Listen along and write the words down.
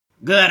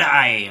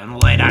G'day, and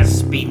let us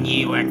spin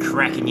you a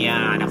cracking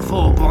yarn of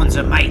four bonds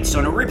of mates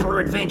on a ripper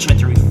adventure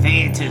through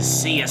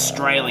Fantasy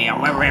Australia,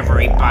 where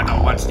every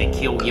bugger wants to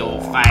kill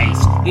your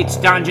face. It's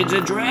Dungeons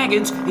and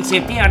Dragons,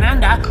 except down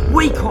under,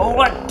 we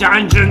call it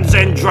Dungeons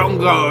and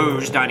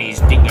Drongos. Dunnies,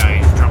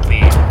 dingoes, drop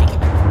in.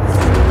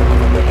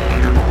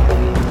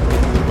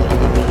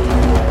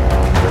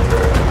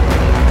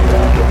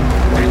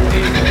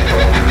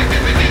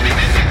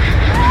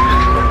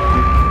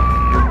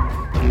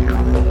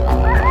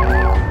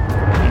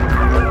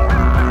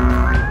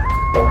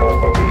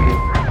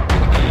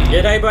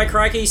 G'day by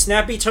crikey,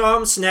 Snappy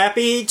Tom,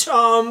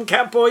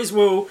 Catboys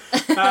Wool.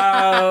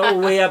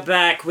 We are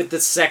back with the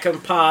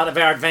second part of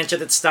our adventure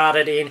that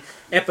started in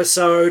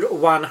episode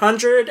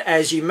 100.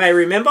 As you may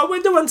remember,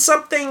 we're doing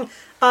something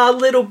a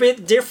little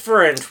bit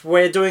different.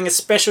 We're doing a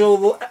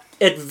special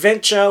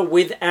adventure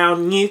with our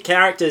new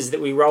characters that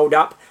we rolled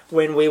up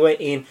when we were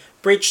in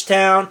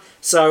Bridgetown.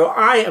 So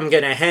I am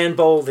going to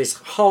handball this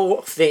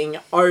whole thing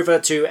over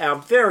to our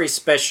very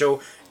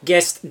special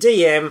guest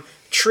DM,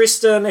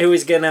 Tristan, who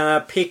is going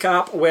to pick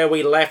up where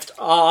we left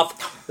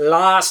off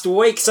last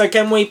week. So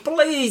can we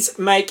please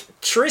make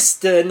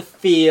Tristan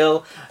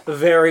feel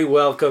very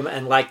welcome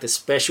and like the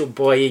special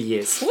boy he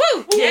is?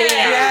 Woo!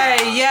 Yeah!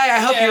 I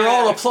hope you're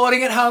all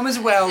applauding at home as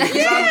well.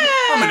 Because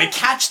I'm going to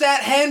catch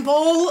that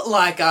handball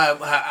like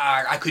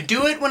I could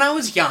do it when I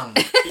was young.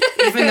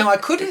 Even though I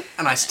couldn't,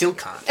 and I still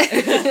can't.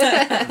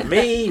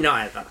 Me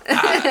neither.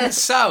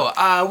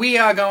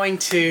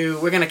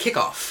 We're going to kick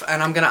off,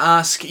 and I'm going to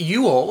ask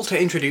you all to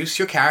introduce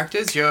your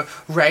characters, your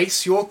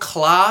race, your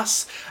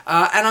class,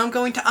 and I'm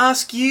going to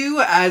ask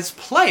you as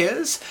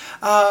players,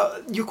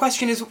 your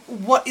question is,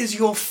 what is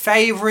your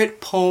favourite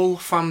pull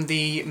from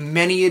the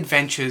many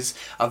adventures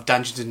of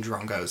Dungeons and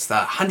Drongos, the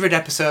 100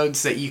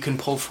 episodes that you can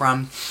pull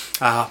from?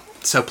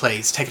 So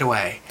please, take it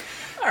away.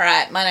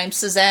 Alright, my name's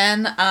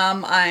Suzanne.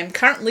 I'm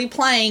currently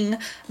playing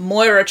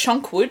Moira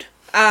Chonkwood,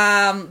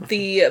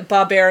 the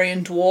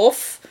barbarian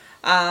dwarf.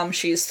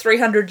 She's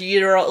 300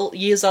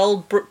 years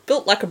old,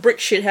 built like a brick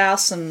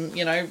shithouse,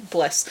 and,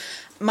 bless.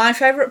 My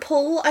favourite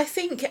pull, I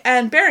think,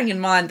 and bearing in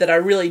mind that I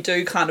really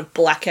do kind of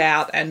black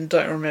out and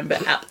don't remember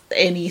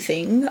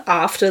anything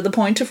after the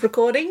point of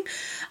recording,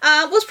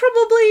 was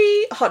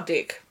probably Hot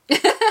Dick.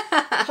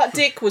 Hot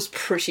Dick was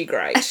pretty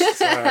great. So,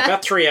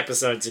 about 3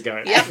 episodes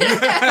ago.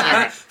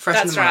 Yep.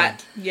 Fresh in the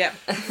mind. Yep.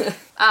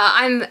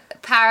 I'm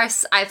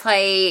Paris. I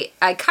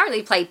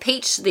currently play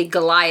Peach, the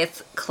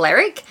Goliath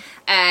cleric.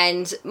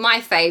 And my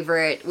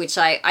favourite, which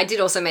I did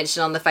also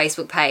mention on the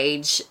Facebook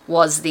page,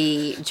 was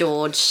the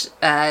George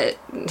R.R.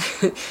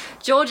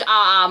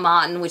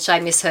 Martin, which I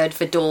misheard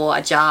for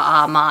George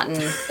R.R.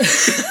 Martin.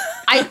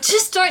 I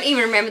just don't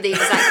even remember the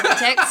exact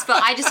context,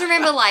 but I just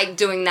remember,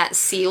 doing that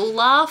seal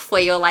laugh where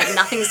you're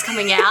nothing's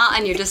coming out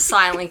and you're just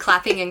silently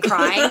clapping and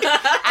crying.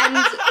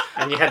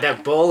 And you had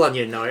that ball on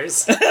your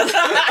nose.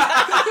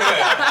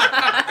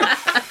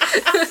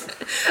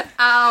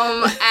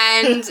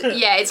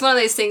 It's one of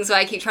those things where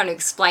I keep trying to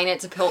explain it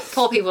to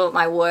poor people at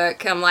my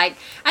work. I'm like,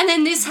 and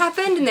then this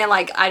happened, and they're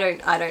like, I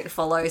don't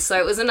follow.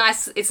 So it's a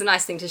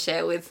nice thing to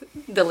share with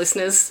the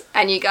listeners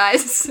and you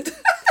guys.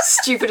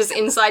 Stupidest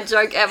inside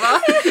joke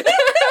ever.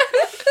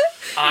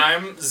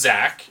 I'm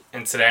Zach,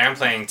 and today I'm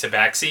playing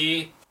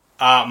Tabaxi,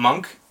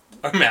 Monk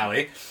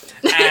O'Malley,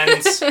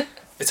 and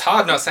it's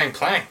hard not saying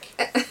plank.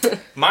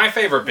 My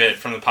favourite bit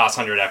from the past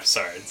 100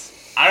 episodes,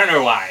 I don't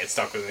know why it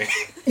stuck with me,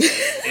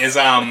 is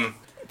the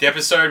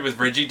episode with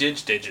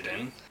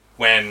Digidin,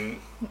 when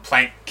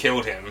Plank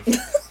killed him,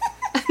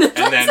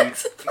 and then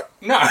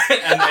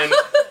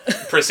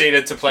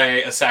proceeded to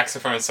play a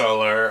saxophone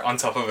solo on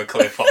top of a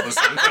cliff while the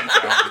sun went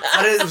down.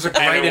 It was a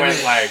great And it went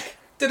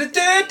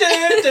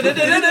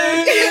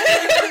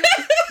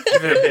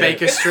the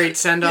Baker Street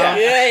send-off.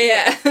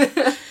 Yeah.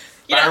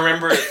 I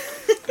remember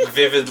it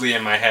vividly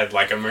in my head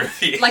like a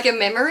movie. Like a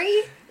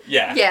memory?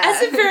 Yeah.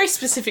 As a very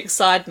specific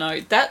side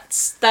note, that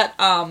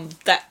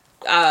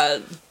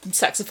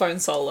saxophone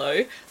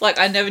solo,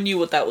 I never knew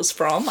what that was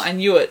from. I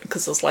knew it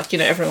because I was like,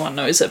 everyone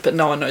knows it, but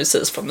no one knows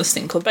it's from this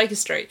thing called Baker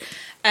Street.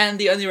 And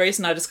the only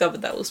reason I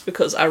discovered that was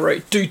because I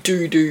wrote do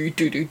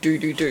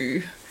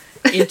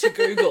into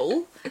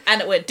Google,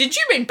 and it went, did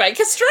you mean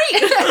Baker Street?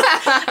 And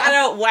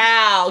I went,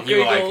 wow, Google. You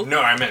were like,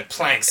 no, I meant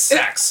Plank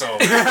sax solo.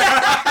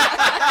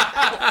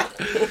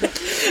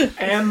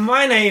 And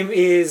my name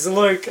is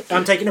Luke.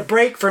 I'm taking a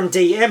break from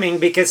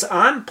DMing because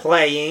I'm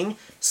playing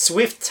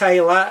Swift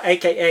Taylor,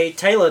 a.k.a.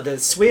 Taylor the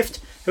Swift,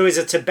 who is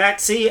a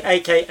tabaxi,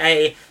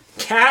 a.k.a.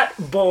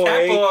 Catboy.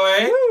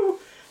 Catboy. Woo!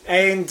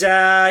 And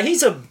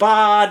he's a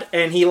bard,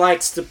 and he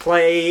likes to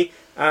play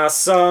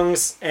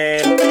songs,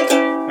 and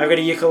I've got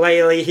a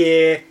ukulele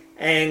here,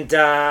 and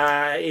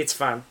it's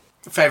fun.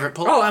 Favourite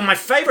pull? Oh, and my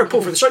favourite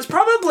pull for the show is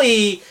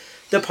probably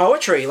the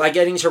poetry,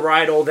 getting to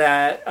write all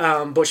that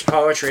bush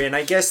poetry, and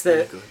I guess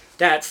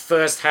that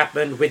first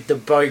happened with the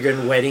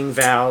Bogan wedding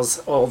vows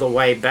all the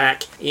way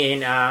back in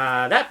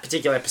that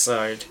particular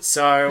episode.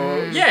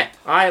 So, yeah,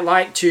 I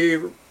like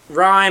to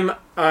rhyme.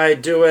 I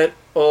do it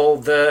all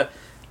the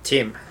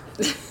Tim.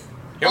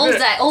 All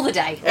day, all the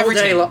day. All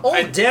day long.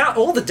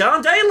 All the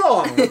darn day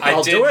long. I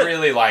I'll did do it.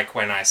 really like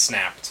when I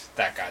snapped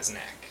that guy's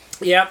neck.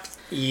 Yep.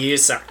 You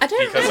suck. I don't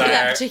Because remember I-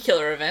 that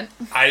particular event.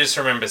 I just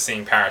remember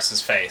seeing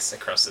Paris's face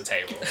across the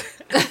table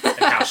and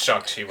how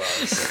shocked she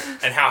was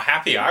and how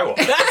happy I was.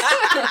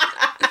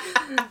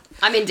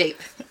 I'm in deep.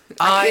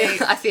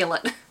 I feel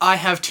it. I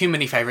have too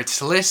many favourites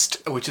to list,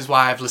 which is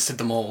why I've listed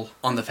them all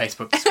on the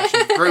Facebook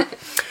discussion group.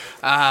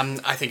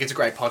 I think it's a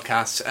great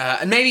podcast.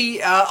 And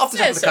maybe, off the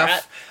top of the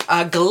cuff,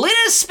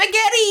 Glitter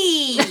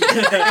Spaghetti!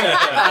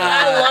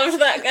 I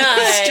loved that guy.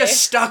 It's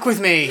just stuck with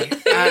me.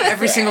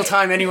 Every single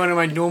time anyone in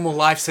my normal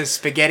life says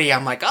spaghetti,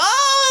 I'm like,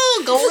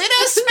 oh,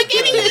 glitter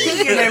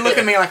spaghetti! And they look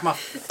at me like I'm a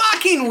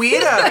fucking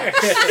weirdo.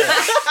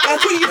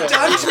 That's what you've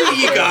done to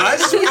me, you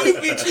guys.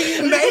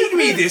 You made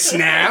me this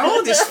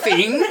now, this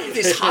thing,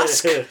 this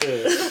husk.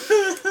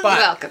 But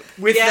Welcome.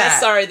 with Yeah, that,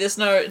 sorry, there's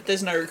no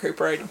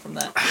recuperating from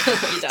that. You're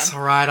done. it's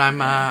all right.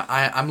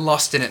 I'm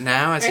lost in it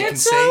now, as you can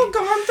see.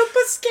 gone to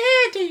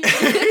biscotti.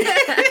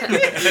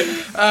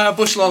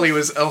 Bush Lolly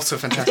was also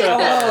fantastic. Oh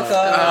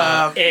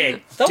god.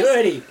 Egg. That was-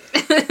 Dirty.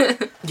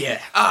 Yeah.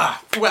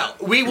 Well,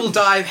 we will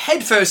dive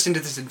headfirst into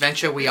this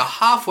adventure. We are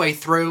halfway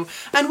through,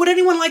 and would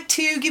anyone like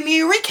to give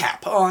me a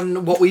recap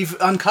on what we've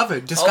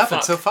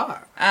discovered fuck. so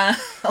far?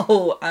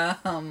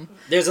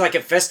 There's like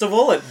a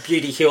festival at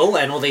Beauty Hill,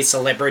 and all these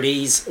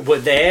celebrities were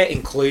there,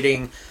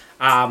 including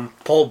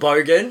Paul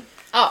Bogan.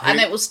 Oh, and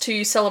it was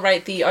to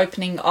celebrate the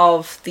opening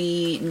of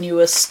the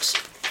newest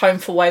Home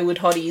for Wayward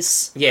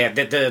Hotties. Yeah,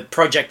 the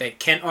project that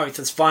Kent Oath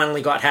has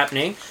finally got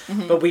happening.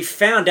 But we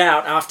found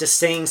out after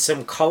seeing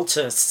some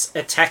cultists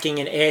attacking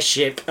an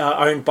airship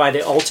owned by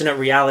the alternate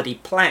reality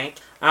Plank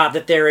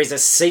that there is a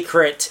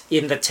secret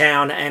in the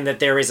town and that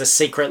there is a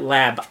secret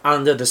lab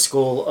under the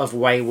School of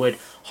Wayward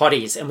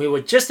Hotties. And we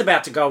were just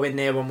about to go in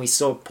there when we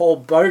saw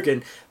Paul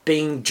Bogan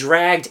being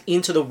dragged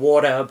into the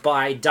water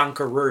by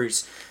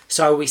Dunkaroos.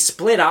 So we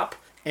split up,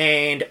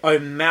 and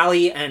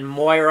O'Malley and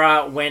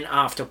Moira went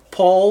after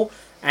Paul.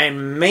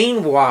 And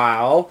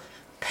meanwhile,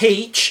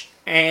 Peach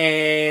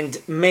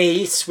and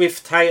me,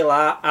 Swift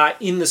Taylor, are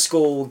in the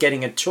school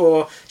getting a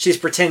tour. She's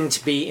pretending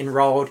to be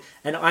enrolled,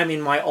 and I'm in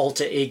my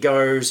alter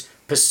ego's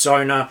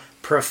persona,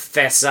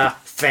 Professor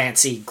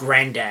Fancy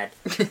Granddad.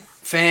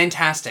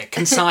 Fantastic,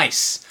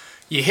 concise.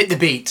 You hit the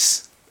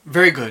beats.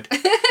 Very good.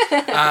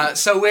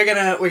 So we're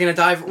gonna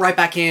dive right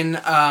back in.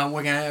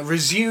 We're gonna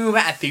resume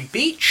at the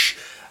beach.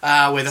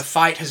 Where the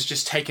fight has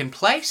just taken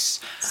place.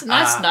 It's a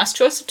nice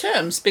choice of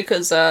terms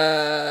because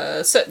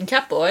a certain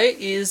Catboy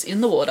is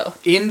in the water.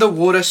 In the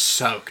water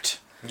soaked.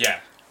 Yeah.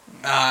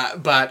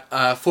 But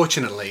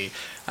fortunately,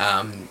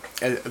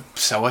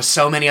 so are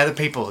so many other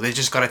people. They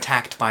just got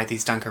attacked by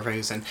these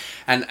Dunkaroos,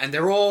 and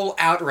they're all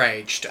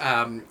outraged.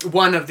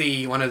 One of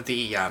the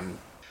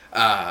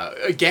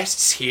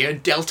guests here,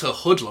 Delta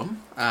Hoodlum,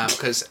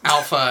 because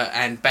Alpha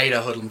and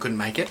Beta Hoodlum couldn't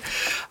make it,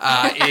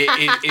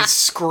 is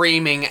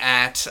screaming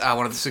at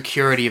one of the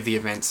security of the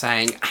event,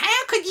 saying,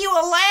 "How could you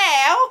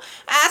allow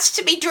us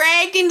to be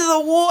dragged into the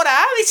water?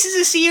 This is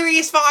a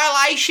serious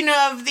violation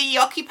of the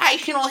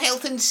occupational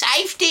health and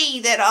safety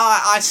that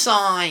I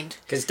signed."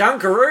 Because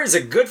Dunkaroos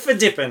are good for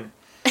dipping.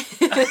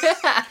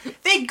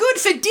 They're good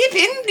for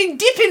dipping.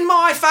 Dipping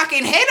my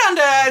fucking head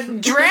under,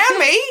 drown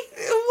me.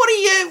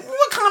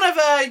 What kind of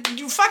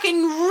a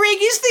fucking rig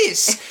is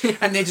this?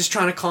 And they're just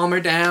trying to calm her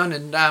down.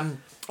 And,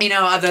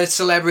 other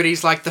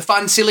celebrities like the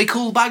Fun Silly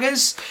Cool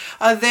Buggers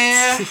are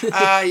there.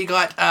 You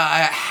got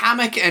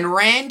Hammock and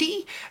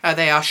Randy.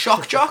 They are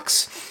shock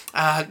jocks.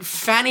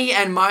 Fanny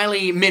and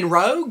Miley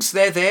Minrogues,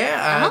 they're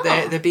there.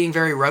 They're being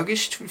very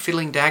roguish,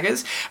 fiddling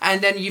daggers.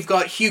 And then you've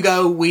got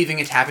Hugo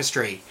weaving a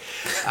tapestry,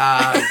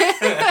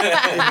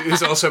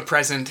 who's also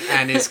present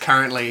and is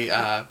currently,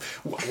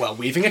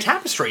 weaving a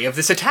tapestry of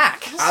this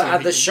attack. Are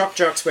the shock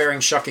jocks wearing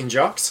shocking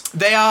jocks?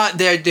 Their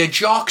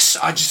jocks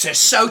they're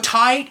so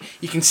tight,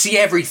 you can see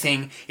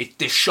everything.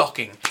 They're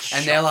shocking.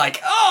 And they're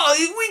like, oh,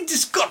 we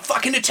just got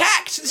fucking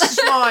attacked. This is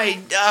my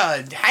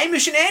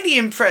Hamish and Andy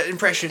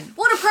impression.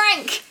 What a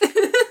prank!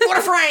 What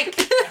a Frank!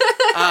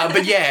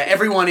 But yeah,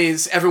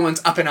 everyone's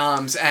up in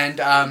arms, and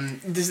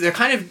it's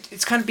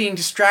kind of being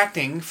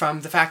distracting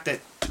from the fact that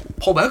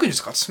Paul Bogan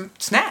just got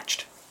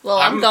snatched. Well,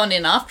 I'm going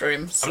in after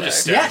him. So. I'm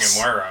just staring Yes.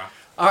 at Moira.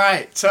 All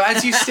right. So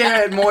as you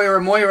stare at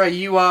Moira,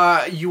 you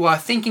are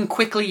thinking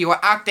quickly, you are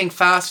acting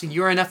fast, and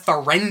you're in a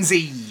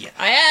frenzy.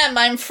 I am.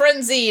 I'm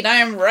frenzied. I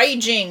am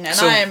raging, and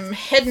So- I am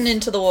heading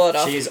into the water.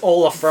 She is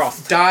all a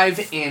froth.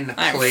 Dive in,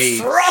 I'm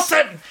please.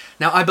 frothing.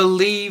 Now I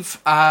believe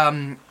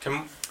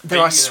there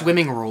are Speaking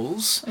swimming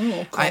rules.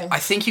 Ooh, cool. I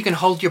think you can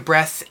hold your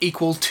breath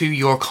equal to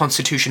your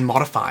Constitution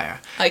modifier.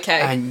 Okay.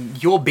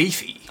 And you're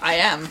beefy. I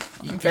am.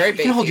 I'm very You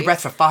beefy. can hold your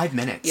breath for 5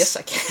 minutes. Yes,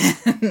 I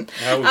can.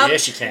 Oh,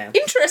 yes, you can.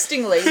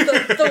 Interestingly,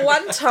 the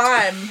one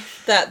time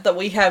that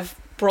we have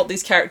brought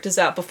these characters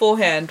out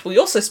beforehand, we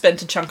also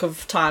spent a chunk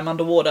of time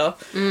underwater.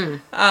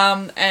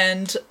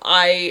 And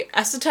I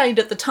ascertained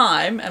at the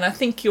time, and I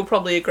think you'll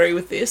probably agree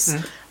with this,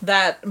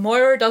 that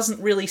Moira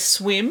doesn't really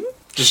swim.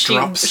 Just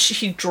drops.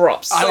 She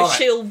drops. I So love it.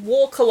 she'll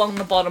walk along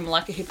the bottom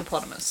like a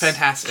hippopotamus.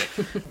 Fantastic.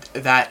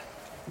 That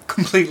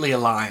completely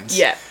aligns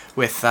Yeah.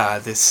 with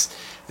this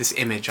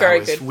image Very I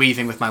was good.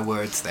 weaving with my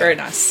words there. Very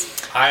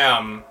nice.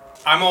 I'm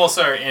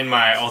also in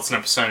my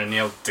alternate persona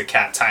Neil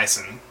deCat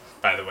Tyson,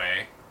 by the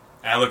way.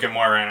 And I look at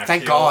Moira and I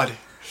Thank feel, God.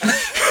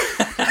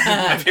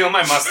 I peel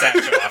my mustache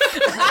off.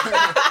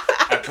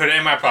 I put it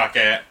in my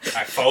pocket.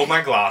 I fold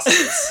my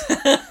glasses.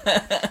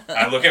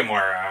 I look at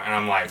Moira and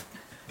I'm like,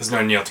 there's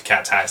no Neil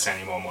deCat Tyson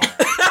anymore, Moira.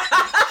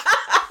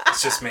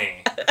 It's just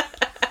me.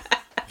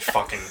 You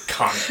fucking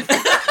cunt.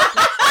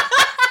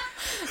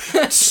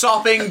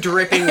 Sopping,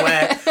 dripping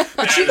wet. And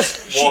I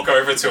just walk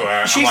over to her.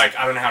 And I'm like,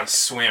 I don't know how to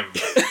swim.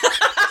 So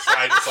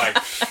I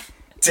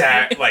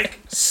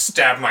just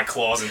stab my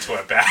claws into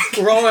her back.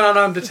 Roll an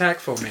unarmed attack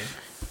for me.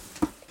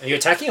 Are you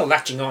attacking or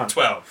latching on?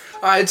 12.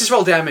 Alright, just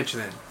roll damage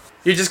then.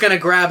 You're just gonna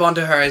grab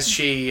onto her as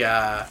she,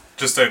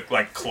 Just a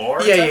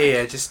claw?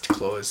 Yeah, just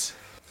claws.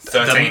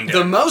 13 The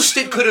damage. most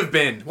it could have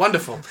been.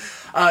 Wonderful.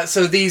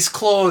 So these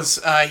claws,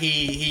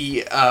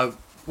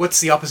 what's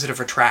the opposite of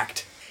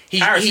retract?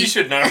 Harris, you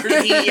should know.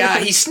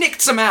 He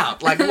snicks them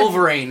out like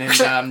Wolverine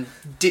and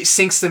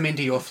sinks them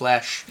into your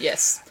flesh.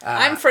 Yes.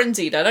 I'm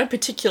frenzied. I don't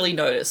particularly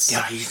notice.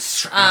 Yeah,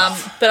 he's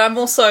But I'm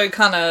also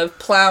kind of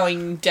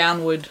ploughing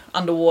downward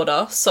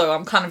underwater, so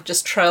I'm kind of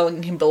just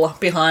trailing him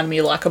behind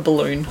me like a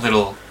balloon.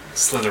 Little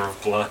slither of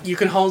blood. You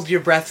can hold your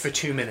breath for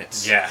 2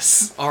 minutes.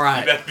 Yes. All You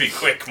right. better be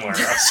quick, Moira.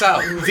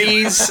 So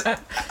these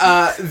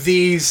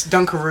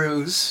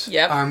Dunkaroos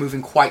Yep. are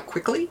moving quite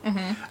quickly.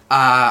 Mm-hmm.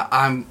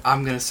 I'm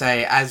gonna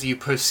say as you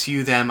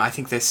pursue them, I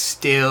think they're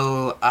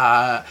still.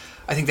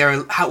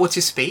 What's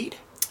your speed?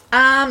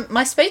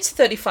 My speed's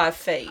 35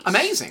 feet.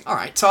 Amazing. All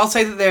right. So I'll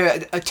say that they're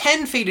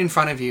 10 feet in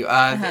front of you.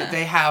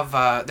 They have.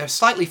 They're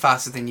slightly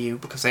faster than you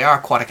because they are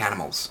aquatic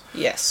animals.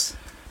 Yes.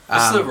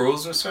 What's the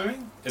rules of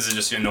swimming? Is it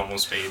just your normal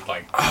speed?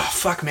 Oh,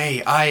 fuck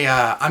me.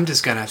 I'm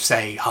just gonna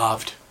say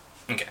halved.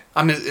 Okay.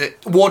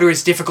 Water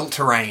is difficult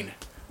terrain.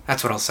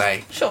 That's what I'll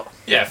say. Sure.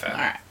 Yeah,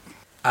 fair.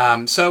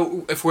 Alright.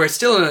 So if we're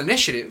still in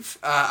initiative,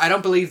 I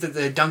don't believe that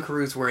the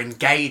Dunkaroos were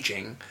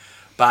engaging,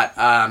 but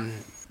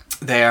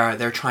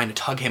they're trying to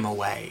tug him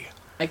away.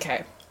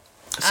 Okay.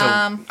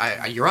 So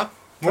you're up.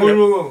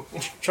 Whoa.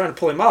 Trying to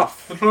pull him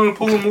off. I'm trying to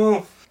pull them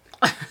off.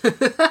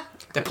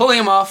 They're pulling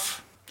him off.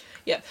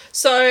 Yeah.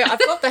 So I've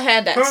got the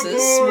hand axes,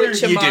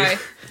 which are You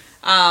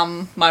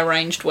do. my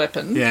ranged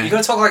weapon. Yeah. You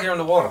gotta talk like you're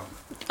underwater.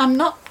 I'm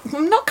not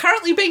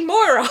currently being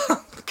Moira.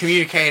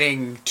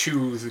 Communicating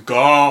to the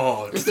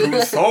god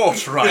through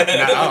thought right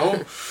now.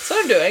 That's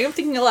what I'm doing. I'm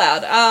thinking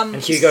aloud. And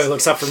Hugo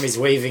looks up from his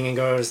weaving and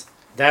goes,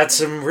 "That's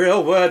some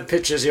real word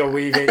pictures you're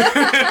weaving.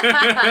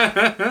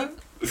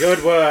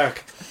 Good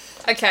work."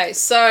 Okay,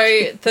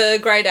 so the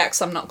great axe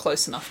I'm not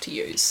close enough to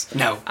use.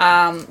 No.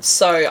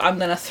 So I'm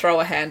going to throw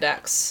a hand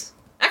axe.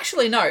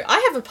 Actually, no. I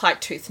have a pike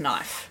tooth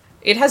knife.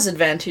 It has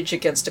advantage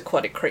against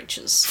aquatic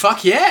creatures.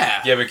 Fuck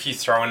yeah. Yeah, but can you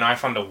throw a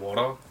knife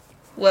underwater?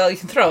 Well, you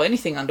can throw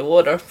anything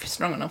underwater if you're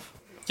strong enough.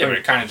 Yeah, but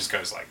it kind of just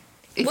goes like...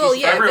 Well,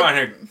 yeah. Everyone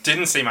who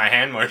didn't see my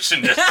hand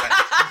motion just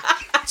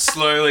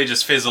slowly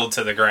just fizzled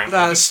to the ground.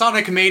 The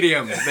sonic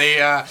medium.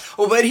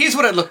 But here's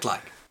what it looked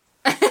like.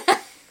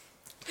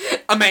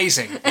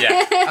 Amazing.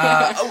 Yeah.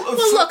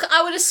 Well, look,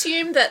 I would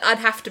assume that I'd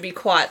have to be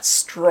quite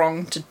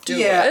strong to do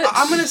Yeah, it.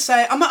 I'm gonna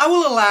say I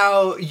will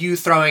allow you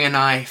throwing a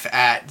knife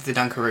at the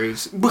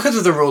Dunkaroos because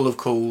of the rule of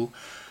cool.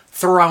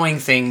 Throwing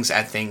things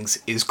at things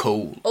is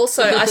cool.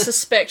 Also, I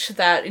suspect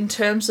that in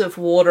terms of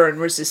water and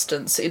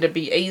resistance, it'd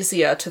be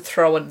easier to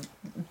throw a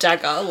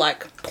dagger,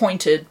 like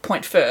point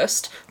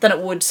first, than it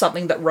would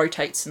something that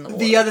rotates in the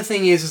water. The other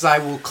thing is I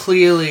will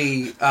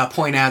clearly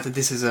point out that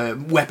this is a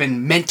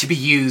weapon meant to be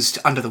used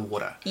under the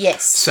water.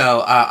 Yes.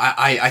 So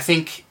I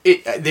think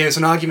there's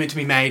an argument to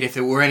be made if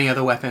it were any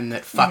other weapon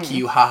that fuck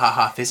you, ha ha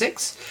ha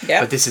physics.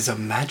 Yep. But this is a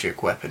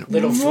magic weapon.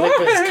 Little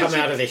flippers come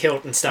out of the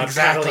hilt and start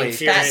Exactly.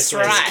 paddling That's furiously.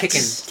 right.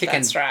 kicking.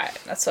 That's right.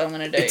 That's what I'm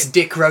going to do. Its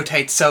dick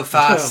rotates so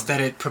fast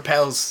that it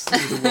propels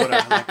through the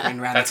water like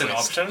in Rabbit That's an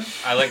Twist. option?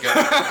 I like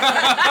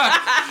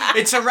it.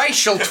 It's a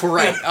racial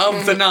trait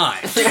of the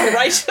knife.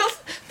 Rachel,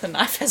 the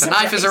knife has The a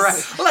knife is a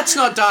race. race. Let's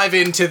not dive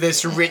into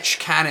this rich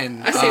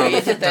canon I see what you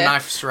of did the there.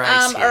 knife's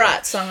race. here.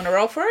 Alright, so I'm going to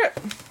roll for it.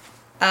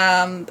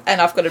 And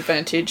I've got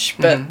advantage,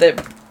 but they're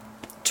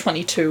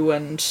 22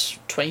 and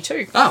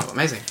 22. Oh,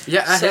 amazing.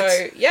 Yeah, that So,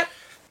 hits. yep.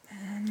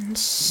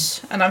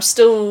 And I'm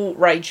still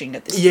raging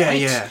at this point.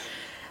 Yeah.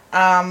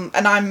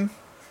 And I'm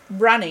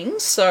running,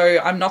 so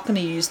I'm not going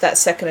to use that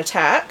second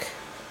attack.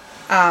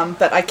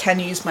 But I can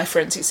use my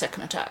frenzy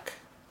second attack.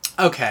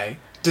 Okay.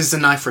 Does the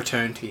knife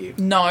return to you?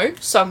 No,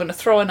 so I'm going to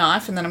throw a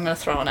knife and then I'm going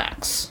to throw an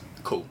axe.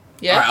 Cool.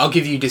 Yeah. Alright, I'll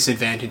give you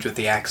disadvantage with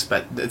the axe,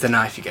 but the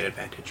knife you get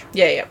advantage.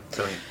 Yeah.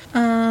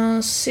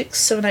 Brilliant. 6,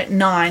 7, 8,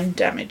 9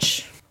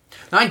 damage.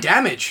 9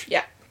 damage?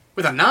 Yeah.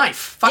 With a knife?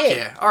 Fuck Yeah.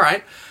 yeah.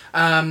 Alright.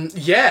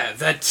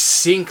 That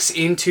sinks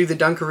into the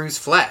Dunkaroo's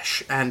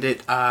flesh, and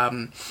it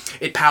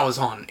powers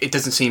on. It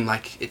doesn't seem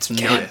like it's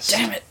God noticed.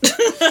 damn it.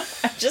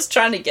 I'm just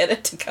trying to get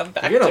it to come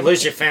back. You're gonna to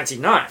lose me. your fancy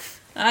knife.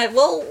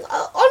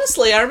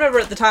 Honestly, I remember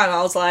at the time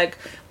I was like,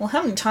 well,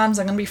 how many times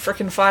am I going to be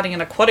frickin' fighting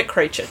an aquatic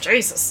creature?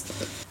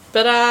 Jesus.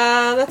 But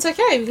that's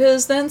okay,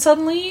 because then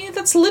suddenly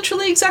that's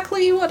literally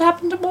exactly what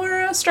happened to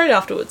Moira straight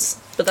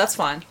afterwards. But that's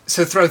fine.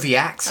 So throw the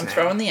axe. I'm now.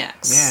 throwing the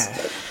axe.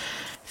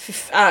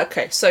 Yeah.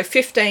 Okay, so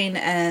 15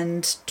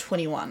 and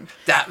 21.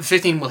 That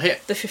 15 will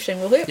hit. The 15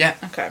 will hit? Yeah.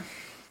 Okay.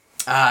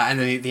 And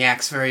the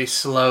axe very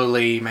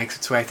slowly makes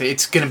its way through.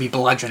 It's going to be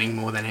bludgeoning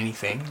more than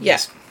anything. Yeah.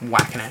 Just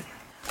whacking it.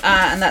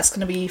 And that's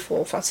going to be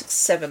 4, 5, 6,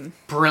 7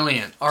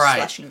 Brilliant. All right.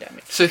 slashing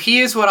damage. So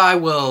here's what I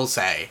will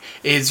say: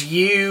 is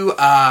you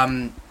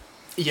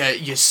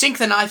you sink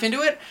the knife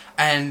into it,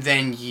 and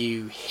then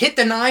you hit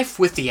the knife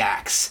with the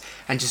axe,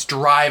 and just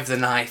drive the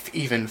knife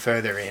even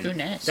further in. Who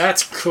knows?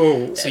 That's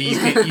cool. So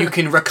you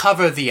can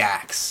recover the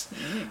axe,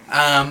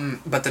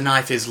 but the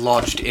knife is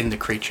lodged in the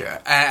creature,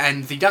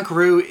 and the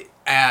Dunkaroo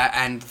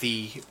and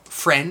the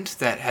friend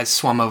that has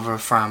swum over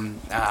from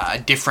a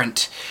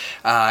different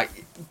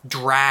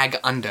drag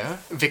under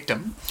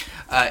victim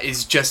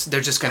they're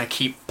just going to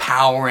keep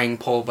powering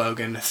Paul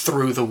Bogan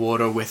through the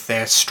water with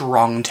their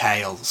strong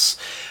tails,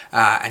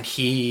 and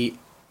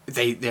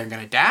they're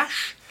going to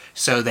dash,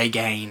 so they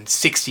gain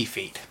 60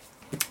 feet.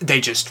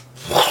 There's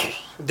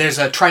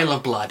a trail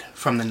of blood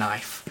from the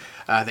knife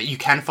that you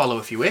can follow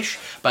if you wish,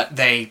 but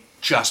they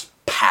just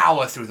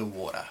power through the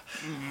water.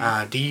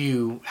 Do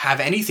you have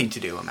anything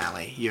to do,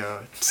 O'Malley?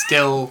 You're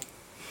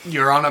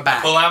on a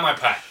back. Pull out my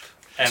pipe.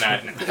 And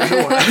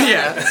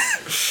Yeah.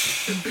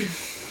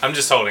 I'm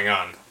just holding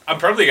on. I'm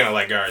probably going to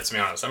let go, to be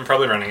honest. I'm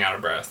probably running out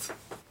of breath.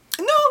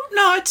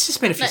 No, it's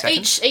just been a few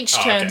seconds. Each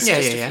Oh, turn's okay.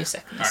 just Yeah. a few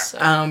seconds.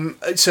 Alright.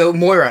 So. So,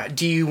 Moira,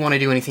 do you want to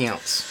do anything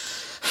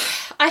else?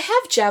 I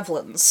have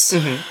javelins.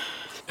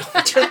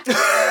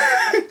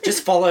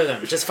 Just follow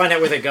them. Just find out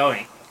where they're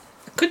going.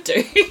 Could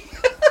do.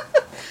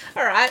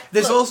 Alright.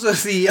 There's look. also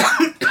the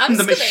I'm the just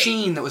gonna-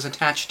 machine that was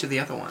attached to the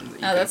other one. That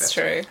you Oh, could that's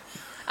investigate. true.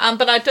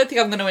 But I don't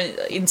think I'm going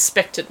to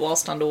inspect it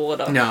whilst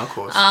underwater. No, of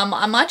course.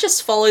 I might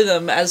just follow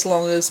them as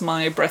long as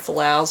my breath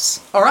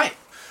allows. All right.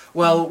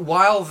 Well,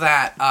 while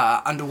that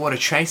underwater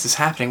chase is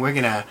happening, we're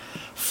gonna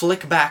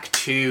flick back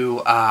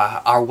to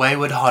our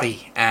wayward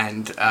hottie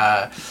and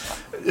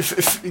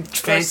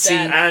fancy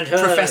Dad. And her.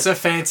 Professor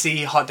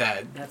Fancy Hot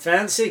Dad. A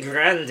fancy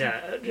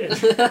granddad. He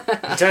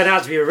turned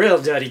out to be a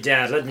real dirty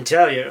dad, let me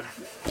tell you.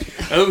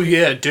 Oh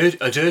yeah, a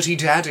dirty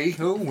daddy.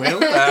 Oh well.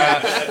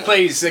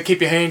 Please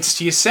keep your hands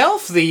to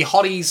yourself. The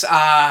hotties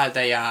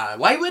they are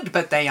wayward,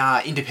 but they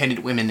are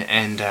independent women,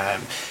 and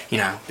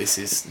this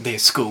is their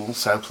school.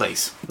 So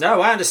please.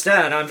 No, I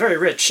understand. I'm very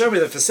rich. Show me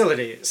the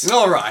facilities.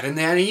 All right, and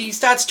then he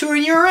starts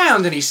touring you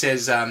around, and he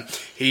says,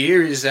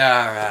 "Here is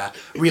our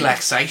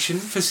relaxation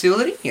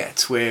facility. Yeah,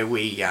 it's where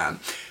we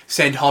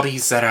send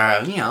hotties that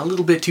are a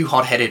little bit too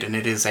hot-headed, and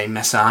it is a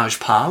massage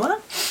parlor."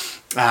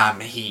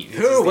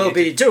 Who will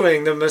be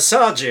doing the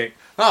massaging?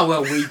 Oh,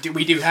 well,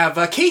 we do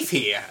have Keith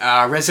here,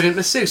 our resident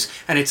masseuse,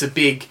 and it's a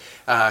big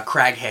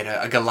craghead,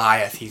 a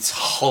Goliath. He's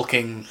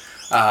hulking,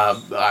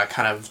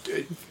 kind of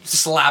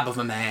slab of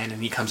a man,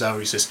 and he comes over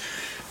and he says,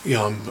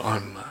 "Yeah,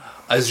 I'm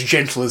as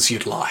gentle as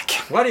you'd like."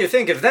 What do you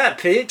think of that,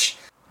 Peach?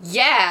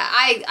 Yeah,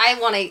 I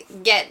want to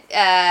get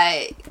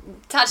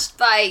touched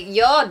by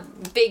your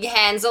big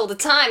hands all the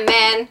time,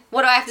 man.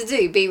 What do I have to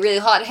do? Be really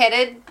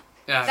hot-headed?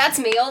 That's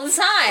me all the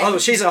time. Oh,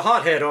 she's a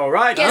hothead, all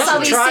right. Guess I'll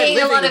be Try seeing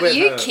a lot living of with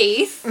you, her.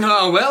 Keith.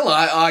 Oh, well,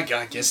 I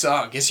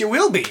guess you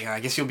will be. I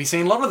guess you'll be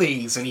seeing a lot of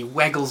these, and he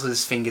waggles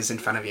his fingers in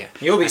front of you.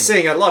 You'll be And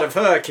seeing a lot of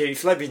her,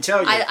 Keith, let me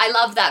tell you. I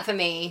love that for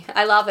me.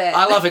 I love it.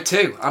 I love it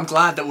too. I'm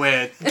glad that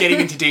we're getting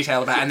into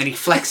detail about it, and then he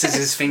flexes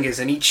his fingers,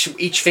 and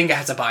each finger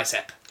has a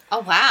bicep. Oh,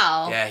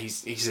 wow. Yeah, he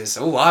says,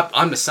 "Oh,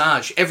 I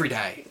massage every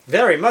day."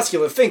 Very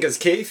muscular fingers,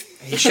 Keith.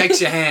 He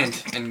shakes your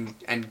hand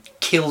and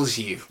kills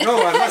you.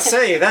 Oh, I must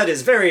say, that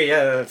is very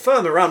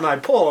firm around my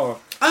paw.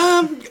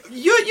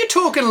 You're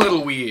talking a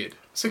little weird.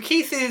 So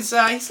Keith is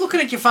he's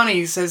looking at you funny.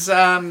 He says, "Who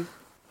are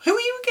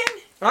you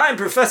again?" I'm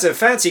Professor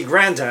Fancy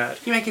Granddad,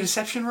 You make a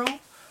deception roll.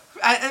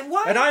 And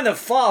why? and I'm the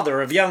father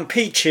of young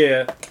Peach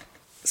here.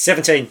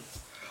 17.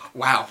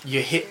 Wow,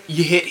 you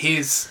hit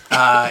his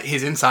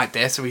insight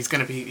there. So he's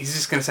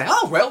just gonna say,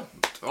 "Oh well,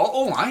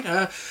 all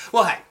right.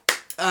 Well, hey,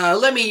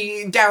 let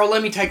me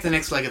take the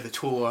next leg of the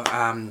tour.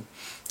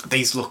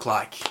 These look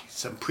like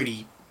some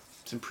pretty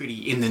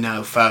in the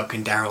know folk."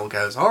 And Daryl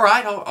goes, "All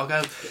right, I'll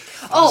go.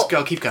 I'll just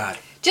go keep guard."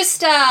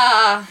 Just,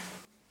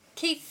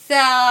 Keith,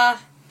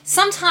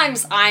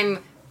 sometimes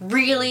I'm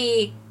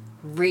really,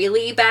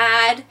 really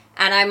bad,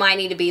 and I might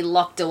need to be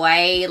locked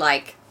away,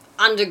 like,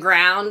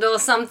 underground or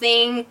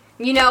something.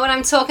 You know what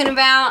I'm talking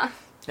about?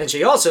 And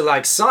she also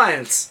likes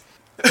science.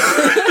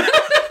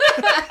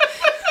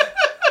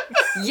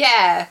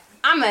 Yeah,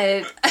 I'm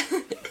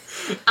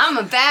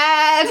a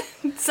bad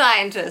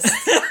scientist.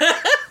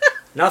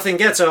 Nothing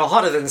gets her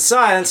hotter than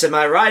science, am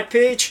I right,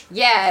 Peach?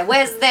 Yeah,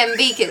 where's them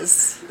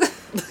beakers?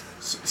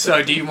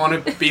 So, do you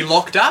want to be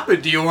locked up, or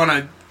do you want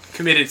to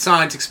commit a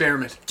science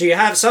experiment? Do you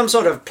have some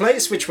sort of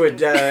place which would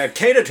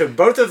cater to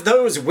both of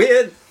those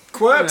weird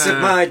quirks of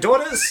my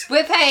daughters?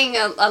 We're paying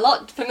a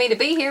lot for me to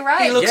be here,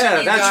 right? He looks Yeah, at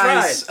you that's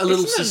guys right. a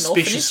little Isn't it an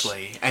orphanage?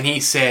 suspiciously, and he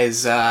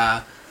says,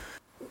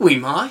 "We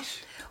might."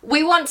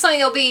 We want something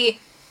that'll be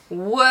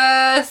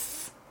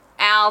worth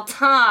our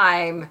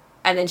time.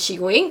 And then she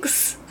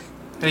winks.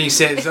 And he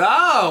says,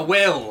 "Oh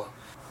well,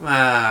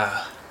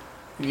 have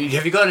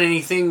you got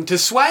anything to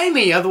sway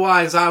me?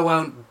 Otherwise, I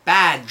won't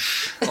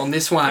badge on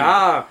this one."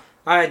 Ah,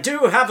 I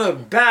do have a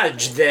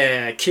badge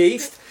there,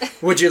 Keith.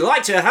 Would you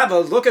like to have a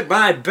look at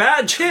my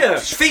badge? Here,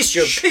 feast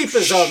your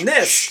peepers on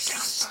this.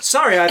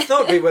 Sorry, I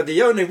thought we were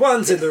the only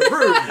ones in the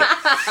room.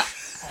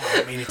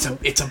 I mean,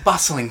 it's a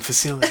bustling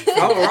facility.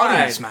 All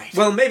right. Honest, mate.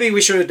 Well, maybe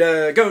we should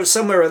go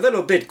somewhere a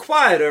little bit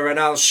quieter, and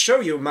I'll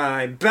show you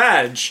my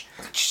badge.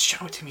 Just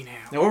show it to me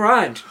now. All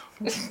right.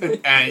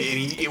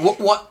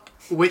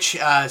 Which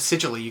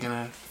sigil are you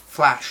gonna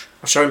flash?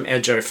 I'll show him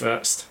Edjo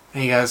first.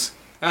 And he goes,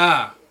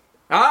 Ah,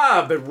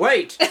 but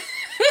wait.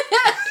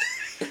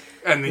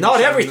 and then Not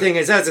you show him everything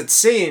is as it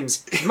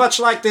seems. Much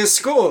like this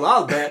school,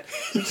 I'll bet.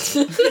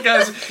 He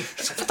goes,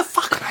 "What the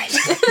fuck, mate?"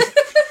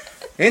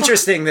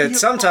 Interesting that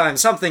sometimes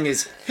something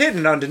is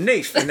hidden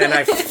underneath, and then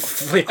I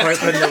flip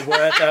open the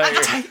word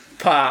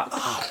part.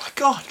 Oh my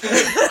god!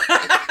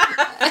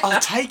 I'll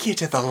take you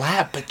to the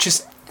lab, but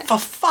just for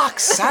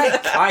fuck's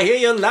sake, I hear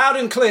you loud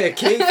and clear,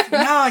 Keith.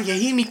 no, you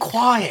hear me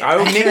quiet.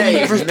 And Okay, then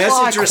you reply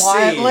message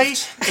received. quietly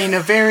in a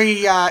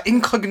very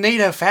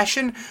incognito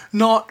fashion,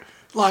 not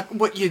like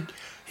what you.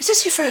 Is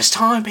this your first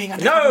time being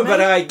under? No, but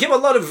I give a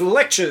lot of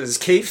lectures,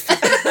 Keith.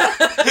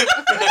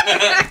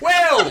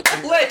 Well,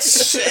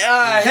 let's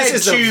head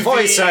is the to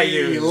voice the I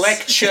use.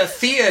 lecture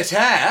theatre.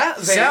 then.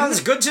 Sounds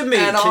good to me,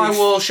 And Keith. I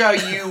will show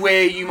you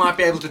where you might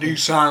be able to do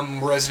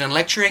some resident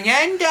lecturing.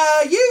 And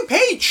you,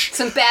 Peach,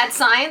 Some bad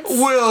science.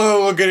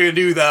 we're going to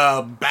do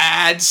the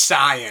bad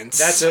science.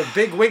 That's a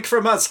big wink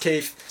from us,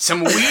 Keith.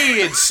 some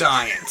weird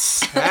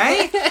science,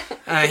 hey?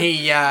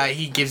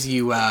 He gives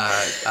you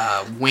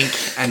a wink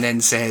and then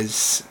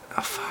says,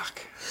 "Oh fuck,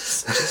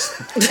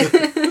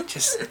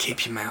 just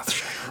keep your mouth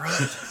shut,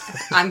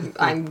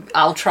 alright?"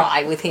 I'll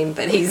try with him,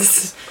 but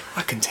he's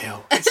I can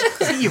tell.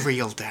 Is he your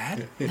real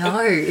dad?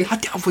 no.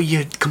 Well,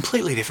 you're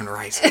completely different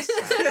races.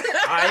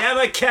 I am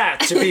a cat,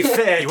 to be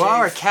fair. You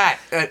are a cat,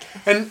 and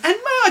may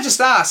I just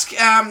ask?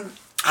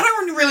 I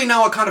don't really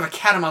know what kind of a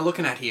cat am I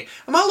looking at here.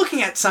 Am I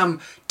looking at some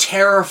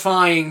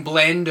terrifying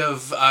blend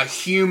of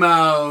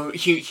human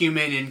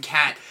and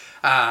cat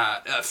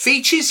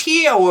features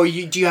here, or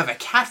do you have a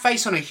cat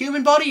face on a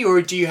human body,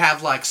 or do you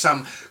have like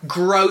some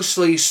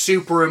grossly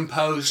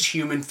superimposed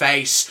human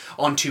face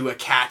onto a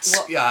cat's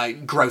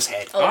gross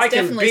head? Oh, I it's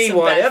can definitely be some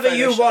bad whatever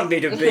you Photoshop. want me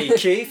to be,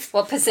 Keith.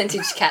 What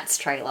percentage Cats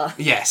trailer?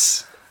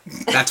 Yes,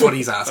 that's what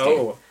he's asking.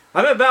 Oh,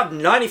 I'm about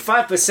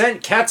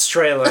 95% Cat's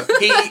trailer.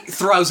 He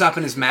throws up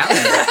in his mouth,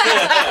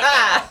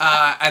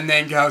 and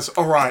then goes,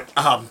 "All right,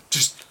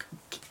 just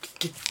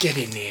get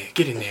in there,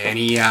 And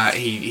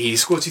he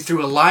escorts you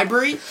through a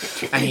library,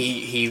 and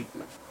he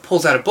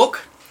pulls out a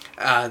book.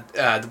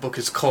 The book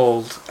is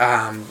called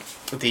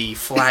 "The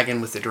Flagon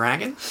with the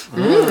Dragon,"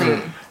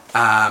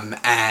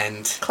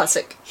 and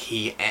Classic.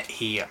 he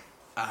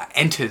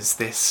enters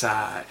this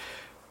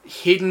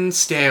hidden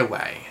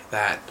stairway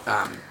that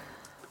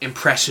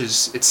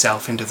impresses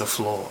itself into the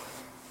floor.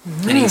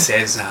 And he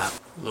says,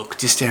 "Look,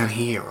 just down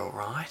here, all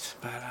right?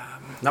 But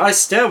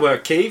Nice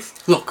stairwork,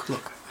 Keith. look,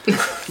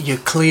 you're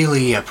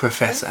clearly a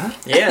professor.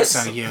 Yes.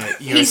 So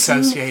you're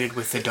associated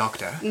with the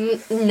doctor.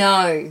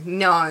 No.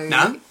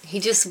 No? You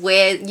just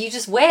wear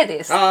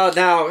this.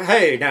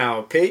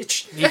 Now,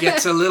 Peach. He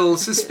gets a little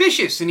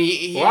suspicious, and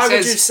he Why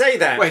says, would you say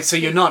that? Wait, so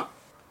you're not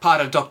part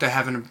of Dr.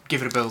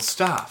 Givertable's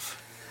staff?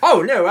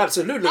 Oh, no,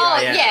 absolutely Oh,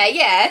 I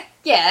am.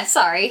 yeah,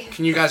 sorry.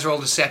 Can you guys roll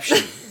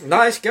deception?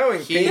 Nice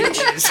going, He Peach.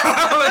 is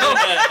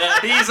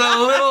he's a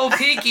little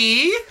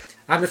picky.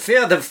 I'm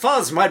fear the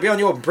fuzz might be on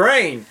your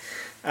brain.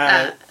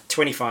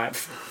 25.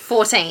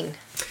 14.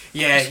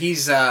 Yeah,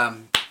 he's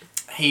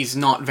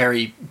not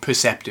very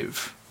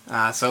perceptive.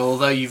 So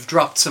although you've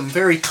dropped some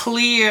very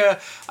clear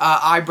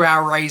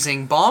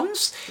eyebrow-raising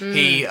bombs,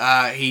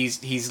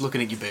 he's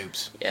looking at your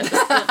boobs. Yeah,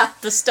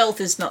 the stealth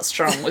is not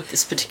strong with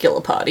this particular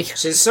party.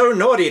 She's so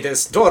naughty,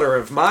 this daughter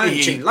of mine.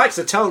 She likes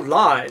to tell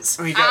lies.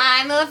 And you go,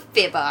 I'm a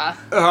fibber.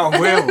 "Oh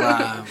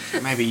well,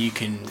 maybe you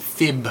can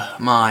fib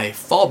my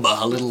fob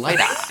a little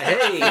later."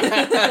 Hey,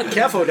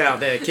 careful down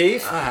there,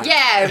 Keith.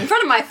 Yeah, in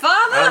front of my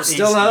father. I'm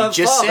still He her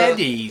just father. said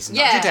he's not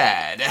Yeah. your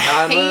dad.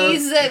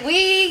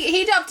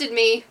 He adopted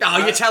me. Oh,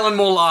 you're telling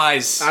more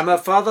lies. I'm a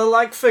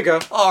father-like figure.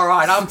 All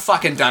right, I'm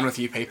fucking done with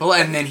you people.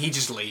 And then he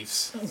just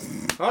leaves.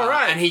 All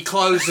right. And he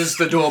closes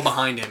the door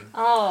behind him.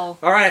 Oh.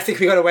 All right, I think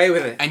we got away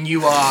with it. And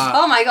you are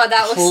Oh my god,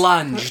 that was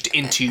plunged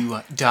into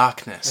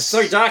darkness. It's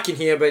so dark in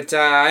here, but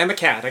I am a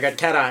cat. I got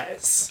cat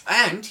eyes.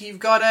 And you've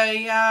got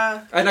a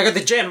And I got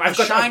the gem. I've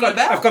shiny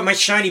bell. I've got my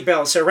shiny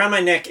bell. So around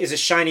my neck is a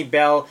shiny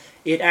bell.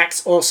 It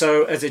acts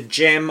also as a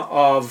gem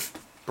of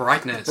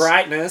brightness.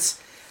 brightness.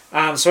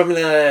 So I'm going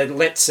to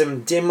let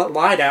some dim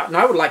light out, and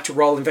I would like to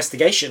roll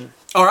investigation.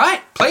 All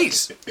right,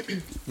 please.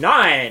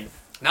 9.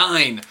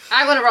 9.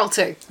 I want to roll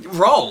 2.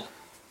 Roll.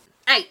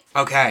 8.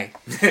 Okay.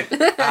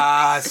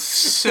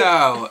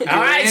 So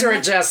Our eyes are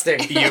adjusting.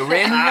 you're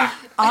in a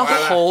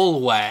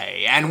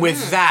hallway, and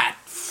with that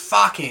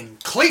fucking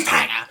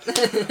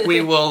cliffhanger,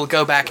 we will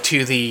go back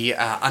to the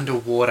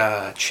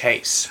underwater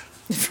chase.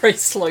 Very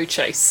slow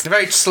chase. A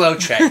very slow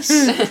chase.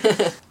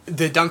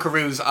 The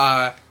Dunkaroos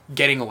are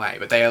getting away,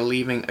 but they are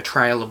leaving a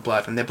trail of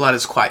blood, and their blood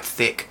is quite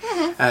thick.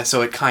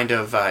 So it kind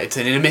of, it's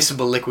an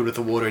immiscible liquid with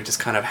the water, it just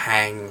kind of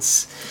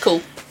hangs,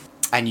 Cool.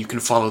 and you can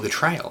follow the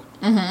trail.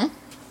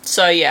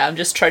 So yeah, I'm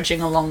just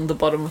trudging along the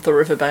bottom of the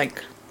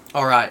riverbank.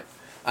 Alright.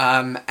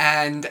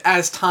 And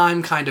as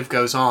time kind of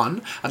goes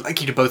on, I'd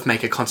like you to both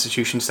make a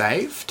constitution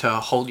save to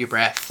hold your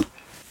breath.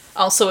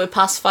 Also, we're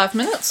past 5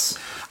 minutes.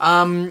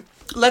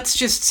 Let's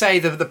just say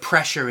the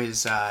pressure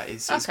is Okay.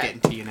 getting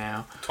to you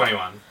now.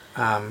 21.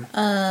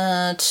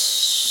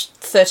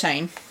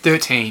 13.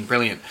 13,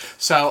 brilliant.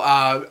 So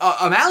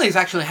O'Malley's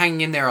actually hanging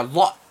in there a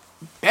lot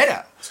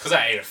better. It's because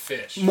I ate a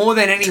fish. More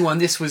than anyone,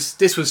 this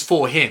was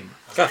for him.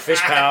 Got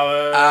fish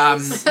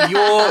powers.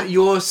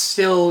 You're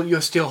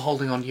still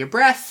holding on to your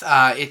breath.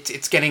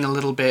 It's getting a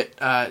little bit.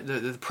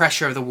 The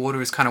pressure of the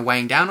water is kind of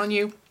weighing down on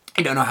you.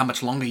 I don't know how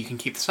much longer you can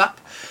keep this up.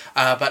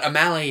 But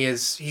O'Malley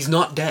he's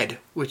not dead,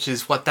 which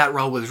is what that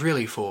roll was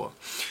really for.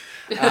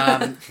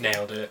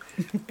 Nailed it.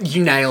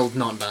 You nailed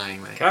not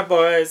dying, mate.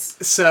 Cowboys.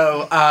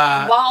 So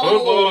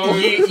Wow.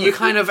 you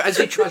kind of, as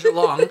you trudge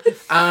along,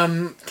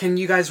 can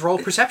you guys roll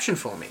perception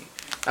for me?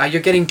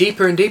 You're getting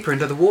deeper and deeper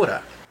into the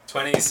water.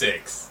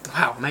 26.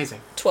 Wow,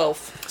 amazing.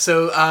 12.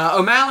 So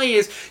O'Malley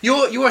is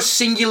you are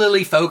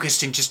singularly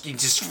focused and you're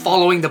just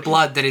following the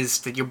blood that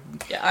you're.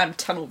 Yeah, I'm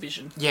tunnel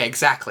vision. Yeah,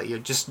 exactly. You're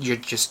just your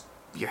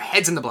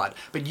head's in the blood,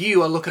 but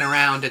you are looking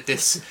around at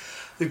this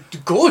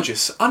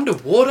gorgeous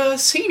underwater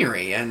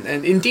scenery, and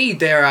indeed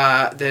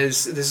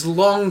there's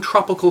long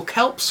tropical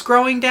kelps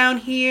growing down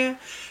here.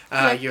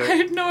 I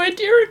had no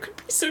idea it could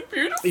be so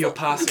beautiful. You're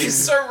passing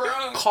So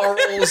wrong.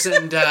 corals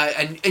and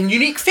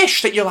unique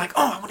fish that you're like,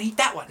 oh, I want to eat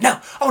that one. No,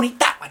 I want to eat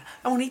that one.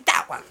 I want to eat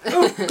that one.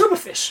 Oh, group of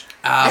fish.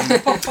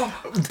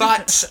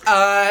 But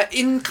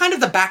in kind of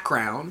the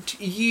background,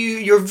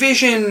 your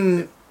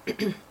vision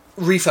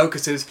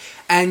refocuses,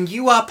 and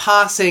you are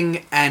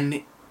passing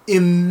an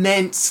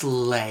immense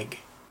leg.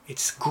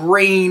 It's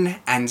green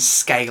and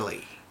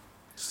scaly.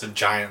 Just a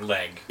giant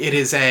leg. It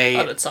is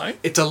On its own.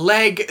 It's a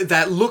leg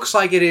that looks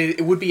like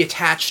it would be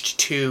attached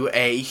to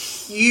a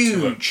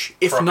huge,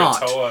 if not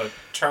Krakatoa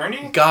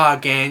Turney?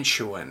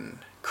 gargantuan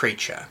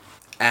creature.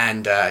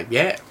 And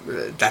yeah,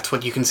 that's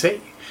what you can see.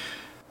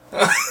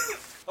 One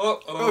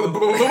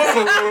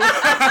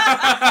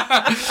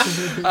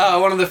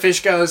of the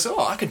fish goes,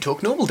 oh, I can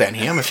talk normal down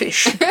here, I'm a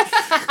fish.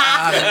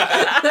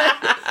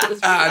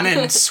 And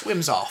then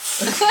swims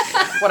off.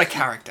 What a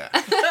character.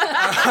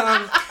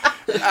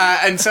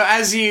 And so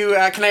as you,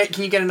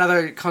 can you get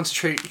another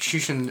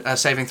constitution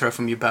saving throw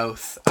from you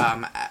both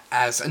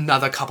as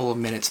another couple of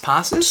minutes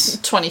passes?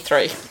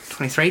 23.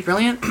 23,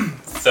 brilliant.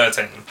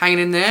 13. Hanging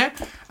in there.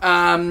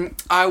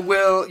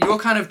 You're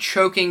kind of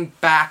choking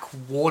back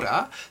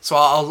water, so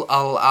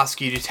I'll ask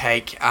you to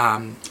take,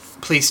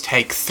 please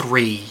take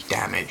 3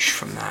 damage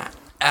from that.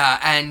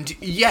 And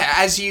yeah,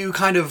 as you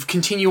kind of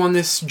continue on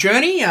this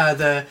journey,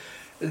 the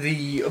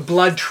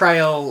blood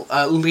trail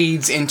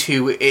leads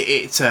into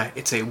it's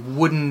a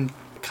wooden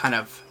kind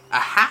of a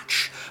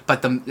hatch,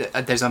 but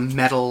there's a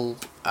metal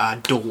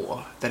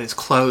door that is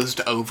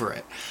closed over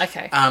it.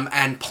 Okay.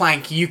 And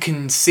Plank, you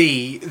can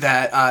see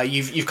that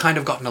you've kind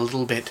of gotten a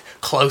little bit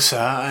closer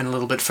and a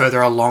little bit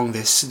further along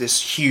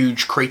this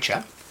huge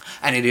creature,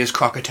 and it is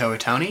Krakatoa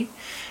Tony,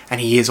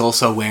 and he is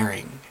also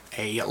wearing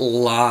a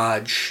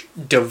large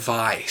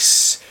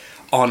device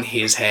on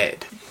his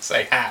head.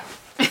 Say hat.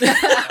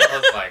 I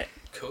was like,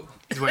 cool.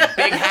 He's wearing a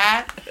big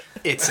hat.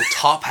 It's a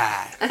top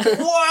hat.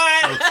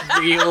 What? It's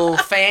real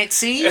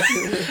fancy.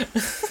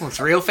 Well, it's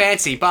real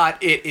fancy, but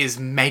it is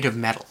made of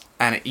metal,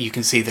 and you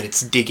can see that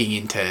it's digging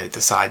into the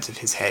sides of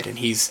his head, and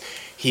he's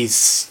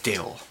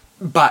still.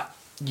 But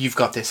you've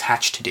got this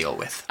hatch to deal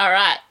with. All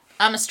right.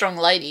 I'm a strong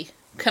lady.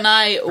 Can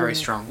I Very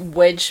strong.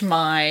 wedge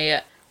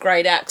my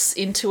great axe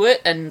into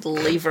it and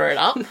lever it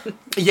up?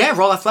 Yeah,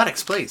 roll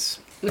athletics, please.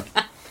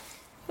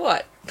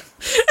 What?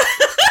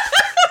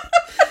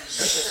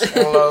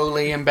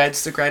 Slowly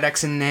embeds the great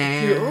axe in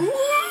there.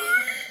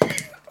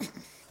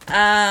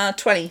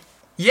 20.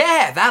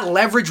 Yeah, that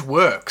leverage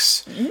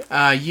works.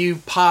 You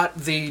part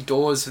the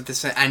doors of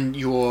this, and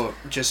you're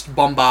just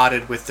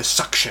bombarded with the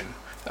suction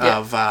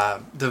of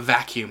the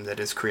vacuum that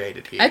is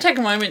created here. I take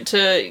a moment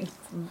to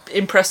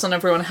impress on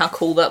everyone how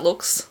cool that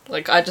looks.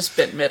 Like, I just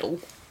bent metal.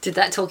 Did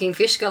that talking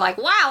fish go like,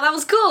 wow, that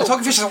was cool? The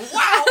talking fish is like,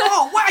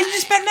 wow, you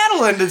just bent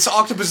metal. And this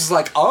octopus is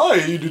like, I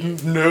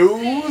didn't know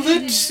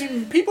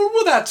that people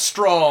were that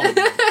strong.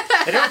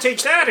 They don't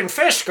teach that in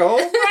fish school.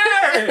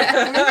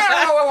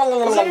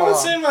 Has anyone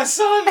seen my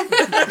son?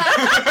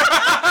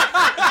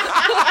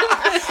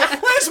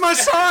 Where's my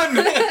son!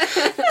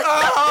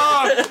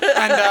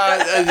 And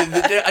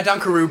a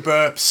Dunkaroo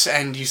burps,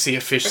 and you see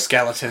a fish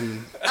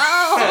skeleton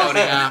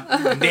floating up.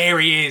 And there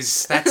he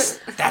is. That's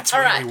All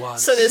where right. he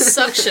was. So there's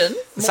suction.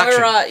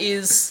 Suction. Moira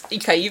is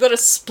okay. You got a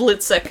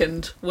split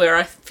second where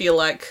I feel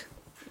like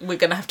we're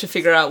gonna have to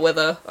figure out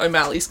whether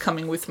O'Malley's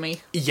coming with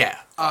me. Yeah.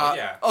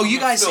 Yeah. Oh, you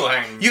I'm guys. still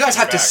hanging You guys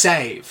have to back.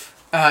 save.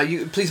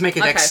 You please make a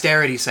Okay.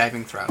 dexterity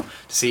saving throw to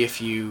see if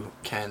you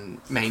can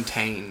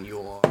maintain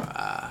your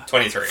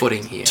 23.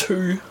 footing here.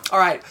 2. All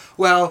right.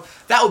 Well,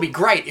 that would be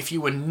great if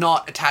you were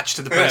not attached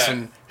to the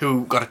person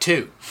who got a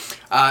 2.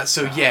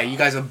 So yeah, you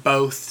guys are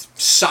both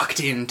sucked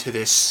into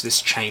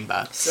this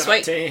chamber,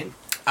 Sweet. 17.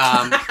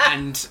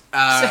 and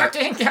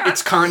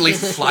it's currently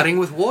flooding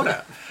with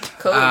water.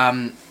 Cool.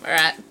 All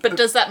right. But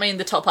does that mean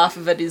the top half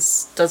of it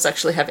does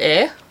actually have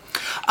air?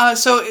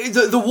 So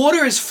the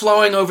water is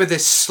flowing over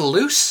this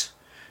sluice.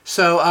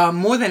 So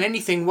more than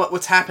anything,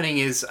 what's happening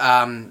is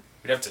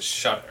We'd have to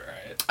shut it,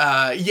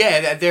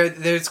 right?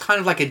 there's kind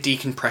of like a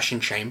decompression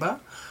chamber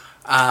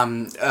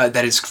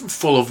that is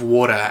full of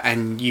water,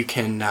 and you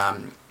can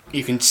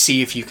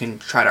see if you can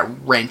try to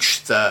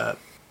wrench the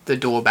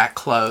door back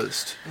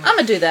closed. I'm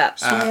gonna do that.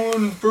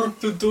 Someone broke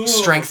the door.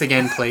 Strength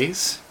again,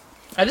 please.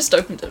 I just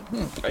opened it.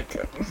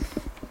 Okay.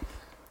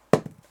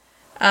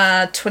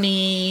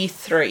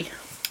 23.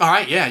 All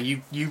right, yeah,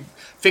 you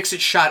fix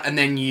it shut, and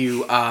then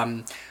you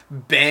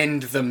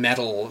bend the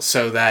metal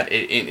so that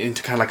it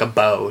into kind of like a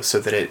bow, so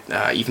that it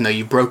even though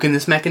you've broken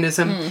this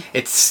mechanism,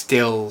 it's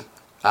still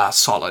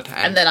solid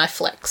And then I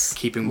flex.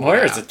 keeping water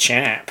Moira's a out.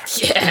 champ.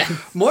 Yeah.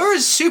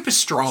 Moira's super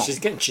strong, She's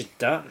getting shit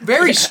done.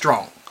 very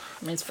strong.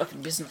 Means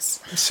fucking business.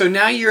 So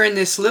now you're in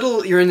this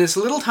little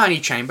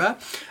tiny chamber,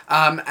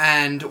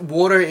 and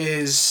water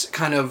is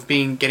kind of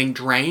getting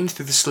drained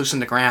through the sluice in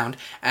the ground,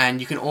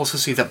 and you can also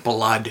see that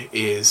blood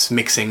is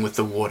mixing with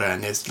the water,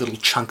 and there's little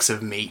chunks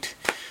of meat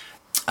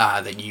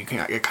that you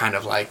can kind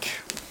of like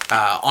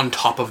on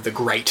top of the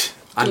grate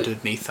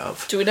underneath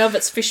of. Do we know if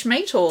it's fish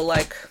meat or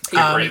like Can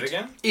you breathe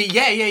again?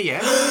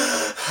 Yeah.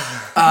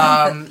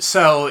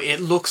 So it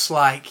looks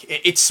like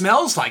it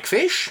smells like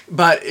fish,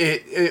 but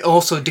it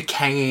also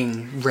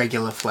decaying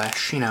regular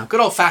flesh. You know, good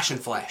old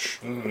fashioned flesh,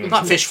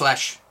 not fish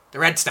flesh, the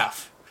red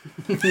stuff.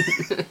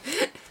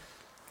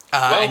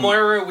 Well,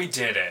 Moira, we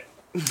did it.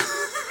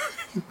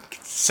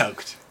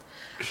 Soaked.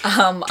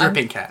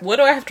 Dripping cat. what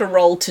do I have to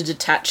roll to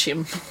detach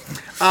him?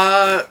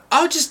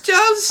 I'll just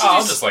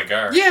let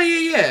go.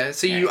 Yeah.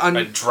 So you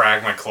I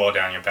drag my claw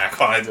down your back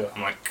while I do it.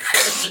 I'm like,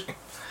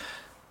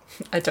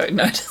 I don't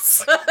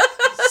notice.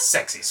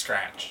 sexy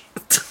scratch.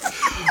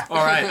 all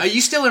right. Are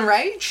you still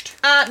enraged?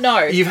 No.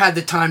 You've had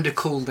the time to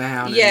cool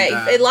down.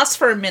 Yeah, and, it lasts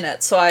for a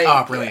minute, so I...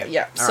 Oh, brilliant.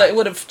 Yeah, All so right. it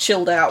would have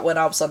chilled out when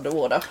I was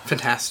underwater.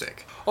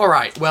 Fantastic. All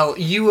right. Well,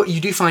 you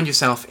do find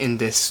yourself in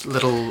this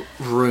little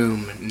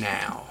room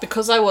now.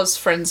 Because I was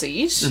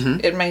frenzied,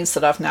 it means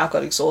that I've now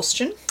got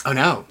exhaustion. Oh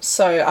no.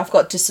 So I've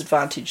got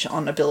disadvantage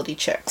on ability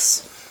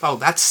checks. Oh,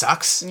 that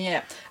sucks.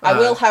 Yeah. I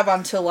will have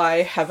until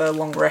I have a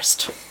long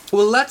rest.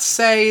 Well, let's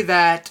say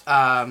that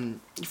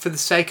for the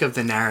sake of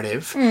the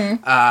narrative,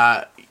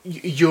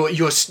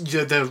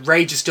 the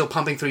rage is still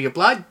pumping through your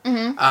blood,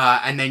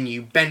 and then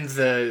you bend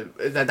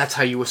that's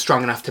how you were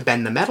strong enough to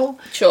bend the metal.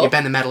 Sure. You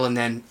bend the metal, and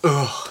then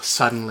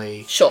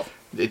suddenly Sure.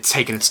 it's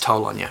taken its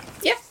toll on you.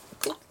 Yeah.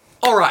 Cool.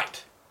 All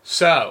right.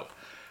 So,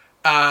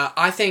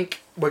 I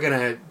think we're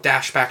gonna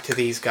dash back to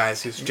these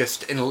guys who's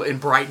just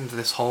brightened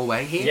this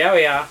hallway here. Yeah,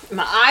 we are.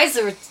 My eyes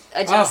are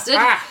adjusted.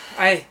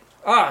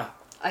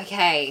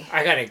 Okay.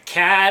 I got a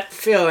cat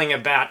feeling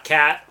about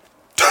cat.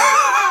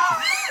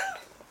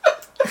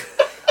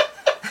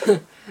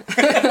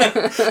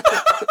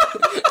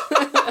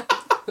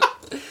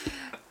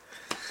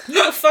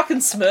 You're a fucking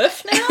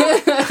Smurf now?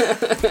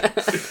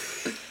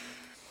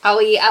 Are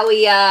we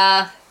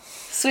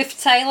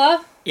Swift Taylor?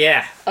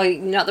 Yeah. Oh,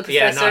 you're not the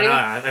Yeah, professor no.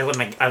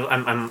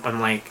 anymore? I'm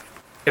like,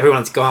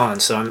 everyone's gone,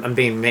 so I'm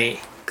being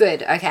me.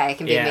 Good, okay, I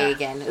can be Yeah. me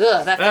again.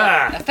 Ugh,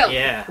 that felt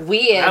yeah.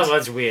 weird. That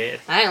was weird.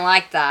 I don't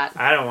like that.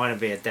 I don't want to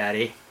be a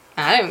daddy.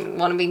 I don't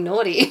want to be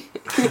naughty.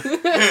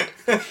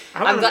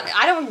 I'm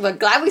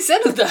glad we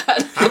settled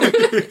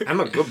that. I'm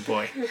a good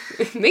boy.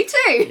 Me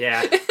too.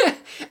 Yeah.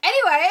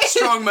 Anyway,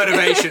 Strong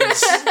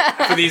motivations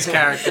for these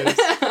characters.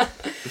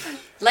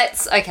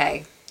 let's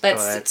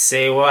Let's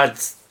see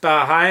what's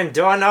behind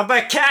door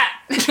number cat.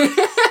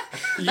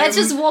 let's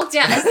just walk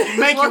down.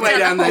 Make your way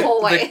down the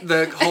hallway.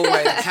 the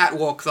hallway, the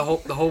catwalk, the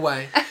whole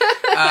way.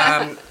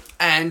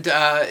 And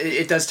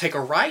it does take a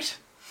right,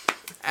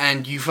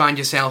 and you find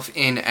yourself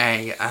in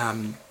a,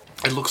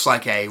 it looks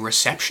like a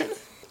reception.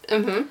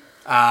 Mm-hmm.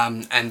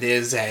 And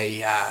there's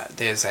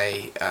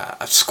a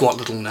squat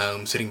little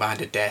gnome sitting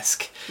behind a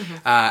desk,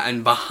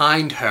 and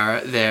behind her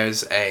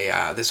there's a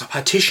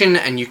partition,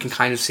 and you can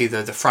kind of see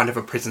the front of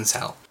a prison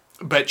cell.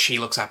 But she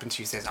looks up and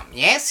she says,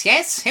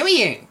 yes, who are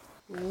you?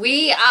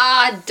 We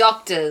are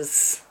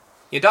doctors.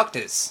 You're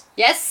doctors.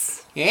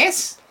 Yes,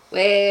 Yes?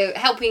 we're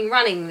helping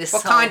running this.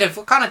 What kind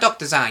of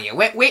doctors are you?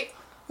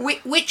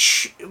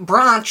 Which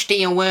branch do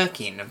you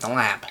work in of the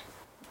lab?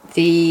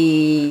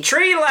 The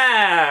Tree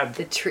Lab!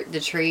 the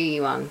tree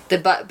one. The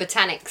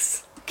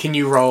botanics. Can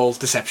you roll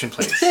deception,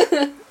 please?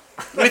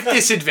 With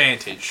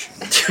disadvantage.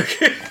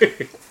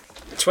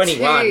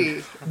 21.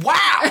 2.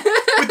 Wow!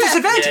 With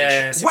disadvantage.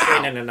 Yeah, 16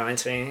 wow. and a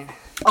 19.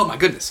 Oh my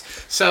goodness.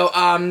 So,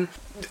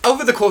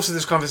 over the course of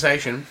this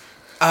conversation,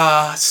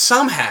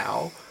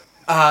 somehow,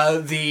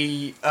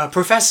 the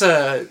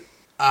professor.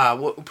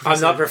 I'm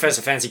not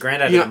Professor Fancy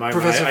Grandad You're at the not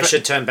moment. Professor I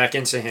should turn back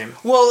into him.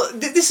 Well,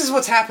 this is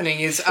what's happening.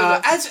 Is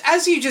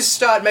as you just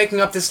start making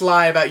up this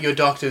lie about your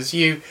doctors,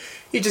 you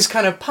just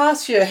kind of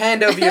pass your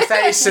hand over your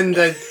face, and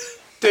the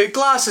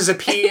glasses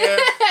appear,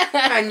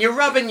 and you're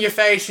rubbing your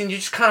face, and you're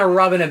just kind of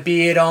rubbing a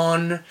beard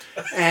on,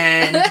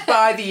 and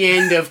by the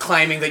end of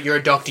claiming that you're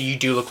a doctor, you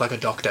do look like a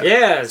doctor.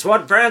 Yes,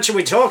 what branch are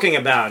we talking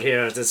about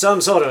here? Is it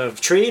some sort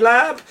of tree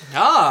lab?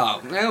 Oh,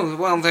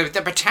 well,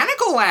 the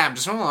botanical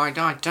labs. Oh, I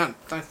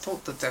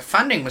thought that the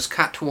funding was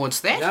cut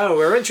towards that. No,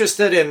 we're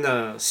interested in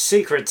the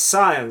secret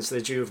science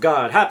that you've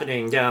got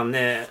happening down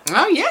there.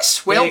 Oh,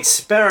 yes. The Well,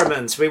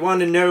 experiments. We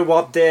want to know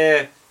what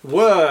they're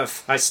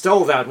worth. I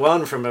stole that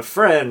one from a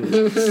friend.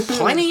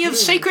 plenty of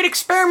secret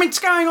experiments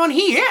going on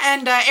here,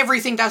 and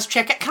everything does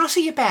check out. Can I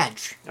see your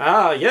badge?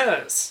 Ah,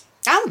 yes.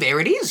 Oh, there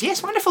it is.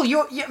 Yes, wonderful.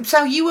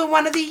 So you were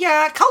one of the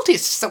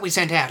cultists that we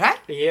sent out, eh?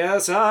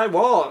 Yes, I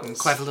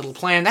was. Clever little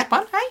plan, that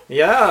one, eh?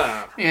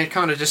 Yeah. Yeah,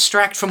 kind of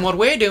distract from what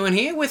we're doing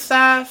here with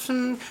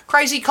some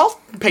crazy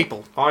cult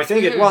people. I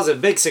think it was a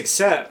big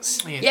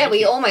success. Yeah,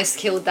 we almost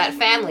killed that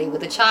family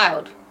with a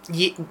child.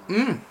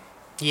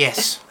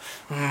 Yes.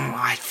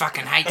 I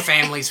fucking hate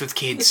families with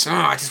kids. Oh,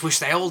 I just wish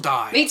they all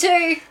died. Me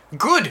too.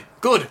 Good.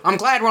 I'm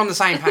glad we're on the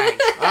same page.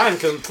 I'm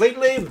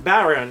completely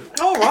barren.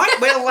 All right,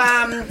 well,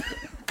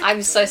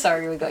 I'm so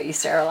sorry we got you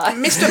sterilized.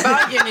 Mr.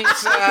 Bargain is,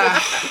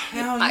 oh,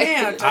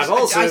 yeah. I've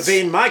also I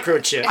been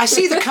microchipped. I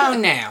see the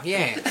cone now,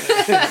 yeah.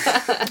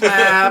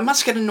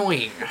 Must get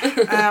annoying.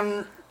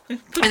 And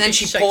then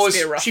she pours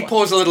Shakespeare rough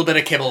one. a little bit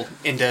of kibble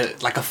into,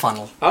 like, a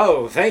funnel.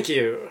 Oh, thank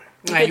you.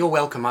 You're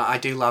welcome. I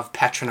do love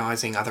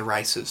patronising other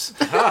races.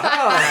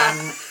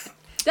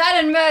 That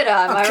and murder,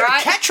 am I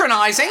right?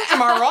 Patronising,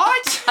 am I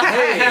right?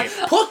 Hey,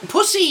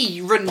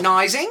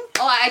 pussy-renizing.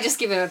 Oh, I just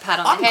give him a pat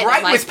on I'm the head. great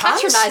I'm like, with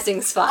puns.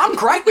 patronising's fun. I'm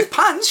great with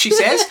puns, she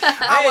says.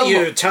 Hey,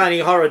 you tiny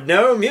horrid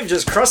gnome, you've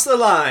just crossed the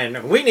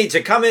line. We need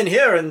to come in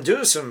here and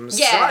do some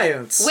yeah,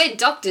 science. we're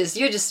doctors.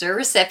 You're just a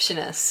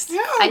receptionist.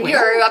 Yeah, and well.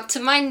 you're up to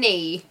my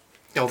knee.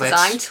 Oh, Because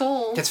I'm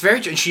tall. That's very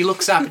true. And she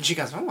looks up and she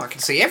goes, oh, I can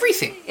see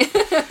everything.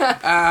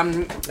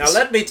 Now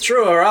let me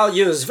through or I'll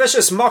use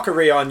vicious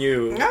mockery on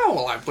you. No,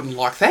 well, I wouldn't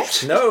like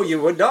that. No,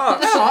 you would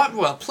not.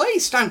 Well,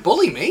 please, don't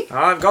bully me.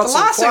 I've got The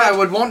some last thing quite, I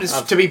would want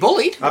is to be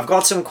bullied. I've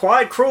got some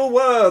quite cruel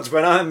words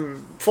when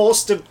I'm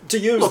forced to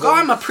use Look, them.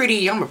 I'm a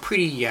pretty, I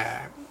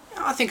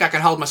think I can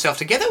hold myself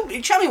together.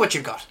 Show me what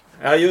you've got.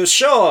 Are you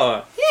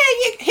sure?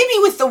 Yeah, hit me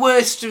with the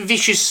worst,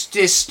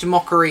 viciousest,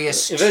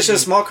 mockeriest.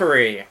 Vicious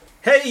mockery.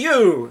 Hey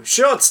you,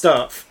 short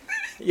stuff.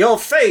 Your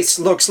face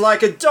looks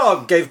like a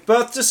dog gave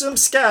birth to some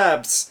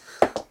scabs.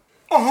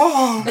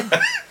 Oh.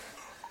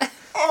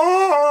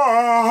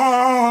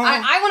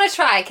 I want to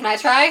try. Can I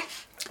try?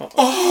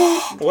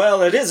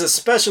 Well, it is a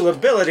special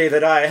ability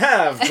that I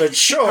have, but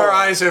sure. Her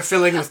eyes are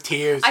filling with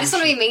tears. I just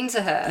want to be mean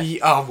to her.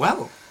 Oh,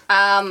 well.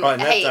 Oh,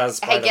 and that does,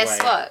 by hey, the guess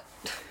way. what?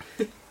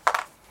 It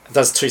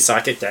does 2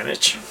 psychic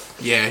damage.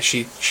 Yeah,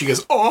 she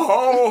goes,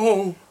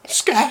 oh,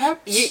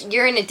 scabs.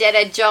 You're in a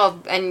dead-end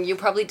job, and you'll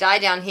probably die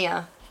down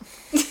here.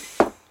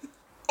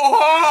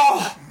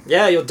 Oh!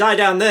 Yeah, you'll die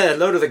down there,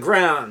 low to the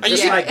ground,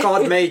 just you- like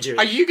God made you.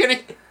 Are you gonna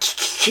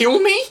kill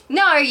me?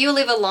 No, you'll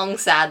live a long,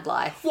 sad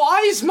life.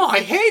 Why is my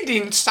head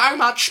in so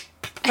much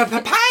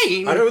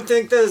pain? I don't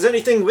think there's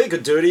anything we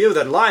could do to you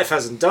that life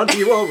hasn't done to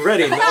you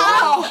already. No.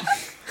 Oh!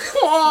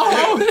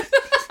 Oh!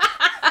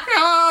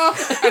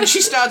 Oh. And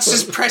she starts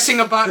just pressing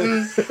a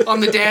button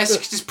on the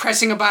desk, just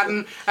pressing a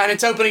button, and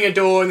it's opening a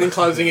door and then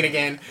closing it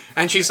again.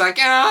 And she's like,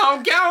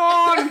 "Oh, go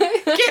on,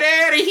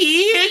 get out of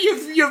here!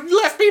 You've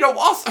left me to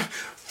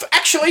off."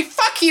 Actually,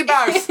 fuck you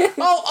both.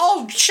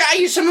 I'll show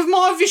you some of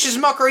my vicious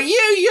mockery.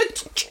 You're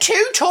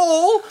too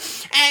tall,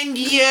 and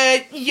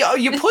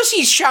your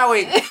pussy's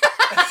showing.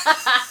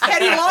 How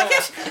do you like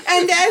it?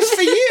 And as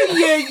for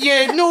you,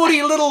 you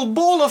naughty little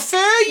ball of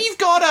fur, you've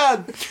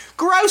got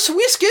gross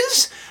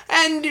whiskers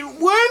and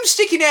worms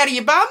sticking out of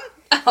your bum.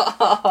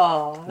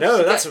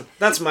 No,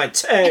 that's my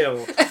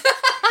tail.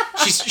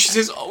 She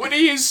says, "Oh, it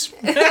is.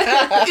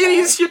 It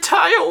is your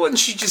tail," and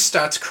she just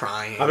starts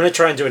crying. I'm going to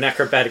try and do an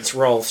acrobatics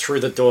roll through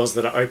the doors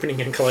that are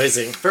opening and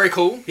closing. Very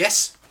cool.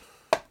 Yes,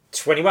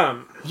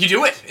 21. you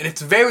do it, and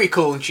it's very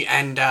cool.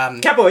 And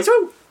Cowboys,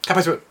 woo!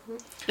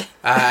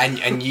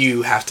 and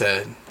you have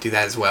to do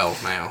that as well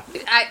now.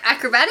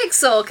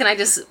 Acrobatics, or can I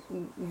just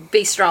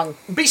be strong?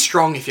 Be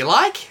strong if you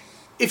like.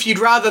 If you'd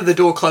rather the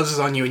door closes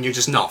on you and you're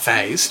just not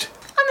phased.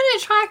 I'm gonna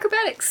try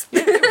acrobatics.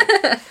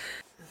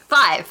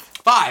 5.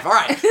 5,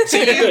 alright. So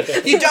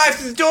you dive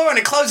through the door and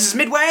it closes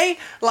midway,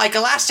 like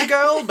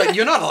Elastigirl, but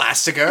you're not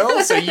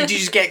Elastigirl, so you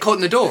just get caught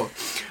in the door.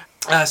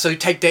 So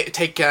take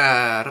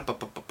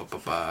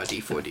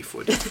D4,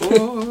 D4,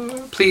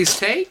 D4. Please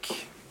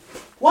take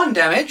 1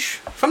 damage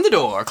from the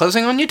door,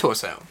 closing on your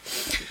torso.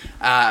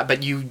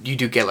 But you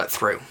do get let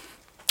through.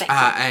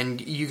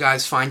 And you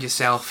guys find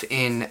yourself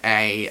in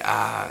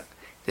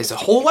there's a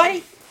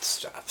hallway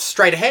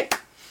straight ahead.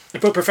 I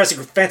put Professor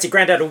Fancy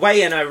Grandad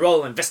away and I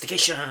roll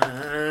investigation.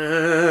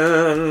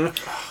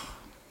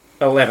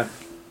 11.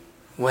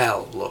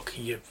 Well, look,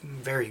 you're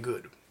very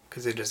good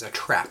because it is a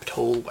trapped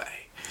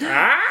hallway.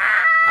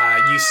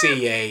 You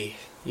see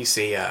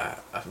a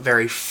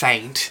very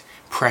faint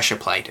pressure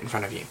plate in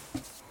front of you.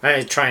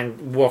 I try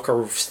and walk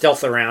or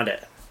stealth around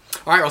it.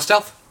 All right, roll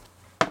stealth.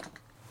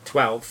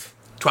 12.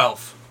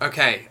 12.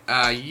 Okay,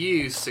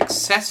 you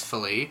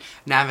successfully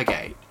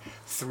navigate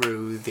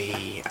through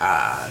these.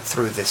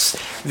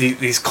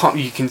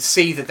 You can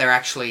see that they're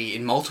actually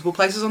in multiple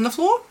places on the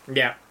floor,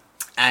 Yeah.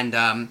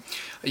 and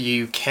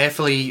you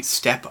carefully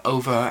step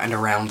over and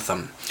around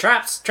them.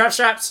 Traps, traps,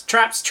 traps,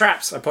 traps,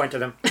 traps. I point to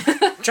them.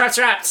 Traps,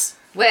 traps.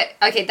 Wait,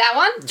 okay, that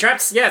one?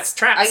 Traps, yes,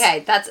 traps. Okay,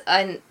 that's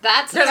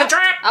There's a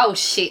trap! Oh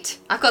shit.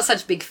 I've got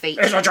such big feet.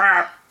 There's a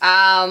trap!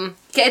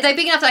 Okay, are they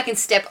big enough that I can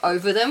step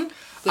over them?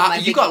 With my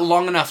You big- got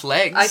long enough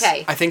legs.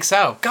 Okay. I think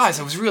so. Guys,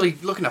 I was really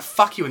looking to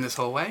fuck you in this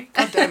hallway.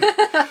 God damn it.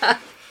 I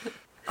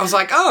was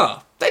like,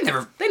 oh, they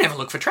never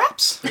look for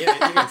traps.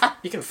 Yeah,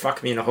 you can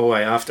fuck me in a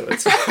hallway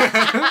afterwards.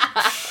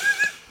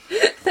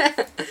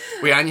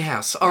 We are in your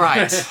house. All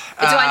right.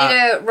 Do I need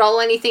to roll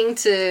anything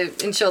to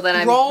ensure that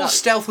I'm Roll not...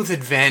 stealth with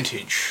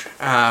advantage.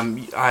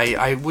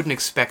 I wouldn't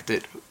expect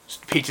that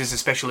Peach is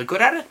especially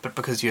good at it, but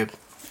because you're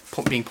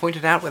being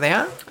pointed out where they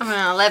are. I'm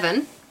an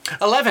 11.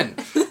 11.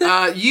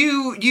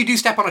 You do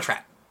step on a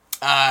trap.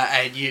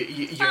 And your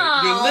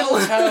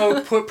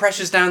little toe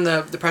pressures down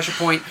the pressure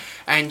point,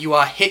 and you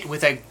are hit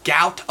with a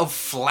gout of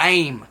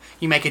flame.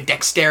 You make a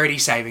dexterity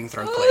saving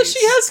throw, please. Oh, she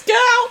has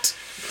gout.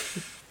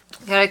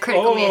 Got a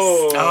critical miss.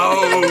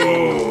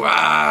 Oh.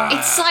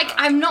 It's like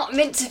I'm not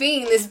meant to be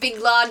in this big,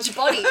 large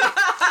body.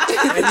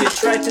 And you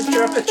tried to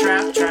drop a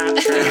trap, trap,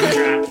 trap,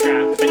 trap,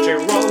 trap. But your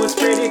roll was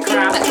pretty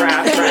crap,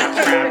 crap,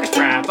 crap, crap,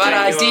 crap. But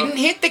I didn't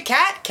hit the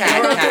cat.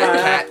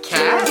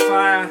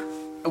 Fire.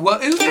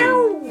 What?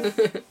 Ooh.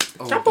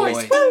 Oh, Trap boy.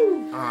 boys.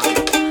 Woo!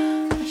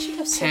 I should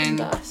have 10,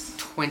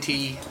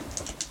 20,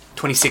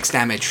 26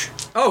 damage.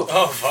 Oh,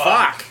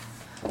 fuck.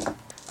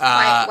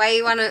 Why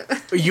you wanna...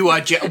 You are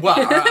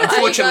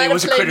unfortunately it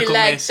was a play me critical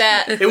like miss.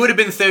 that? It would have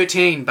been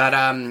 13, but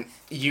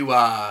you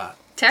are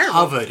Terrible.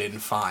 covered in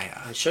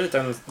fire. I should have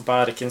done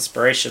Bardic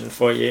Inspiration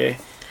for you.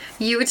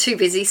 You were too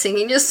busy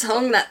singing your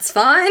song, that's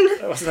fine.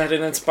 Wasn't that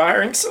an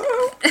inspiring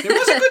song? It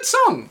was a good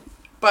song,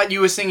 but you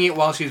were singing it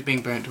while she was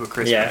being burnt to a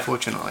crisp, Yeah.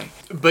 unfortunately.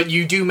 But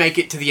you do make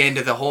it to the end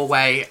of the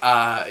hallway.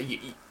 I'll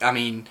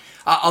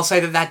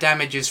say that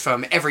damage is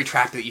from every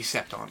trap that you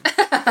stepped on.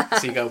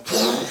 So you go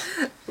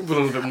a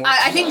little bit more.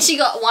 I think she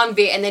got one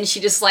bit and then she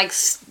just like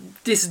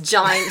this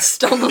giant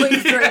stumbling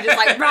through, just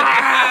like...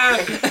 "Rah!"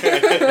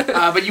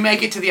 But you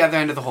make it to the other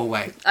end of the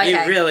hallway. You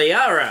Okay. really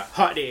are a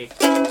hottie.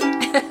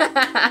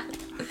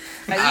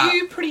 Are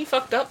you pretty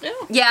fucked up now?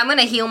 Yeah, I'm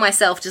gonna heal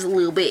myself just a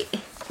little bit.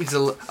 It's a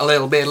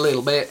little bit.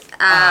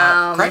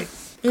 Great.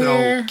 Good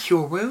old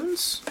cure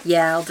wounds.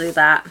 Yeah, I'll do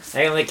that.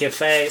 I can lick your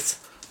face.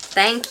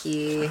 Thank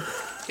you.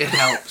 It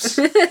helps.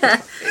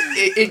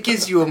 it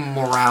gives you a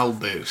morale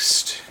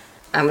boost.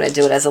 I'm gonna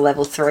do it as a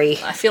level 3.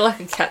 I feel like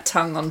a cat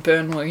tongue on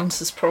burn wounds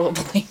is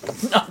probably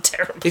not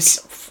terrible.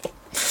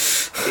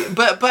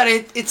 But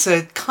it's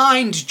a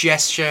kind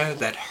gesture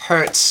that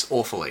hurts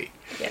awfully.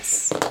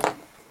 Yes.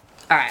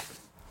 Alright.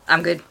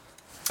 I'm good.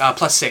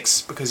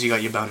 +6 because you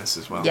got your bonus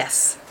as well.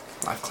 Yes.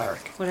 Life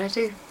cleric. What did I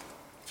do?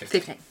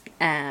 15.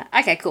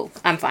 Okay, cool.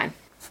 I'm fine.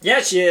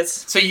 Yeah, she is.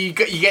 So you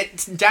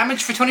get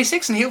damage for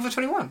 26 and heal for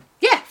 21.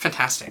 Yeah.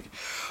 Fantastic.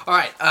 All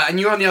right, and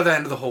you're on the other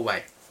end of the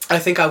hallway. I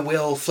think I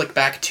will flick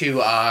back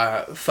to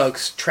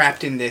folks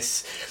trapped in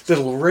this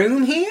little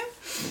room here.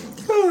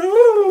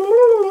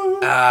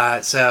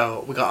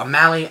 So we got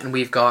O'Malley and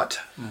we've got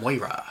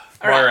Moira.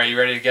 Moira, you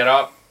ready to get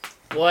up?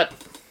 What?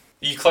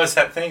 You closed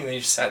that thing and then you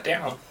just sat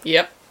down.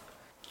 Yep.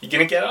 You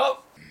gonna get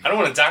up? I don't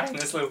want to die in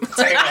this little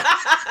container.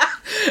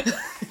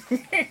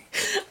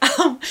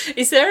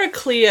 Is there a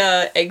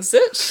clear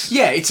exit?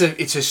 Yeah, it's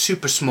a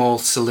super small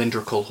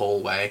cylindrical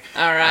hallway.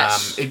 All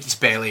right. It's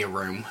barely a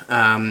room.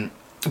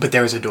 But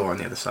there is a door on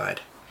the other side.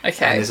 And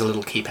Okay. there's a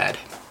little keypad.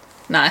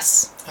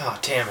 Nice. Oh,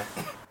 damn it.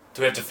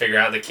 Do we have to figure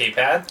out the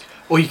keypad?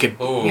 Or you could,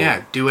 Ooh.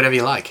 do whatever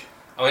you like.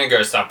 I'm gonna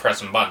go start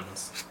pressing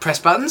buttons. Press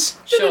buttons?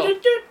 Sure.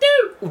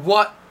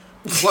 What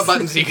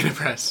buttons are you gonna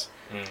press?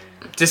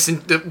 Just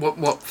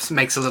what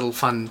makes a little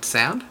fun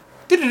sound?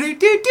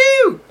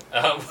 Do-do-do-do-do!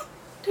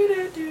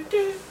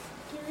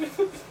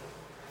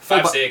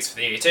 5, 6,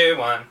 3, 2,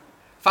 1.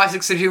 5,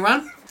 6, 3, 2,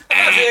 1?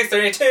 5, 6,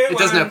 3, 2, 1. It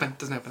doesn't open.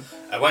 Doesn't open.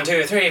 1,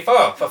 2, 3,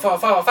 4, 4, 4,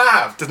 4,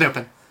 5. Doesn't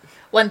open.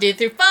 1, 2,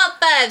 3, 4,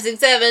 5, 6,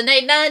 7,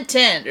 8, 9,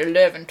 10,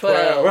 11,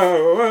 12.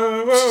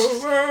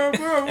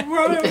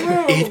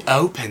 It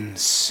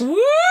opens.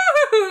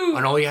 Woo!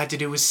 And all you had to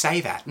do was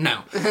say that.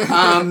 No.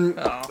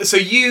 So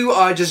you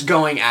are just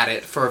going at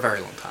it for a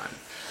very long time.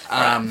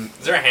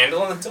 Is there a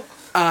handle on the door?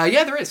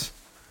 Yeah, there is.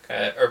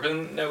 Okay,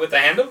 open it with the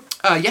handle?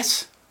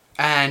 Yes.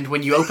 And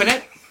when you open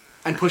it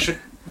and push it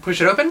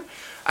open,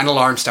 an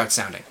alarm starts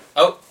sounding.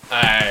 Oh,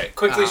 I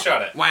quickly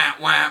shut it. Wah,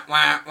 wah,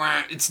 wah,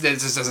 wah. It just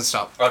doesn't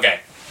stop. Okay.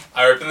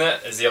 I open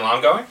it. Is the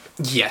alarm going?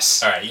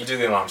 Yes. Alright, you do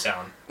the alarm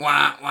sound.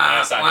 Wah, And wah,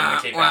 I start doing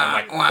the keep going. I'm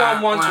like,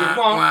 1, 1, 2,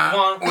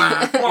 1,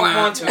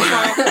 1, 2, 1,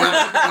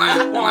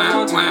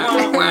 1, 2,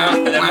 1.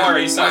 And then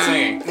Moira, you start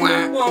singing.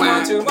 1,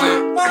 1, 2, 1,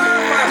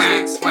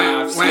 5, 6,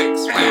 5,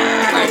 6, 1,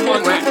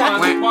 1, 2,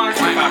 1, 1,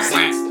 5,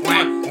 6,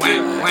 1, 2,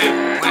 1,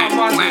 2,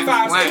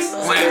 5, 6,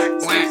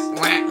 6.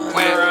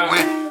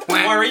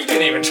 Moira, you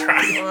didn't even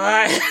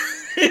try.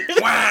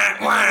 Wah,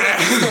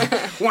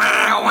 wah,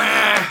 wah,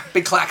 wah.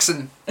 Big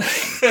klaxon.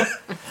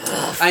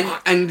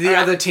 and the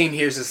other team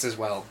hears this as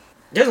well.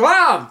 There's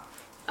alarm!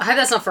 I hope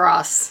that's not for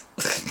us.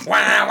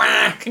 Wah,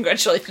 wah.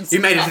 Congratulations. You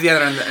made it to the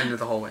other end of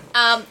the hallway.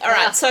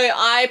 Alright, so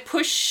I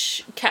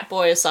push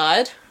Catboy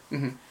aside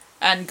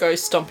and go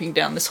stomping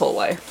down this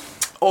hallway.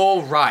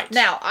 All right.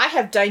 Now, I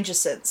have danger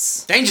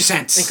sense. Danger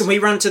sense. And can we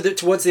run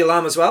towards the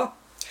alarm as well?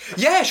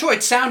 Yeah, sure.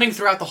 It's sounding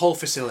throughout the whole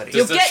facility.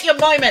 You'll get your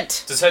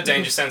moment. Does her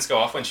danger sense go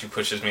off when she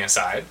pushes me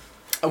aside?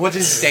 What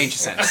is danger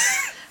sense?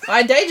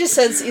 My danger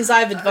sense is I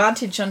have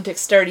advantage on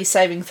dexterity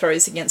saving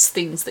throws against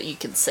things that you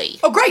can see.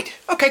 Oh, great.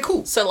 Okay,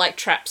 cool. So like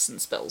traps and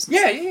spells. And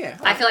Yeah.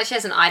 I feel like she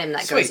has an item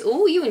that Sweet. goes,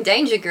 ooh, you in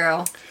danger,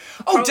 girl.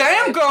 Oh,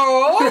 damn,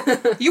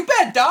 girl. You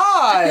better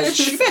dodge.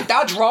 You better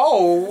dodge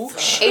roll.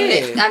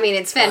 Shit.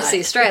 It's Fantasy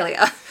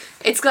Australia.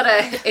 It's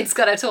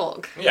gotta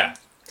talk. Yeah.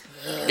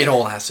 It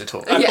all has to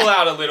talk. I pull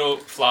out a little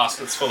flask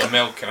that's full of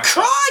milk and I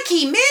start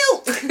Crikey,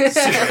 milk! sipping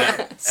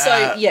it.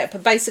 So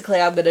but basically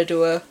I'm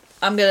gonna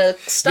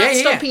start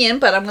Yeah. stomping in,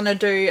 but I'm gonna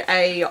do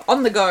a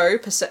on the go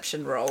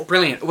perception roll.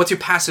 Brilliant. What's your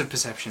passive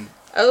perception?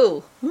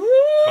 Oh.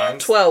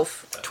 Mine's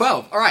 12.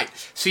 12. All right.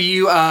 So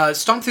you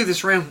stomp through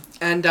this room,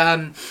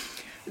 and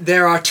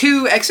there are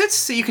 2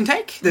 exits that you can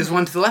take. There's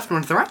one to the left and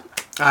one to the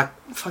right.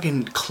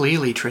 Fucking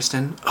clearly,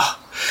 Tristan. Ugh.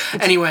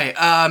 Anyway,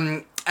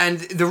 and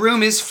the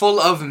room is full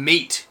of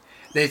meat.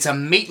 It's a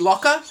meat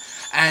locker,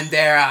 and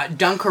there are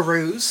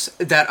Dunkaroos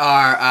that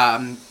are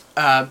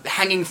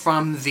hanging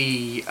from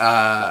the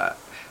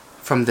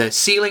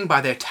ceiling by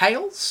their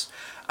tails.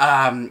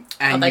 And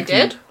Are they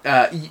dead?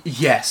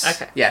 Yes.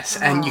 Okay. Yes,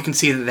 and you can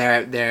see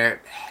that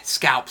their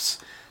scalps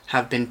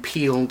have been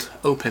peeled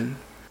open.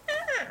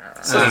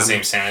 Doesn't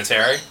seem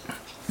sanitary.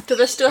 Do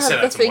they still said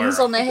have the that to things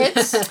Moira. on their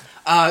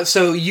heads?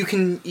 So you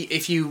can,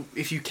 if you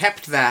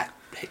kept that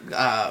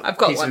I've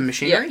got piece one. of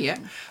machinery,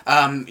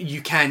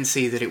 you can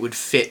see that it would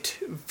fit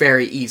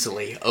very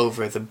easily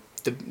over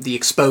the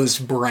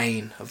exposed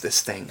brain of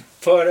this thing.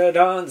 Put it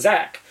on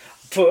Zach.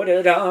 Put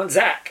it on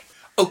Zach.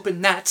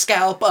 Open that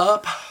scalp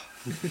up.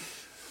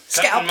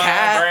 Scalp Cutting my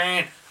cat.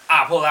 brain,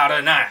 I pull out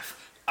a knife.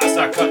 I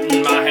start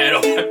cutting my head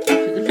open.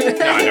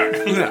 No, I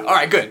don't. All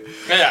right, good.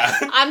 Yeah.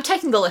 I'm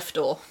taking the left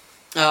door.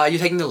 You're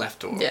taking the left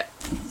door. Yeah.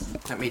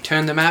 Let me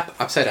turn the map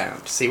upside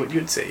down to see what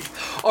you'd see.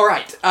 All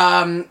right.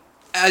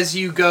 As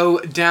you go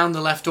down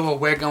the left door,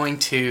 we're going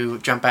to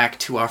jump back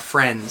to our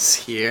friends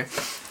here.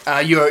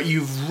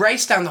 You've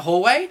raced down the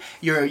hallway.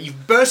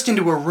 You've burst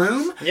into a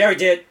room, Yeah, we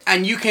did.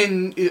 and you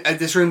can.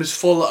 This room is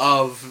full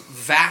of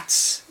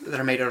vats that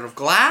are made out of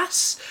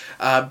glass,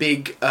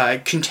 big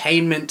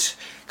containment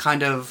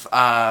kind of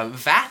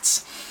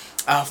vats,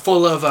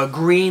 full of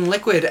green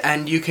liquid,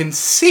 and you can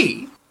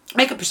see.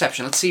 Make a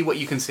perception. Let's see what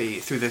you can see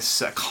through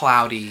this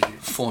cloudy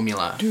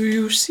formula. Do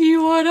you see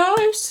what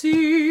I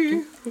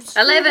see?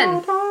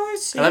 11.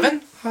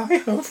 11? I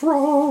have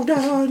rolled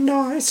a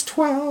nice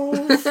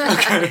 12.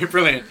 Okay,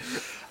 brilliant.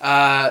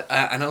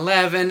 An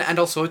 11 and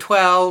also a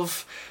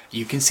 12.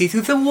 You can see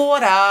through the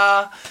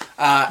water.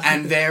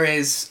 And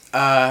there's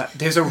a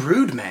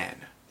rude man.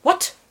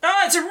 What?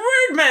 Oh, it's a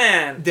rude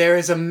man! There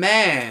is a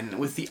man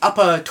with the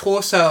upper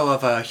torso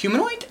of a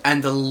humanoid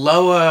and the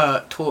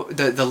lower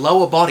the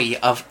lower body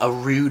of a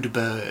rude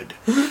bird.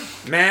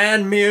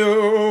 Man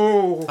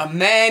Mew! A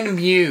man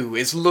Mew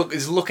is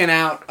looking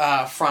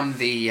out from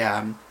the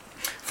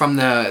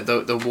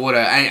water,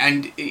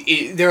 and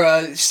there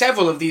are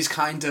several of these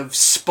kinds of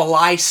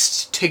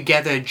spliced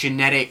together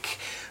genetic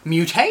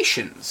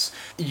mutations.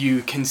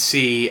 You can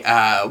see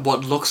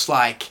what looks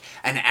like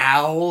an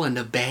owl and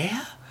a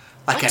bear.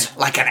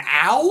 Like an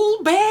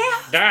owl bear?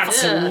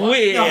 That's Ugh.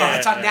 weird. No,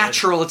 it's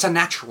unnatural. It's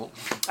unnatural.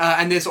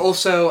 And there's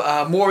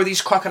also more of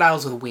these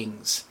crocodiles with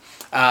wings.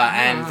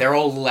 And they're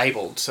all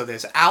labeled. So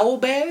there's owl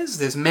bears,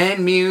 there's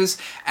man mews,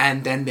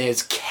 and then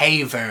there's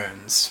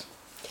caverns.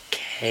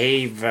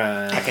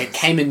 Caver. Like a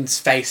caiman's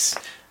face,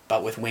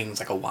 but with wings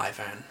like a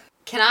wyvern.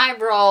 Can I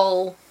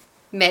roll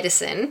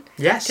medicine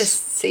Yes. to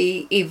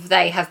see if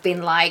they have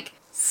been like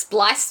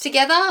spliced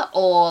together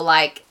or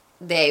like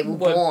they were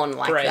born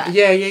like bred. that?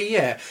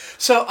 Yeah.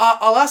 So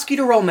I'll ask you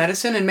to roll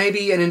medicine and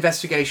maybe an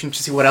investigation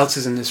to see what else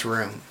is in this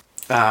room,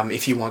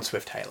 if you want,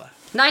 Swift Taylor.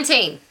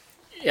 19.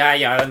 Yeah,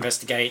 I'll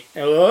investigate.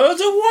 Oh,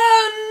 it's a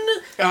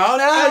 1! Oh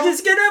no! I'm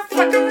just gonna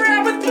fuck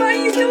around with my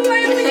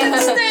ukulele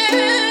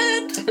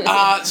instead!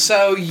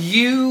 So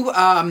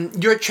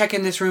you're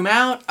checking this room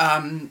out.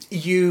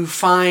 You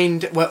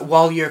find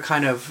while you're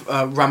kind of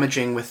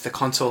rummaging with the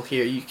console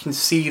here, you can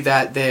see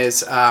that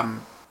there's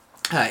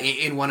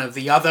in one of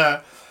the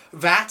other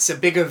vats, a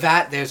bigger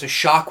vat, there's a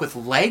shark with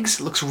legs.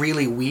 It looks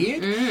really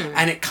weird,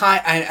 and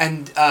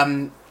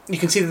you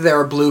can see that there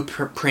are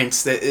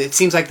blueprints. That it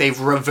seems like they've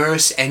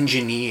reverse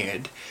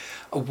engineered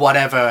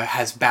whatever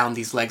has bound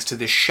these legs to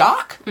this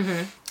shark.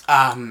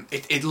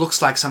 It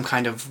looks like some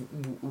kind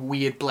of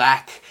weird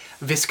black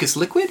viscous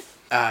liquid.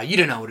 You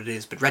don't know what it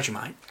is, but Reggie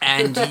might.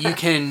 And you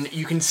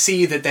can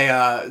see that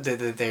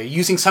they're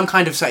using some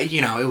kind of,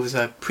 it was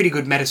a pretty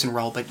good medicine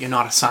roll, but you're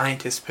not a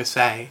scientist per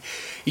se.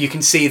 You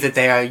can see that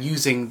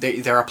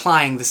they're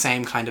applying the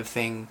same kind of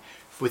thing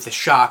with the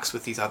sharks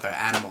with these other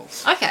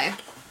animals. Okay.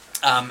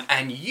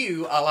 And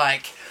you are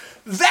like,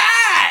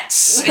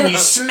 VATS! And you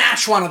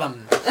smash one of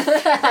them.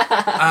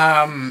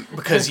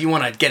 Because you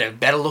want to get a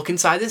better look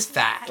inside this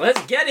vat.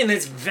 Let's get in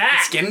this vat.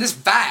 Let's get in this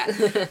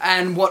vat.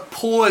 And what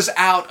pours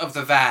out of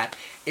the vat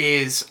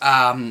is,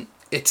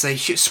 it's a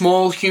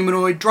small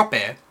humanoid drop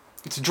bear.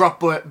 It's a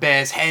drop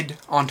bear's head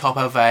on top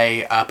of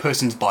a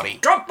person's body.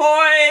 Drop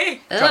boy!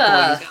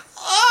 Drop boy.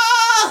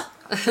 Oh!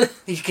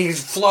 He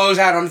flows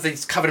out onto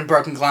he's covered in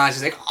broken glass.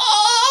 He's like,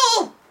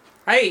 oh!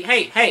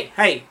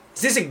 Hey.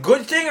 Is this a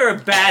good thing or a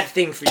bad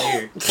thing for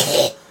you?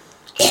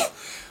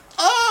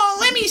 Oh,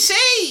 let me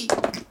see.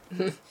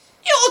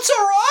 It's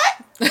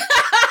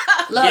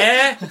alright. Look,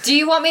 Yeah? do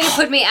you want me to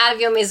put me out of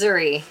your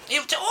misery?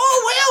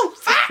 Oh, well,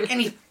 fuck.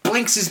 And he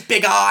blinks his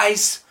big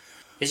eyes.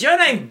 Is your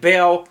name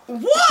Bill?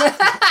 What?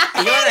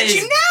 How did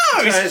you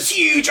know? His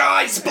huge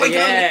eyes blinking.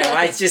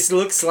 Yeah, it just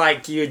looks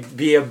like you'd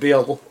be a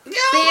Bill.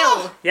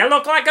 Bill, You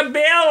look like a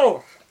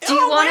Bill!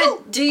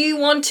 do you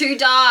want to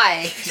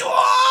die?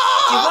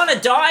 Oh, You want to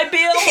die,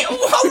 Bill?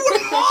 I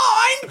wouldn't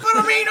mind, but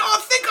I mean, I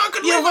think I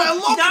could live a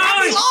long,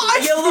 happy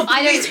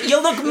life.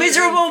 You look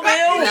miserable,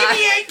 Bill.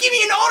 Give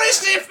me an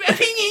honest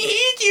opinion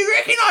here. Do you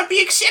reckon I'd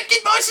be accepted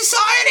by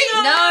society?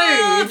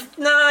 No.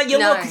 You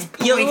No.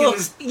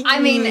 look. I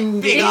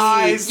mean, Big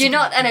eyes. you're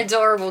not an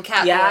adorable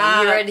cat Yeah.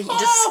 boy. You're a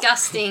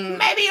disgusting...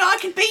 Maybe I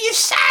could be your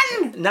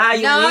son. Nah,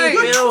 you No. weird,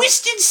 Your Bill.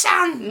 twisted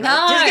son.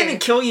 No. Just gonna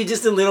kill you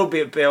just a little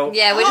bit, Bill.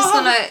 Yeah, we're just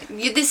gonna...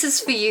 this is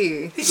for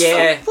you.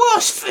 Yeah.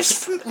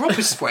 It's for raw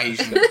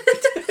persuasion.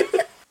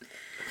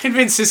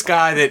 Convince this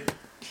guy that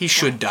he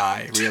should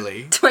die,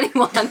 really.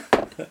 21.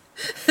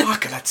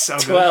 Fuck, that's so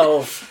good.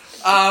 12.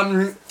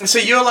 So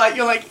you're like,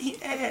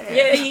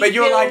 yeah. But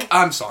you're like,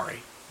 I'm sorry.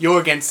 You're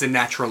against the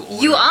natural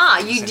order. You are.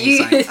 of things.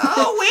 You And he's do. like,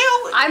 oh,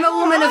 well. I'm a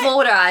woman of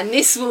order, and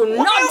this will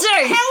not do.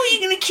 How are you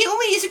going to kill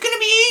me? Is it going to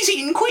be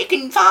easy and quick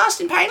and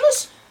fast and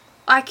painless?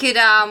 I could,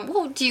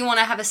 well, do you want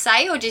to have a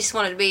say, or do you just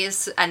want it to be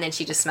as... And then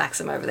she just smacks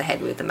him over the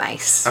head with the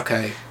mace.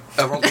 Okay.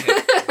 Roll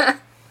it.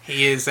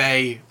 He is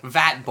a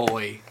vat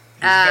boy.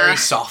 He's very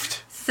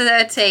soft.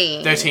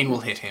 13. 13 will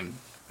hit him.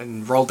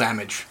 And roll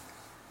damage.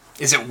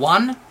 Is it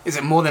 1? Is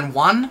it more than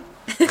 1?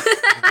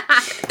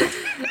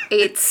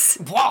 It's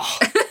Wow.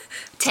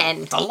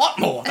 10. It's a lot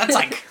more. That's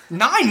like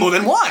 9 more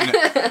than 1.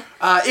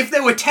 If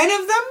there were 10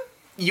 of them,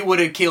 you would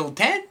have killed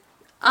 10.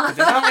 But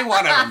there's only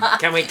one of them.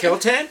 Can we kill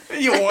 10?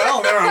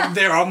 Well,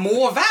 there are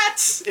more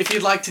vats if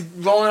you'd like to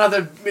roll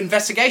another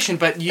investigation,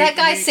 but That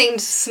guy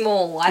seemed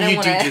small. I don't you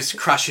want do to... just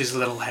crush his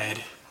little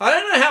head. I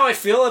don't know how I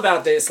feel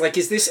about this. Like,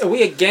 are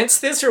we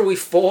against this or are we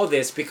for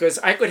this? Because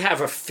I could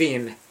have a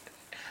fin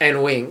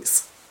and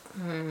wings.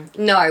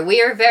 No,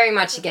 we are very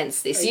much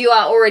against this. You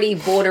are already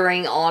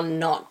bordering on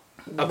not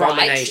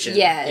Abomination. right.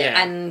 Yeah,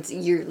 Yeah. and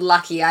you're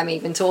lucky I'm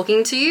even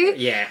talking to you.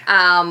 Yeah.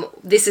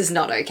 This is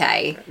not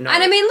okay. No.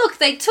 And I mean, look,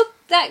 they took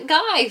that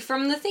guy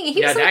from the thing.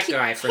 He Yeah, was gonna that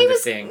guy from he the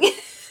was- thing.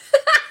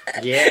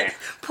 Yeah.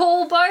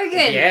 Paul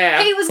Bogan.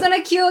 Yeah. He was going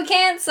to cure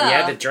cancer.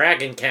 Yeah, the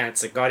dragon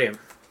cancer got him.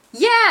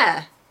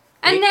 Yeah.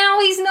 And He- now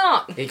he's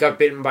not. He got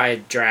bitten by a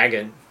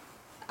dragon.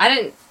 I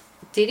don't...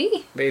 Did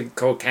he?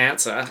 Called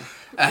cancer.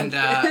 And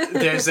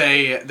there's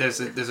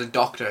a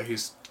doctor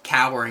who's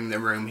cowering the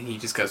room, and he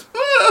just goes,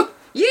 "Whoa,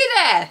 You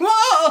there!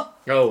 whoa."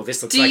 Oh,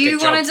 this looks Do like a you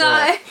job want to for-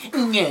 die?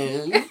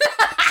 No.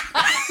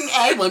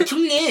 I want to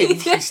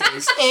live, he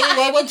says. Oh,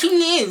 I want to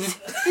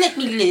live. Let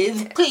me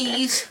live,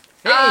 please.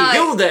 Hey,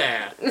 you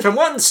there! From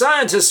one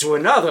scientist to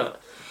another.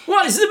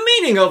 What is the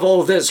meaning of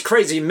all this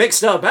crazy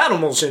mixed up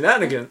animal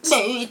shenanigans?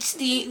 No,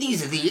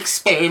 these are the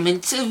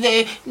experiments of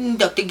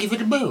Dr. Give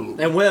It a Bow.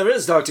 And where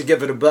is Dr.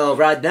 Give It a Bell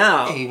right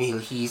now?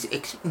 Oh,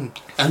 well,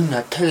 I'm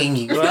not telling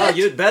you. Well,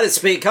 you'd better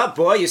speak up,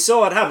 boy. You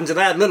saw what happened to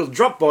that little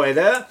drop boy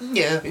there.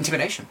 Yeah.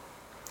 Intimidation.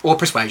 Or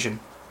persuasion.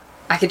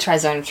 I could try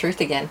Zone of Truth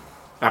again.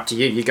 Up to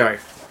you, you go.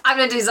 I'm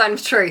going to do Zone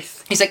of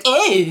Truth. He's like,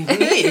 Oh,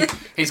 yeah.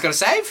 he's got a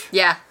save?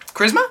 Yeah.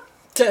 Charisma?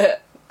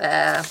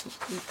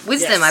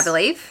 Wisdom, Yes. I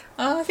believe.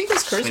 I think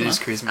it's It charisma. is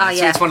charisma. Oh,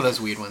 yeah. It's one of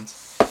those weird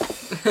ones.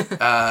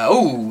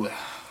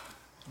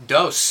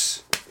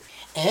 Dose.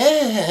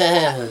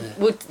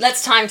 Well,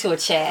 let's time to a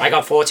chair. I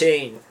got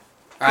 14.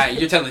 Alright,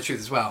 you're telling the truth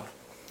as well.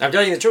 I'm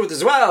telling you the truth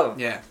as well.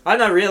 Yeah. I'm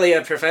not really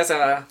a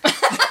professor.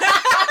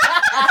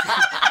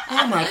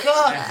 Oh my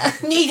god.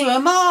 Neither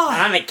am I.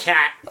 I'm a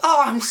cat.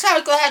 Oh, I'm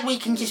so glad we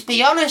can just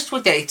be honest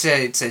with It's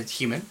a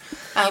human.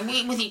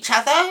 with each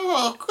other.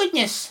 Oh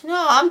goodness. No,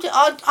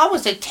 I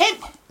was a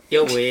temp.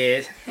 You're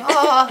weird.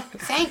 Oh,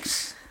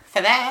 thanks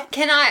for that.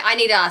 I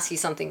need to ask you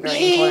something very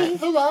Yeah,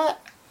 important. all right.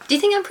 Do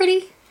you think I'm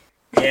pretty?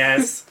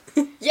 Yes.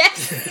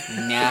 Yes.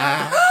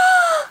 Nah.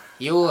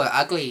 You're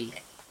ugly.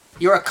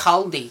 You're a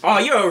coldie. Oh,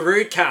 you're a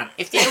rude cunt.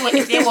 If there were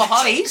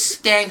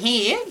hotties down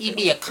here, you'd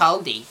be a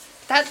coldie.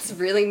 That's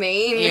really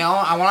mean. You know,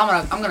 I'm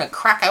gonna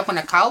crack open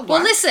a cold Well,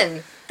 one.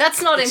 listen,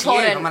 that's not It's you.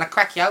 important. I'm gonna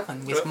crack you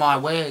open with my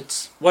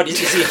words. What, is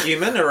he a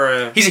human or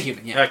a... He's a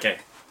human, yeah. Okay.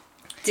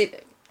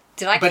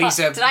 Did I? But he's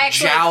a did I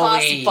actually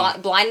jowly,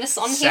 cast blindness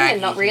on him saggy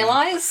and not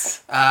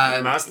realise?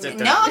 Must have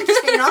done. No, I'm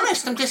just being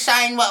honest. I'm just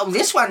saying. Well,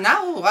 this one,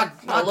 no,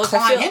 I'd Look,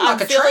 climb him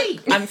like a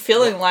tree. I'm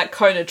feeling like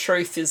Cone of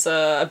Truth is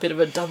a bit of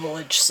a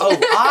double-edged sword.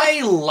 Oh,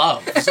 I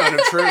love Zone of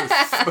Truth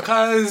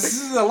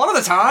because a lot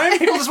of the time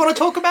people just want to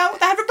talk about what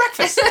they have for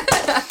breakfast.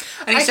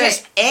 And he Okay.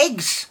 says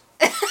eggs,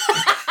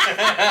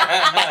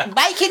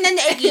 bacon and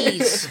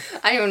eggies,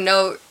 I don't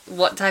know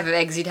what type of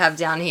eggs you'd have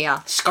down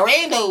here.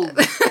 scrambled.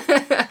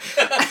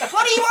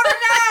 What do you want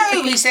to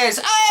know? He says,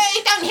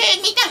 "Oh, don't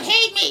hurt me, don't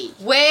hurt me."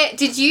 Where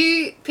did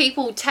you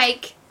people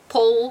take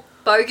Paul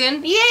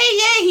Bogan?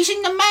 Yeah, he's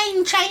in the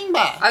main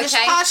chamber, just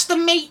Okay. past the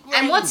meat room.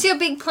 And what's your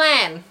big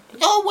plan?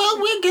 Oh well,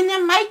 we're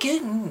gonna make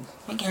it.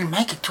 We're gonna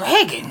make a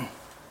dragon.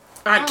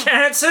 A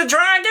cancer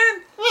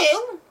dragon?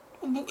 Well,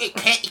 it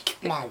can't.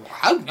 Well,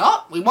 I hope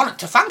not. We want it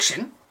to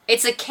function.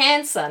 It's a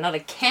cancer, not a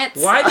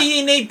cancer. Why do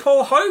you need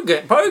Paul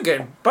Hogan?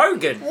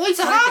 Bogan? Well, he's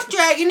a half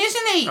dragon,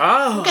 isn't he?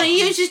 Oh. We're gonna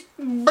use his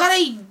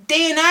bloody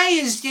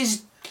DNA as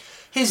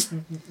his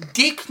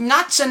dick,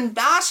 nuts, and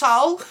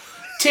asshole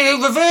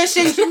to reverse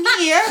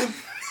engineer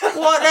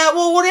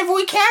whatever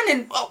we can.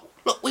 And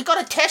look, we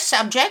got a test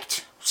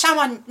subject.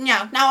 Someone,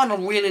 no one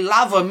will really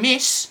love or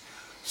miss.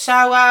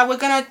 So we're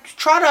gonna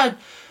try to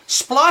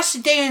splice the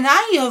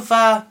DNA of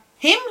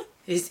him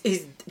His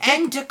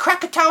and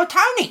Krakatoa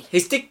Tony.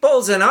 his dick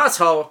balls an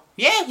asshole.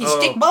 Yeah, his Oh.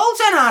 dick balls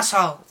and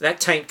asshole. That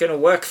tain't gonna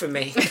work for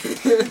me.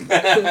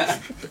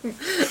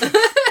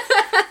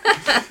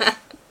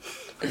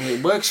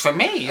 It works for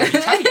me, I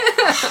can tell you.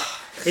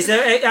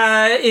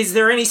 Is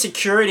there any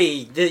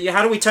security?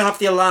 How do we turn off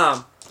the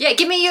alarm? Yeah,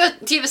 do you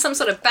have some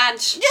sort of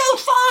badge? Yeah,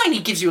 fine. He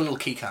gives you a little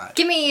key card.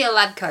 Give me your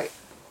lab coat.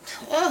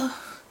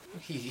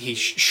 He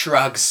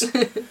shrugs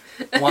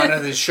one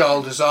of his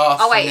shoulders off,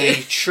 Oh, wait. and then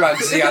he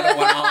shrugs the other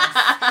one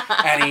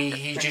off, and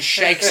he just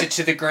shakes it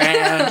to the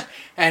ground,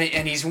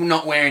 and he's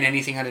not wearing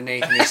anything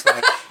underneath, and he's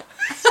like,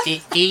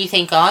 Do you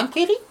think I'm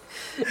pretty?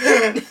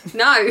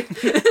 No.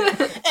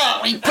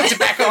 Oh, he puts it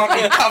back on,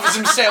 and he covers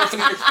himself,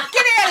 and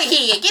get out of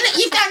here!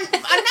 You've done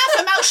enough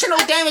emotional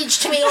damage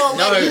to me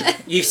already. No,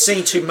 you've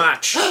seen too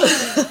much.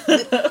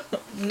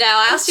 No,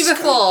 I asked you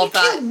before,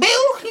 Kill but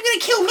Bill? You're gonna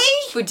kill me?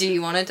 would do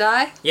you want to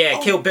die? Yeah,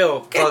 Kill Bill,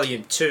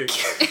 Volume 2.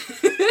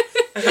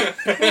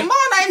 Well,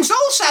 my name's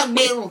also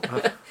Bill.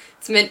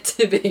 It's meant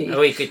to be.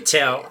 We could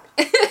tell.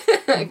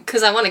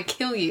 Because I want to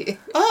kill you.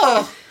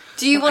 Oh,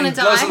 Do you want to and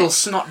blows a die? little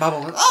snot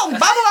bubble. oh,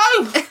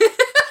 Bubbalo!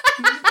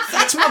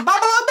 That's my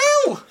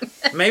Bubbalo Bill.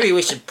 Maybe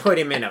we should put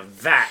him in a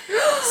vat.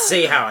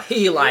 See how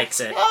he likes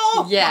it.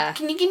 Oh, Yeah.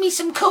 Can you give me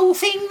some cool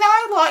thing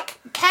though, like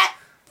cat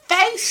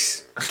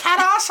face, cat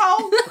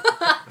asshole?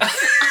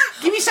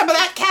 Give me some of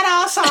that cat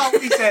asshole.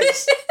 He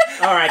says,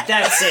 Alright,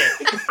 that's it.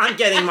 I'm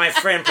getting my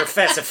friend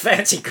Professor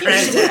Fancy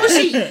Granddad.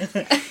 Pussy.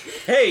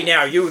 Hey,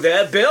 now you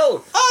there,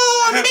 Bill?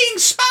 Oh, I'm being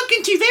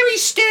spoken to very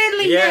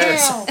sternly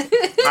Yes. now.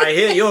 I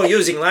hear you're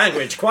using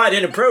language quite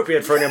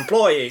inappropriate for an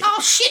employee. Oh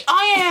shit,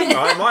 I am.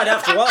 I might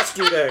have to ask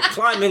you to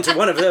climb into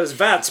one of those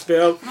vats,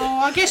 Bill. Oh,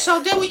 I guess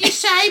I'll do what you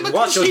say. Because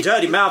Wash your you're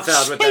dirty mouth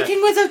out with that,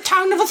 speaking with a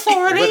tone of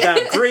authority. with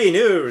that green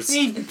ooze.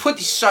 he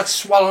starts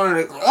swallowing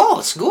it. Oh,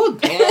 it's good.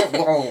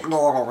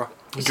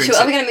 He drinks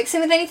Are we it. going to mix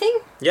him with anything?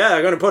 Yeah,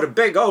 I'm gonna put a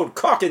big old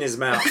cock in his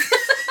mouth.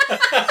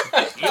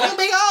 You're a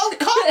big old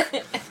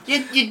cock.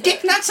 You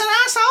dick nuts and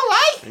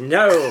asshole, eh?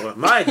 No,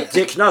 my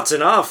dick nuts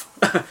enough.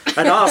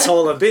 An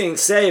asshole are being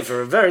saved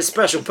for a very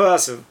special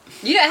person.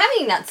 You don't have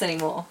any nuts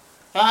anymore.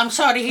 Oh, I'm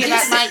sorry to hear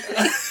that,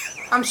 mate.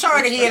 I'm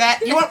sorry to hear that.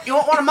 You want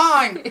one of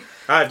mine?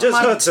 I've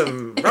just heard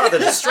some rather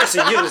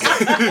distressing news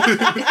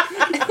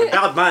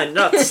about my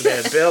nuts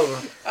there, Bill.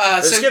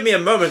 Just give me a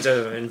moment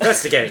to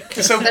investigate. But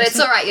it's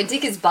alright, your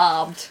dick is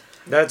barbed.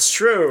 That's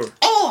true,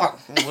 Oh,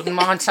 wouldn't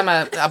mind some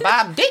a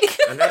Bob Dick.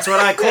 and that's what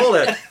I call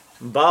it.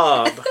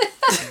 Bob.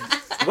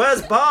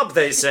 Where's Bob,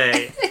 they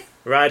say?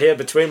 Right here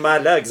between my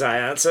legs, I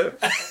answer.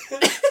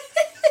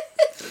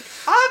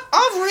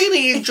 I've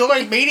really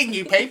enjoyed meeting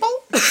you people.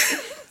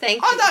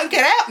 Thank I you. don't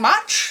get out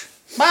much,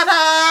 but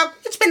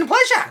it's been a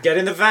pleasure. Get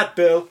in the vat,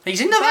 Bill.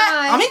 He's in the Bye.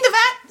 vat. I'm in the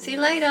vat. See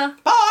you later.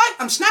 Bye.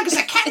 I'm snug as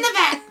a cat in the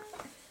vat.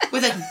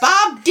 With a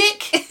Bob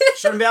Dick.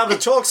 Shouldn't be able to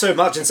talk so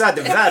much inside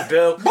the vat,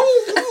 Bill.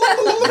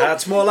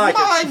 That's more like it.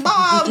 My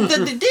Bob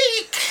the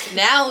Dick.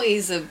 Now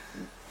he's a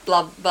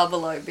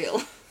bubbalo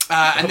Bill.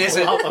 And there's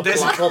a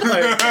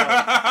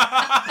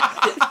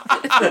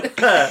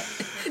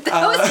That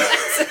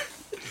was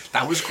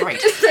That was great.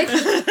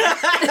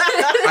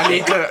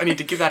 I need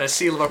to give that a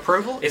seal of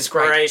approval. It's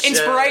great.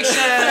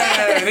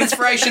 Inspiration.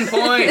 Inspiration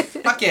point.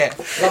 Fuck yeah.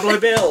 Lovely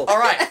Bill. All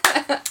right.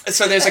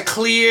 So there's a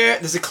clear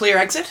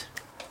exit.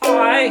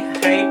 I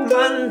hate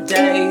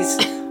Mondays.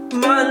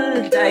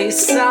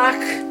 Mondays suck.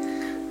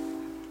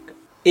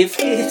 If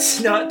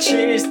it's not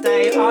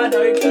Tuesday, I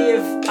don't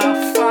give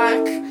a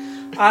fuck.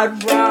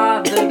 I'd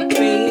rather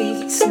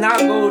be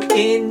snuggled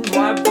in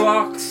my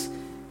box.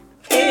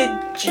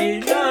 Did you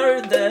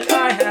know that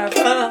I have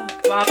a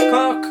butt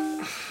cock?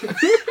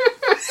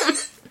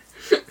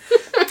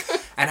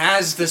 And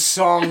as the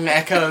song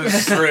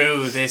echoes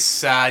through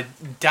this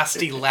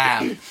dusty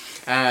lab,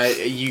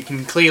 you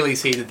can clearly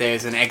see that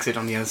there's an exit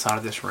on the other side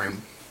of this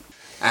room.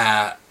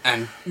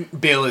 And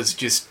Bill is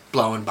just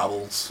blowing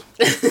bubbles.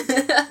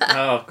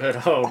 Oh, good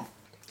old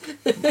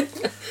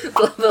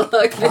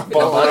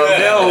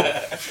Bill.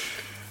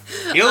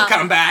 He'll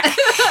come back.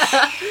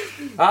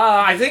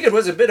 I think it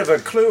was a bit of a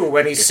clue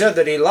when he said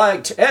that he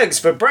liked eggs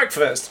for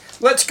breakfast.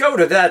 Let's go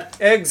to that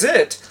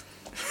exit.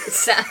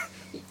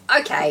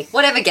 Okay,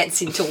 whatever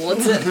gets him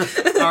towards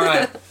it. All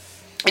right.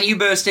 And you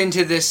burst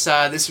into this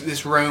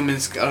this room.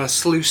 It's got a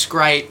sluice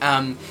grate.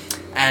 And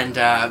Great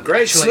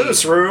actually,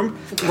 sluice room.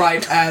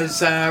 right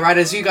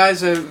as you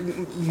guys are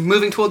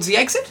moving towards the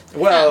exit.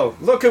 Well,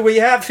 look who we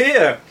have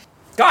here.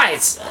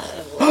 Guys,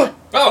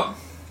 Oh,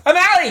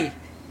 O'Malley!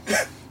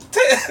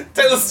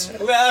 Taylor's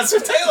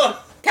Taylor.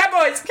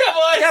 Cowboys!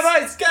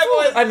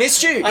 Cowboys! I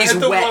missed you. I He's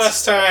had the wet.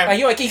 worst time. Are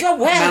you like, you got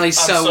wet? Mally's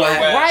I'm so so wet.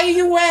 wet. Why are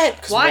you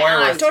wet? Why Moira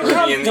aren't threw Don't me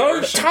come, in the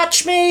don't ocean.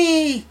 touch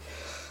me!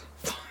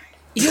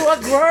 You are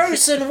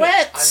gross and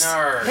wet.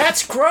 I know.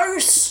 That's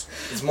gross.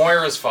 It's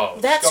Moira's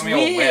fault. That's Got me all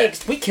weird.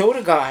 wet. We killed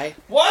a guy.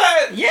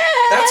 What? Yeah.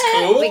 That's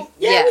cool.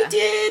 Yeah, we Yeah.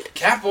 did.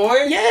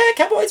 Catboy? Yeah,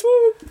 Cowboys,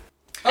 woo.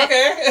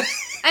 Okay.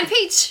 And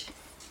Peach.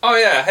 Oh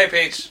yeah, hey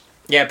Peach.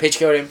 Yeah, Peach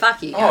killed him.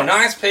 Fuck you. Oh, guys.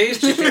 nice Peach.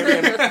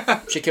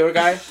 She killed a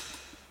guy.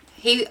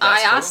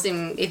 I asked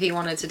him if he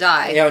wanted to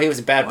die. Yeah, he was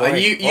a bad boy. And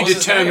you What was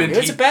his determined name? He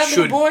was he a bad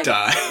little should boy.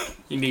 die.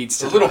 He needs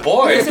to. The little die.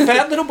 boy. He was a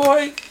bad little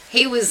boy.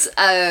 He was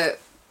a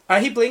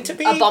He blinked at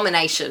me.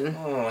 abomination.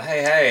 Oh,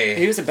 hey.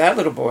 He was a bad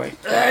little boy.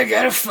 I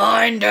gotta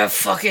find a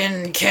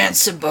fucking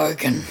cancer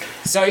bogan.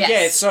 So Yes.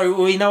 yeah,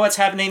 so we know what's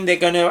happening. They're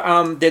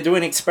gonna they're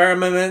doing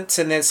experiments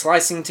and they're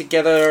slicing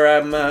together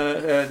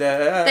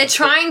They're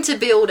trying to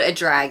build a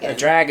dragon. a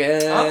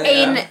dragon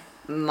In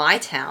my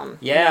town.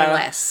 Yeah. No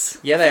less.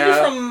 Yeah, they You're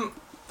are. from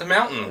the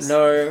mountains.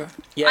 No,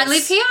 yes. I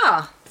live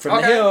here. from the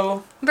Okay.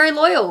 hill, I'm very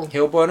loyal.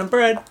 hill born and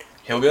bred,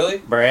 Hillbilly?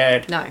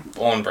 bread. No.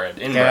 Born bread.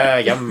 Yeah,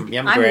 Inbred.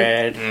 yum I'm-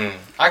 bread.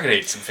 I could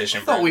eat some fish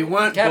and I bread. thought we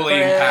weren't Cat bullying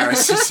bread.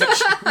 Paris.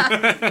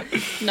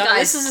 No, Guys.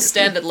 this is a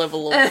standard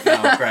level of.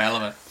 Oh, great, I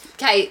love it.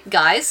 Okay,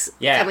 guys.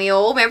 Yeah. Can we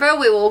all remember?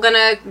 We're all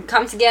gonna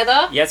come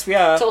together. Yes, we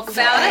are. Talk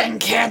about it.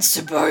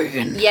 Cancer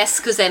bogan. Yes,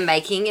 because they're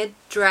making a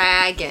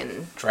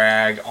dragon.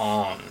 Drag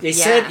on. They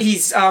Yeah. said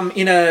he's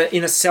in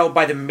a cell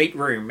by the meat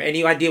room.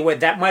 Any idea where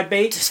that might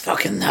be? Just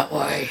fucking that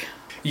way.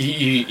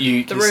 You The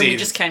you room see we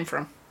just came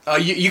from. Oh,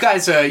 you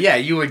guys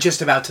you were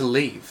just about to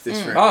leave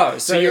this room. Oh,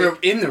 so so you're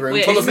in the room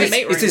We're full in of the meat.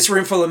 meat room. It's this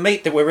room full of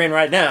meat that we're in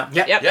right now.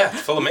 Yep. Yep. Yeah,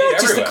 full of meat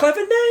Just a everywhere.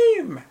 clever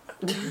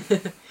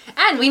name.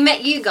 And we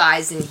met you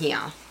guys in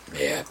here.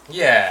 Yeah.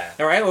 Yeah.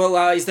 All right. Well,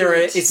 is there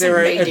a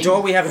Meeting.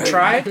 door we haven't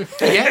tried?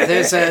 Yeah,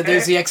 there's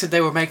the exit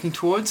they were making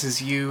towards as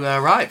you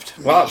arrived.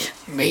 Well,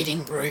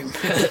 Meeting room.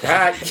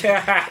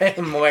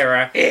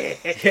 Moira,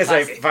 here's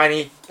a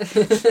funny.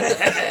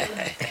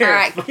 You're,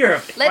 Alright, you're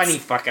a let's- funny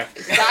fucker.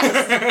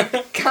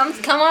 Guys,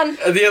 come on.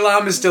 The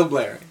alarm is still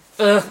blaring.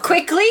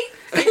 Quickly.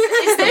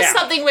 Is there Yeah.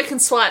 something we can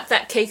swipe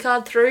that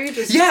keycard through?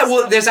 Just Yeah,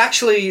 well, there's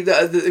actually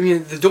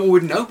the door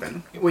wouldn't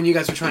open when you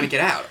guys were trying to get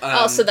out.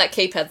 Oh, so that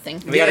keypad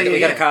thing. We got a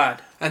yeah. card.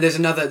 And there's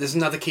another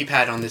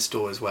keypad on this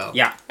door as well.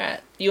 Yeah. Alright,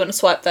 you want to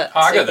swipe that? Oh,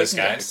 I so got we this, can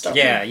get guys. stuff?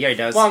 Yeah. Yeah. He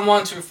does. 1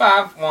 1 2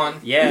 5 1.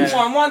 Yeah.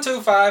 1 1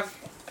 2 5.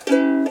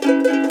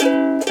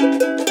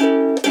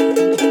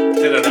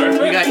 Did it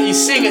open? You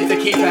sing at the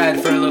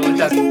keypad for a little. It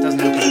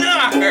doesn't open.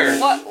 No.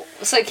 What?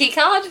 So key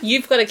card?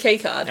 You've got a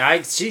keycard.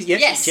 Yes.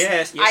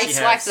 Yes. I she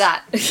swiped has.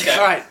 that.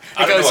 All right.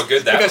 I don't know what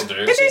good that will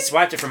do. She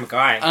swiped it from a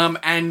guy.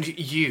 And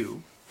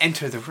you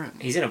enter the room.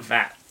 He's in a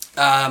vat.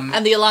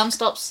 And the alarm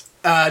stops.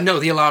 No,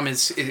 the alarm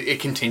it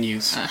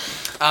continues.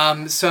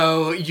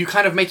 So you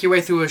kind of make your way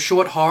through a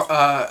short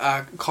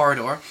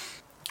corridor,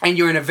 and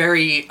you're in a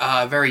very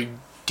very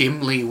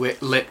dimly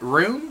lit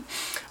room.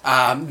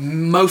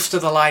 Most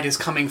of the light is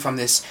coming from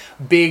this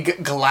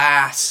big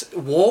glass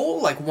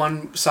wall. Like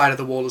one side of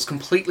the wall is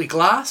completely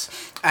glass,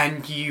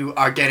 and you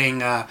are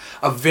getting a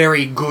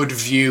very good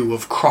view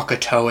of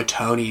Krakatoa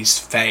Tony's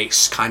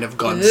face, kind of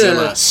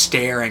Godzilla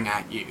staring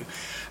at you,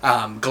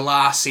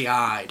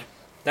 glassy-eyed.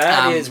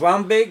 That is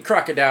one big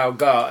crocodile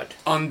god.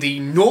 On the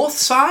north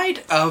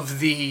side of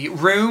the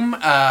room,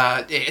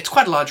 it's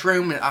quite a large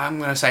room. I'm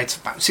going to say it's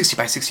about 60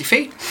 by 60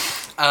 feet.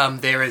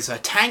 There is a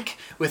tank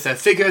with a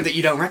figure that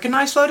you don't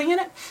recognize floating in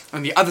it.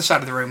 On the other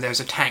side of the room,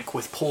 there's a tank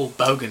with Paul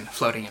Bogan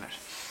floating in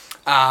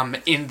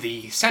it. In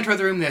the center of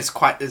the room, there's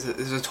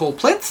a tall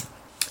plinth.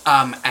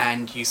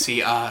 And you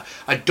see a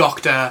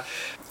doctor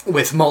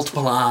with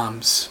multiple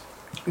arms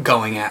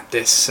going at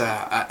this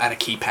at a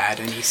keypad,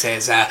 and he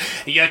says,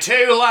 "You're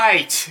too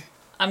late."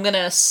 I'm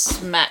gonna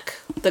smack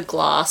the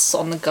glass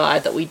on the guy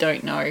that we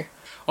don't know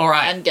All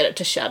right. and get it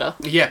to shatter.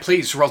 Yeah,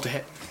 please roll to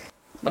hit.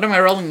 What am I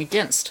rolling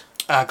against?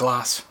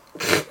 Glass.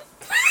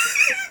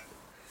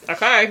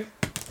 Okay.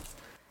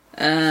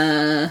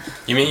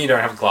 You mean you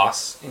don't have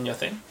glass in your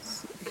thing?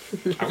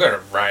 I've got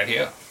it right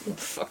here.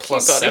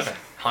 Plus you, buddy.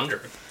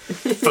 700.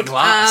 For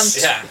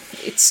glass. Yeah.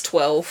 It's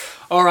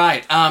 12. All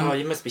right. Oh,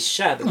 you must be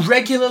shattered.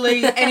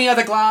 Regularly, any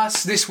other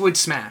glass, this would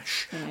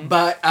smash.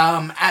 But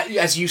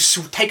as you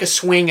take a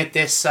swing at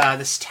this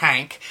this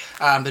tank,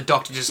 the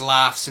doctor just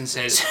laughs and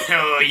says,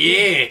 "Oh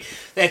yeah,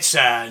 that's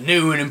a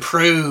new and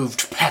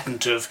improved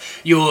patent of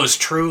yours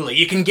truly.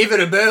 You can give it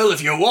a burl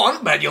if you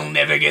want, but you'll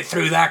never get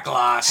through that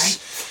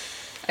glass."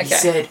 He Okay.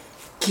 said,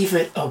 "Give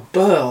it a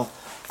burl."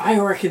 I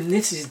reckon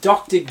this is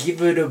Dr.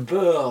 Give It a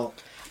Burl.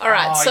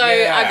 Alright, Oh, so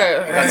yeah. I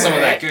go. Got some of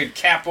that good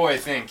Catboy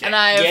thinking. And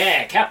I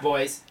Yeah, cat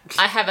boys.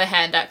 have a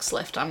hand axe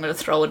left. I'm going to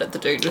throw it at the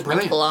dude with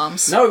Brilliant. multiple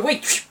arms. No,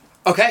 wait.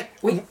 Okay.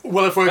 Well,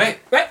 if we're Wait,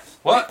 Wait.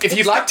 what? if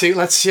you'd like to,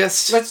 let's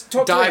just Let's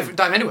talk to him.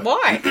 dive into it.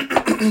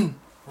 Why?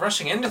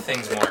 Rushing into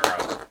things,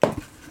 Moira.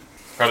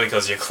 Probably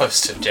because you're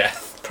close to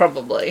death.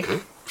 Probably.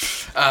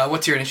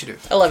 What's your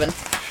initiative? 11.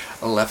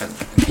 11.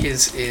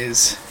 His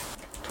is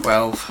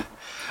 12.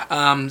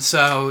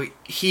 So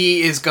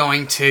he is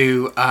going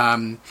to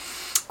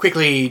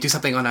quickly do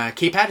something on a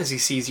keypad as he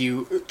sees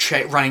you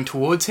running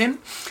towards him.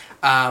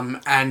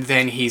 And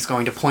then he's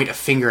going to point a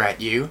finger at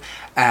you.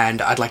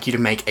 And I'd like you to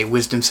make a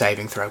wisdom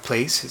saving throw,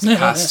 please. It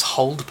casts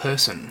Hold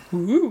Person.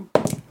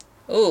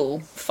 Ooh,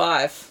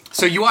 5.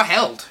 So you are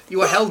held.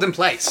 You are held in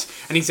place.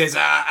 And he says,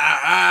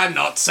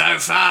 not so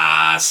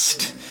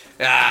fast.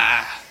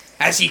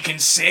 As you can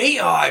see,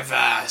 I've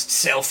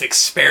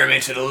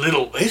self-experimented a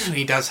little bit.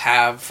 He does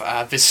have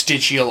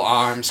vestigial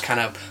arms kind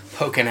of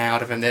poking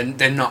out of him.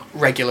 They're not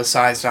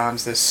regular-sized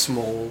arms. They're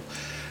small.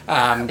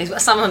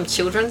 Is some of them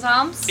children's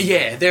arms?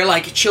 Yeah, they're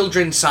like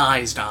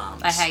children-sized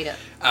arms. I hate it.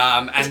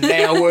 And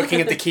they are working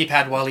at the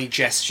keypad while he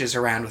gestures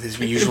around with his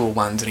usual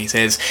ones, and he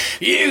says,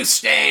 "You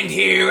stand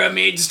here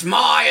amidst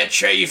my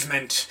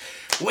achievement.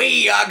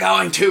 We are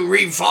going to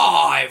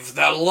revive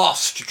the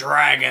lost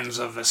dragons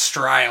of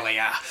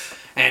Australia.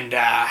 And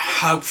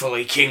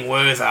hopefully King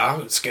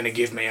Werther is going to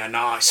give me a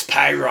nice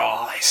pay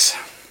rise."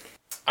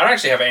 I don't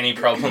actually have any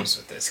problems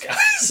with this, guys.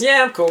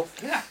 Yeah, I'm cool.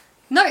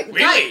 No,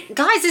 Really?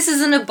 guys, this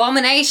is an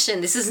abomination.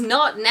 This is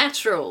not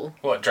natural.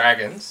 What,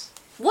 dragons?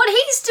 What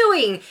he's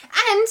doing,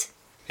 and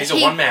He's a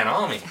He- one-man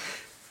army.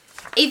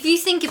 if you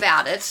think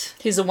about it,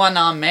 He's a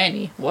one-arm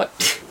manny. What?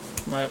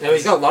 No,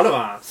 he's got a lot of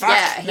arms.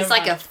 yeah, he's never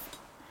like mind.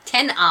 a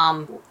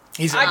 10-arm.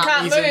 He's I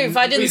can't move,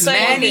 I didn't say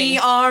anything.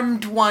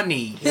 many-armed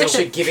one-y. We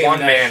should give him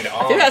One-man I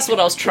army. think that's what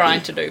I was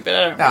trying to do, but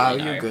I don't Oh, really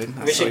know. you're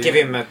good. We should give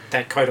him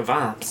that coat of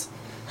arms.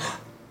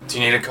 Do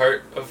you need a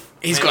coat of...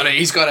 He's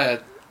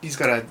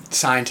got a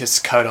scientist's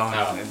coat on.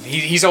 Oh. And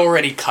he's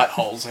already cut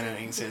holes in it. And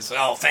he says,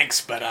 "Oh,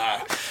 thanks, but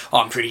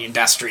I'm pretty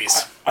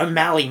industrious."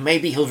 O'Malley,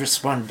 maybe he'll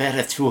respond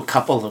better to a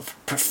couple of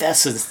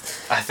professors.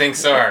 I think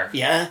so.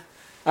 Yeah?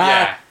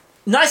 Yeah.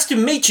 Nice to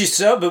meet you,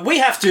 sir, but we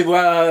have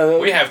to,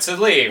 We have to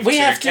leave We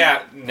to have to-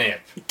 catnip.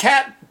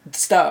 cat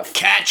stuff.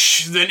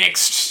 Catch the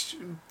next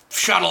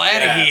shuttle out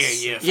of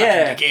Yes. here, you fucking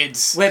Yeah.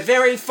 kids. We're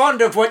very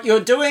fond of what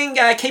you're doing.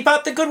 Keep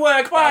up the good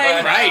work.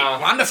 Bye-bye. Bye.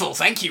 Great, wonderful,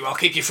 thank you. I'll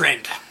keep your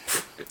friend.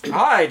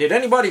 Hi, did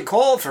anybody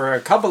call for a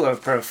couple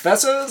of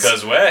professors?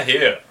 Because we're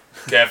here.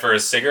 Care for a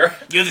cigarette?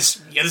 You're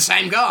the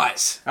same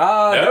guys.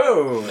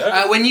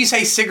 No. When you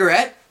say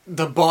cigarette,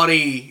 the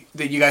body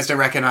that you guys don't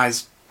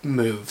recognize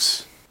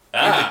moves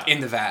Ah, in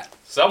the vat.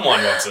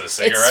 someone wants a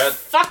cigarette. It's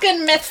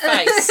fucking meth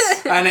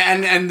face.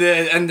 And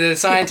the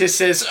scientist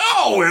says,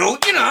 "Oh well,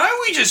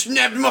 we just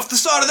nabbed him off the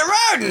side of the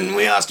road, and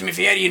we asked him if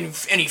he had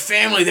any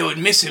family that would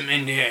miss him,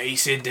 and he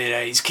said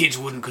that his kids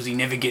wouldn't because he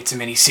never gets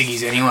many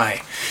ciggies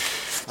anyway.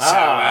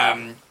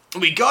 So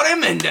we got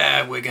him,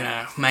 and we're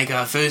gonna make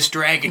our first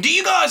dragon. Do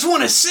you guys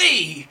want to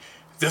see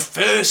the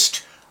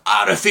first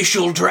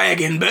artificial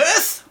dragon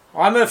birth?"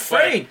 I'm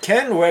afraid,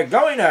 Ken, we're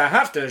going to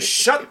have to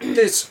shut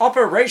this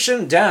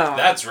operation down.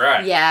 That's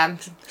right. Yeah, I'm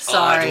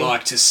sorry. I'd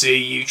like to see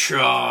you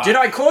try. Did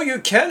I call you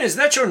Ken? Is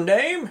that your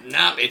name?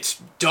 Nope, it's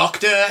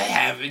Doctor.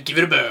 Give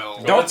it a burl.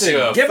 What's Doctor,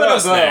 your give it a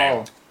first bell.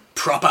 name?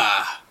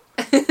 Proper.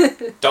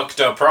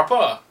 Dr.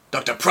 Proper.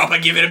 Dr. Proper,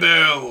 give it a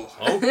burl.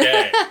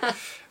 Okay.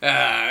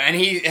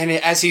 And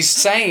as he's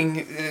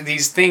saying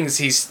these things,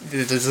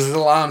 the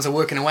little arms are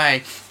working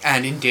away,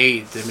 and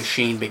indeed the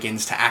machine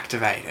begins to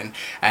activate,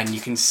 and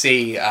you can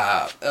see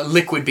a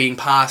liquid being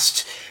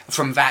passed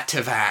from vat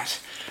to vat,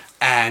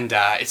 and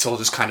it's all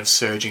just kind of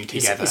surging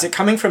together. Is it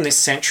coming from this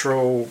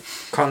central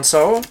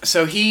console?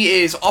 So he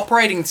is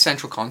operating the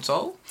central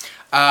console.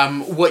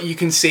 What you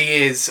can see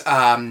is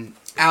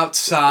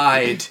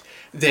outside.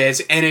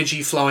 There's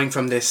energy flowing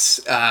from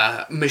this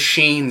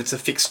machine that's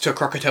affixed to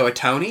Krakatoa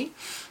Tony,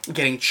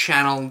 getting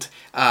channeled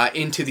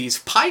into these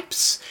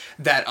pipes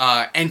that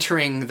are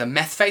entering the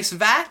meth face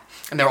vat,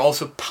 And there are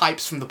also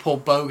pipes from the Paul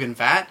Bogan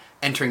vat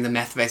entering the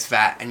meth-based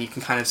vat, and you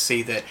can kind of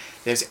see that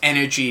there's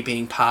energy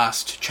being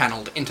passed,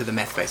 channeled into the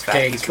meth-based vat.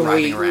 Okay, He's can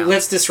driving around.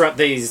 let's disrupt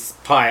these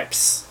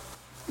pipes.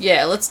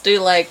 Yeah, let's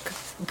do like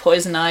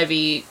Poison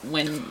Ivy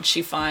when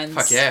she finds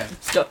Fuck yeah.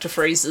 Dr.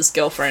 Freeze's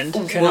girlfriend.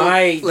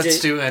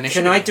 Let's do an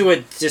initiative. Can I do a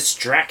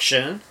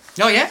distraction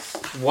Oh, yeah?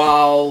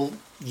 while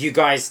you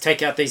guys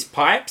take out these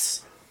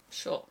pipes?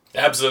 Sure.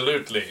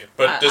 Absolutely.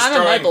 But I'm destroying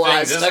things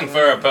immobilized, isn't don't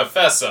for a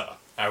professor.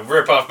 I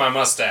rip off my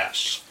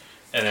mustache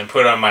and then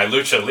put on my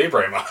Lucha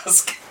Libre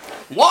mask.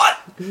 What?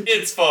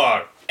 It's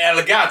for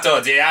El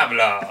Gato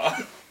Diablo.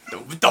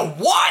 The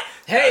what?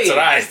 Hey, That's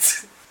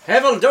right.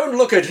 Hevel, don't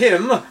look at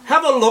him.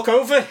 Have a look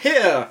over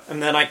here.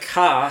 And then I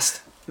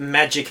cast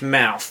Magic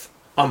Mouth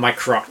on my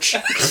crotch.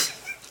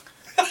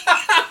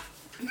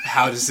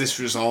 How does this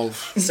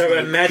resolve? So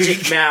a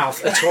magic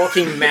mouth, a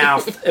talking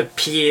mouth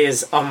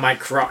appears on my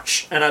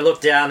crotch. And I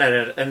look down at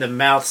it and the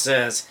mouth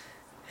says,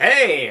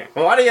 "Hey,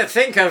 what do you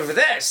think of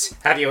this?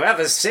 Have you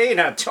ever seen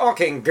a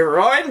talking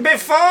groin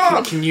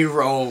before?" Can you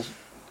roll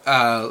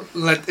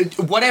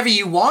whatever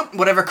you want,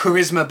 whatever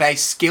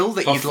charisma-based skill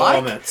that you'd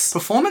like?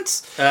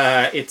 Performance?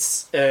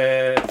 It's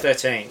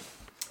 13.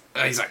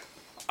 He's like,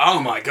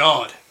 oh my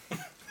god.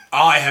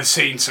 I have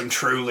seen some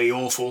truly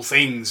awful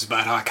things,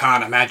 but I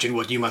can't imagine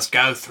what you must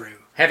go through.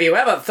 Have you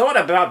ever thought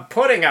about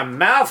putting a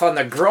mouth on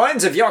the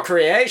groins of your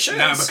creations?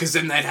 No, because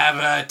then they'd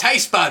have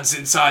taste buds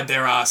inside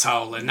their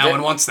asshole, and no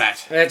one wants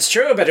that. That's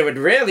true, but it would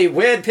really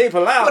weird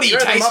people out. What are you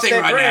throw them off tasting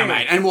their right now, brain.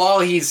 mate? And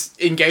while he's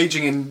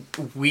engaging in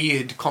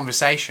weird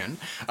conversation,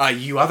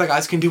 you other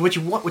guys can do what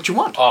you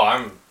want. Oh,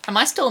 I'm Am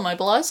I still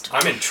immobilized?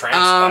 entranced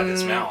by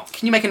this mouth.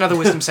 Can you make another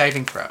wisdom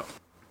saving throw?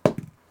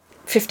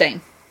 15.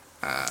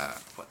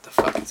 What the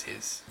fuck is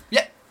his?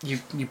 Yeah, you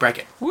break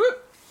it.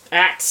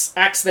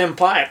 Axe them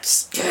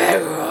pipes.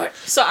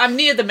 So I'm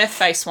near the meth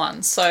face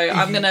one, so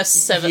I'm gonna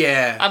sever.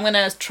 Yeah. I'm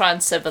gonna try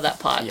and sever that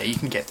pipe. Yeah, you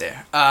can get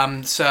there.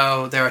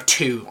 So there are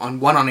two,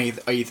 one on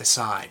either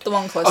side. The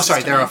one closest Oh,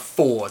 sorry, to there me. are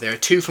four. There are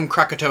two from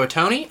Krakatoa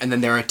Tony, and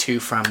then there are two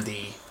from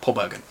the Paul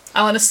Bogan.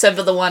 I want to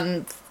sever the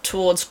one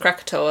towards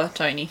Krakatoa,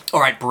 Tony. All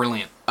right,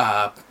 brilliant.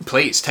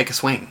 Please take a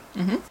swing.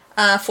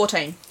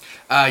 14.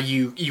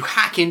 You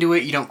hack into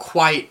it. You don't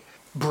quite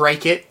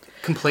break it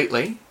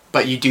completely,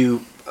 but you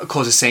do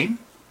cause a seam.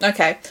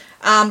 Okay.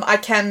 I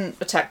can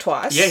attack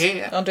twice.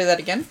 Yeah. I'll do that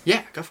again.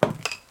 Yeah, go for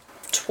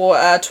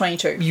it.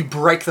 22. You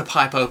break the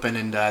pipe open,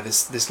 and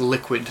this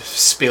liquid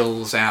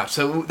spills out.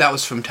 So that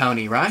was from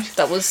Tony, right?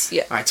 That was,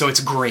 yeah. All right, so it's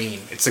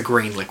green. It's a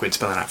green liquid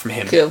spilling out from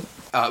him. Cool.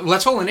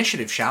 Let's roll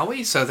initiative, shall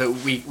we? So that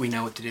we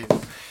know what to do.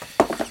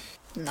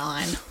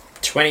 9.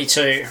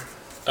 22.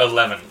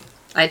 11.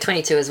 I had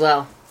 22 as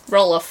well.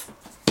 Roll off.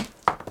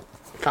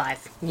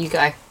 5. You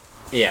go.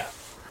 Yeah.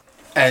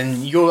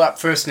 And you're up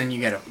first, and then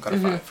you got a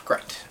 5.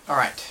 Great. All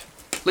right,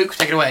 Luke,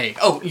 take it away.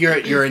 Oh,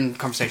 you're in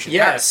conversation.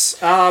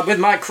 Yes, with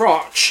my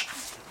crotch.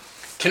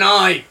 Can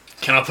I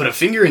put a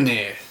finger in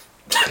there?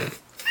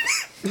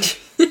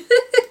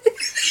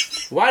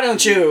 Why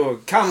don't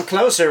you come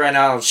closer and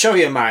I'll show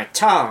you my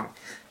tongue?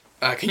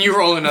 Can you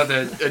roll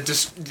another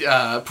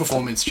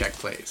performance check,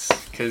 please?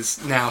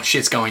 Because now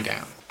shit's going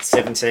down.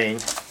 17.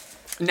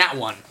 Nat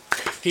 1.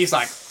 He's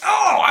like,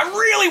 oh, I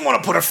really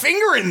want to put a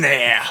finger in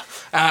there.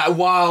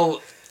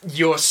 While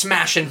you're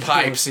smashing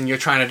pipes and you're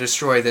trying to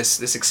destroy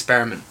this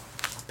experiment.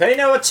 Pay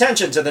no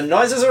attention to the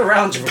noises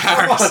around you.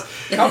 Paris.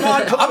 Come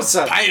on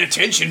closer. Paying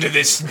attention to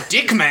this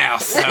dick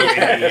mouth over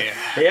here.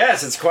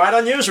 Yes, it's quite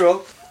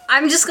unusual.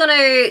 I'm just going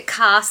to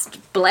cast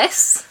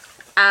Bless.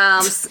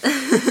 I'm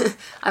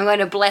going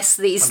to bless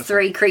these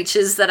 3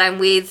 creatures that I'm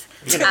with.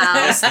 You're gonna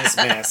bless this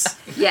mess.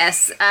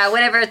 Yes.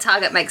 Whenever a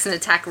target makes an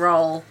attack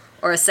roll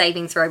or a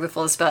saving throw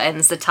before the spell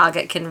ends, the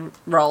target can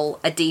roll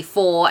a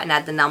d4 and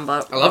add the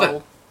number I love it.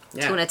 roll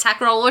Yeah. to an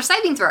attack roll or a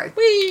saving throw.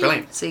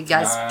 Brilliant. So you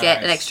guys get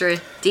an Nice. extra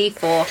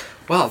d4.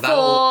 Well, For a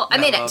that'll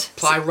minute.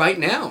 apply right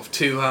now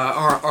to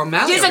our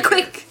Mally. Use over it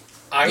here. quick.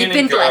 I'm You've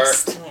gonna been go.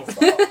 blessed.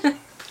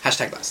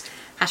 Hashtag blessed.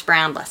 Hash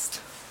brown blessed.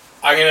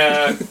 I'm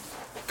gonna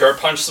go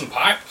punch some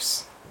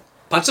pipes.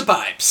 Punch the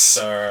pipes.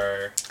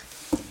 So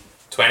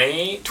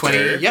 20. 20.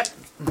 Yep.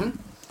 And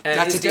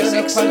That's he's a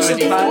gonna D6, punch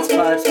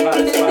not a some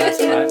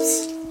D4.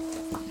 pipes.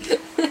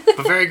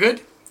 But very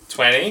good.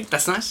 20.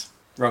 That's nice.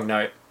 Wrong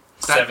note.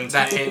 That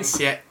 17. hits.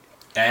 Yeah.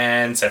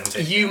 And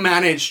 17. You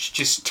managed to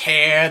just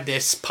tear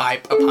this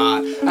pipe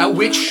apart.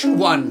 Which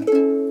one?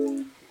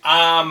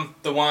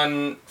 The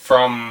one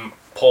from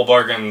Paul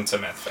Bogan to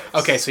Methface.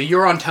 Okay, so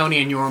you're on Tony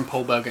and you're on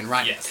Paul Bogan,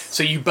 right? Yes.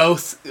 So you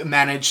both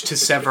managed to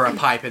sever a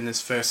pipe in this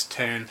first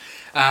turn.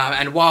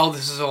 And while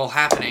this is all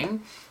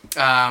happening,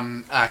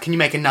 can you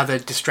make another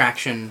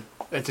distraction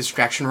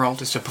roll,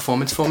 just a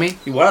performance for me?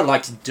 What I'd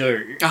like to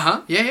do,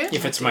 Uh-huh. Yeah.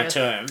 if it's my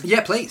turn,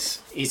 Yeah, please.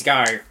 is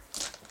go.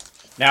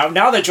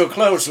 Now that you're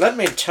close, let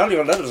me tell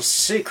you a little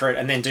secret,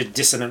 and then do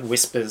dissonant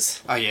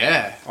whispers. Oh,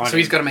 yeah. On So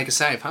he's him. got to make a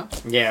save, huh?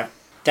 Yeah.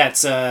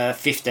 That's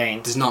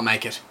 15. Does not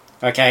make it.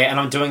 Okay, and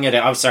I'm doing it.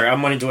 I'm sorry,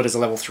 I'm going to do it as a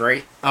level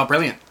 3. Oh,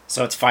 brilliant.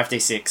 So it's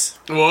 5d6.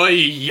 Oh,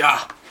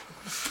 yeah.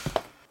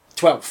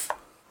 12.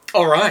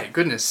 All right,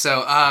 goodness.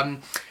 So,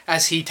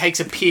 as he takes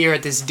a peer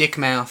at this dick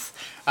mouth,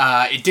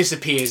 it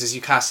disappears as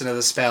you cast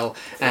another spell,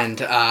 and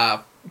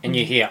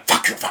you hear,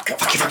 fuck you.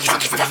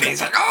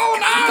 He's like, oh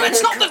no,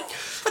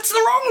 that's the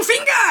wrong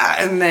finger.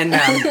 And then,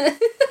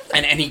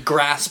 and he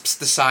grasps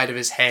the side of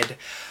his head,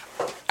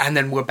 and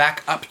then we're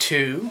back up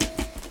to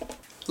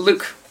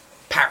Luke,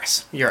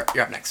 Paris. You're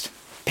up next.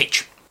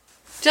 Peach.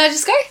 Did I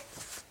just go?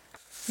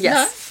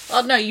 Yes. No?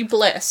 Oh, no, you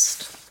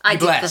blessed. I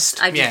did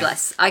blessed, I did yeah.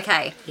 bless.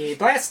 Okay. you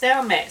blessed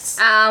our mess.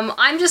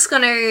 I'm just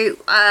going to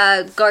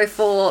go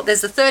for...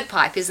 There's the third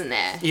pipe, isn't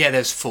there? Yeah,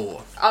 there's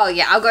 4. Oh,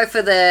 yeah. I'll go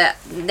for the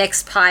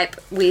next pipe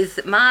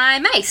with my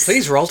mace.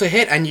 Please roll to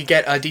hit, and you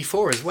get a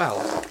d4 as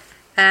well.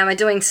 Am I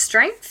doing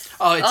strength?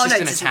 Oh, it's just no,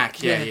 an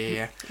attack.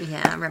 Yeah.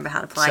 Yeah, I remember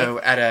how to play.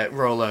 So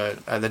roll the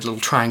little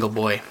triangle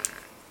boy.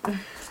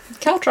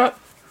 Caltrop.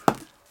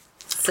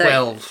 So,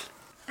 12.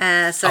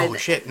 So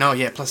Shit. No,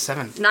 yeah, plus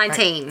 7.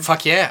 19. Right.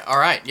 Fuck yeah. All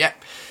right, yep.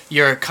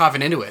 You're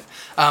carving into it.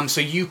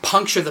 So you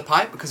puncture the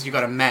pipe because you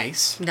got a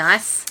mace,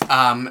 Nice.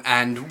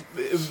 and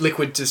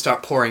liquid to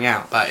start pouring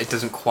out, but it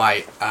doesn't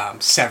quite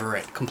sever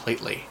it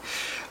completely.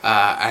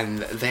 And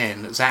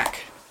then,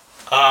 Zach.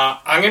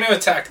 I'm going to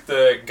attack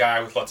the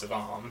guy with lots of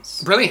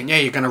arms. Brilliant. Yeah,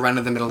 you're going to run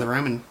to the middle of the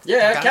room and...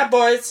 Yeah, Okay. cat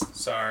boys.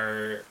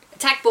 So,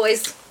 Attack,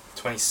 boys.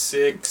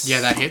 26. Yeah,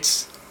 that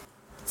hits.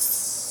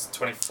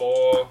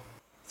 24.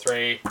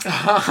 3.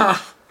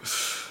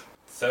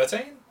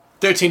 13?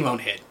 13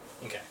 won't hit.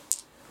 Okay.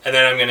 And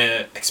then I'm going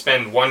to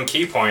expend 1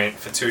 key point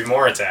for 2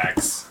 more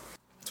attacks.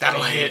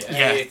 That'll hit.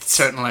 Yeah, 28.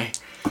 certainly.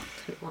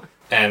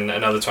 And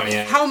another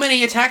 28. How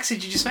many attacks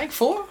did you just make?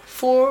 4?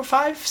 4,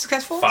 5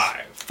 successful ones?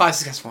 5. 5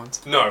 successful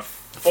ones. No,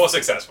 4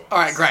 successful.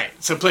 Alright, great.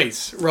 So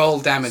please, roll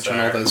damage on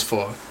all So- those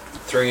 4.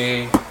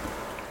 3,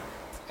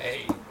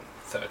 8,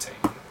 13,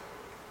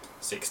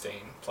 16,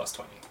 plus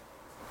 20.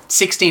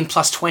 16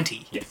 plus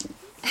 20. Yeah.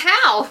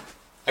 How?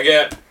 I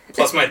get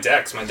plus my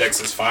dex. My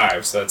dex is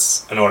 5, so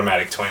that's an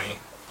automatic 20.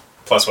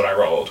 Plus what I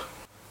rolled.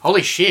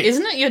 Holy shit.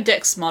 Isn't it your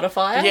dex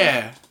modifier?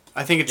 Yeah.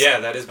 I think it's... Yeah,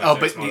 that is my Oh,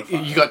 dex but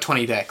modifier. you got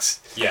 20 dex.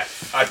 Yeah,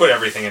 I put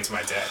everything into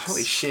my dex.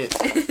 Holy shit.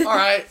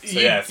 Alright, so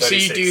you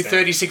 36 do damage.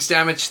 36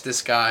 damage to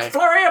this guy.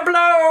 Flurry of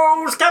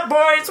blows, cat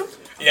boys.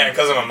 Yeah,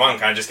 because I'm a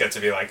monk, I just get to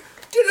be like...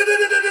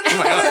 Oh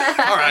my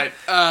god.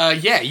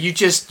 Alright, yeah, you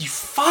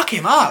fuck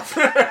him up.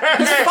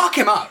 You fuck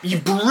him up. You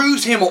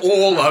bruise him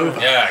all over.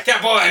 Yeah,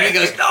 cat boy! And he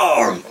goes,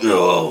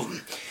 no,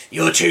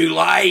 you're too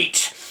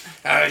late.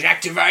 I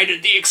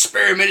activated the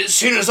experiment as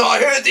soon as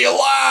I heard the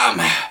alarm.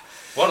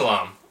 What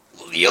alarm?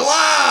 The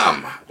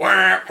alarm. Wah,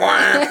 wah,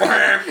 wah.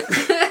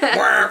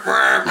 Wah,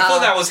 wah. I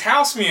thought that was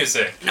house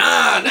music.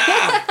 No,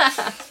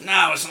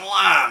 it's an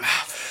alarm.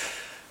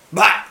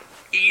 But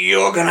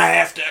you're gonna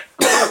have to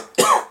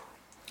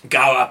go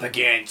up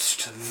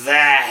against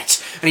that.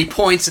 And he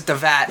points at the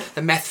vat.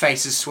 The meth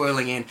face is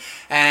swirling in,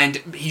 and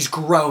he's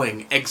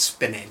growing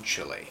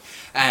exponentially.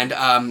 And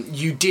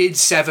you did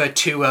sever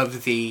 2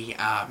 of the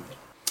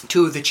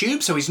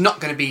tubes, so he's not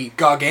going to be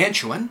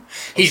gargantuan.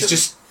 He's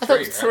just... I thought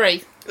it was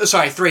 3.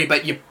 Sorry, 3,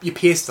 but you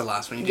pierced the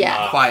last one. You didn't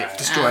Yeah. quite Okay.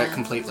 destroy it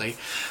completely.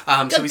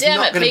 So he's damn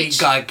not it, going to be Peach.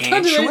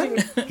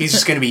 gargantuan. He's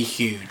just going to be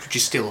huge, which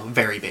is still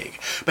very big.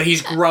 But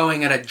he's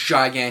growing at a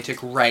gigantic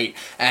rate,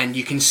 and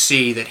you can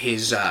see that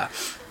his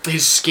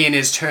skin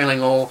is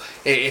turning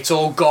it's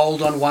all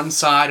gold on one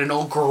side and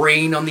all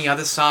green on the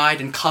other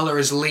side, and colour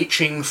is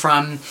leaching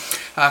from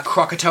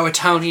Krakatoa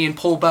Tony and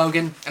Paul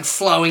Bogan and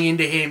flowing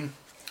into him.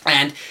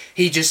 And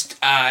he just,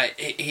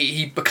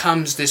 he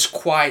becomes this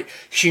quite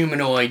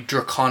humanoid,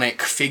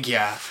 draconic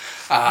figure.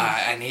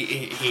 And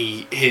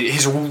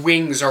his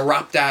wings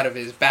erupt out of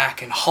his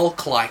back, and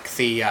Hulk-like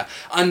the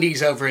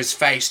undies over his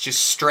face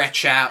just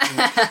stretch out,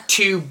 and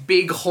 2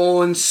 big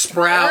horns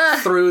sprout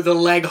through the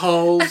leg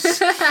holes.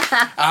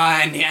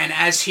 And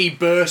as he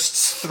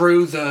bursts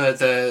through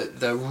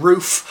the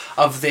roof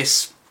of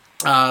this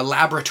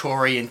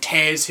laboratory and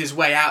tears his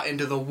way out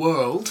into the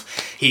world,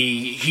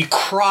 he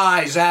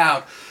cries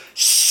out,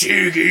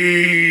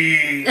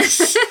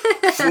 "Siggies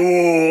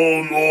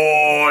for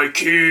my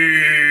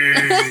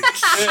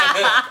kids!"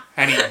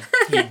 And he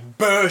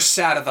bursts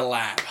out of the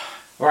lab.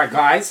 Alright,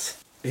 guys.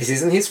 This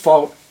isn't his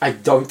fault. I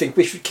don't think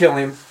we should kill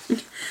him.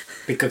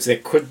 Because there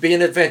could be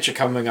an adventure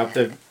coming up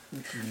that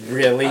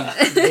really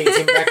needs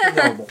him back to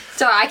normal.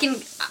 So I can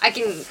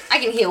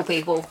heal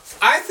people.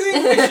 I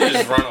think we should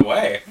just run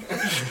away.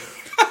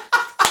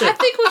 I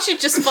think we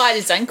should just fight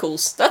his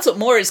ankles. That's what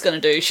Moira's going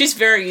to do. She's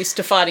very used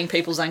to fighting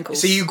people's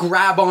ankles. So you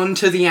grab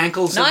onto the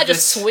ankles No, of I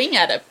just this... swing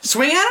at him.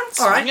 Swing at him?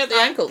 Swing Alright. at the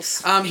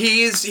ankles.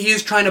 He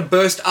is trying to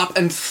burst up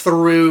and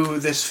through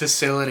this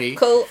facility.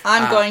 Cool.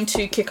 I'm going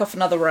to kick off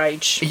another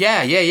rage.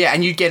 Yeah.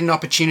 And you get an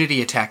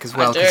opportunity attack as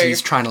well, because do.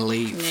 he's trying to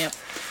leave. Yep.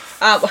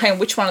 Hang on,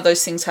 which one of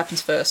those things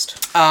happens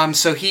first?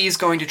 So he's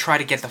going to try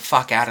to get the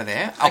fuck out of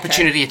there.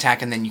 Opportunity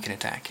attack, and then you can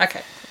attack.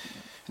 Okay.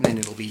 And then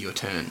it'll be your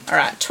turn.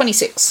 Alright,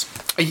 26.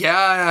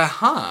 Yeah,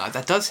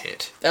 that does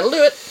hit. That'll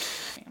do it.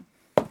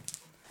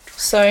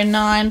 So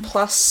 9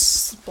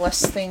 plus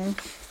bless thing.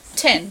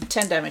 10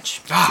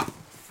 damage.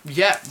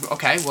 Yeah,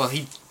 okay, well,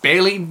 he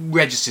barely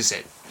registers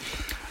it.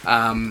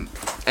 And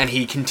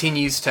he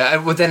continues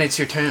to. Well, then it's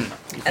your turn. You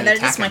can And then it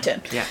attack is my him.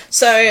 turn. Yeah.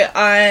 So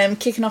I'm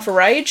kicking off a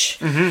rage.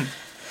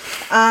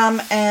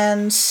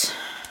 And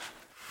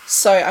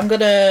so I'm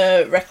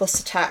gonna reckless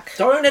attack.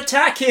 Don't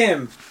attack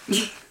him.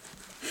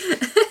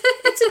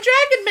 It's a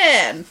dragon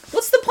man.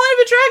 What's the point of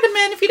a dragon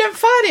man if you don't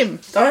fight him?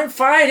 Don't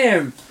fight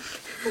him.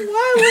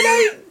 Why would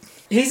I?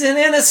 He's an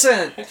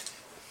innocent.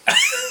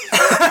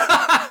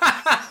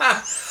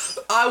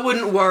 I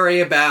wouldn't worry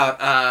about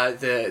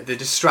the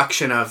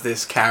destruction of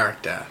this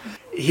character.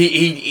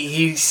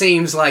 He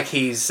seems like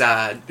he's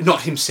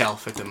not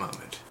himself at the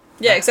moment.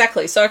 Yeah,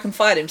 exactly. So I can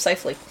fight him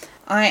safely.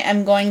 I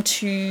am going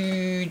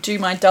to do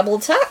my double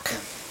attack.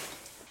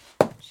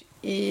 Which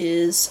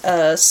is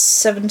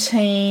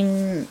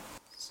 17,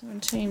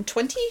 20,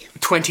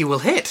 20 will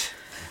hit.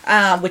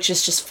 which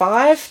is just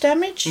 5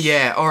 damage.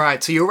 Yeah,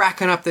 alright, so you're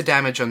racking up the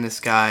damage on this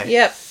guy.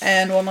 Yep,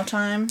 and one more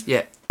time.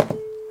 Yeah.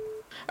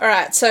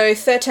 Alright, so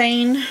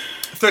 13.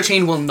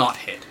 13 will not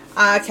hit.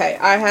 Okay,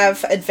 I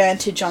have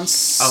advantage on...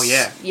 Oh,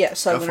 yeah. Yeah,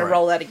 so Go I'm going for to it.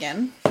 roll that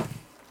again.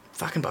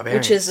 Fucking barbarian.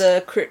 Which is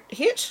a crit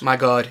hit. My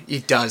god,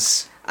 it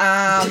does.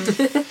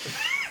 It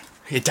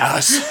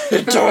does.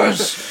 It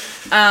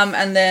does.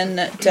 And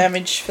then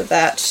damage for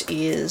that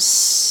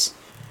is...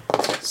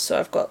 So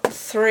I've got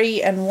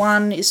 3 and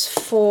 1 is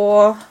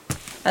 4.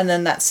 And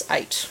then that's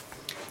 8.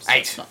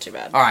 8. Not too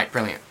bad. Alright,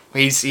 brilliant.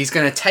 He's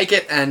going to take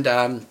it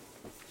and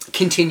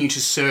continue to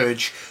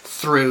surge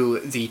through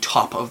the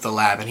top of the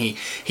lab, and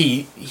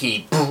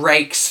he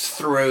breaks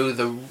through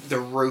the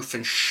roof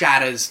and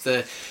shatters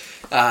the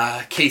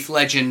Keith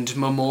Legend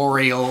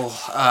Memorial,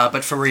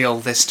 but for real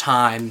this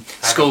time,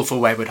 School for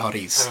Wayward I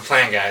Hotties. have a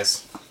plan,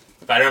 guys.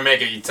 If I don't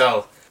make it, you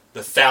tell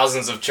the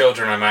thousands of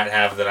children I might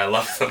have that I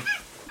love them.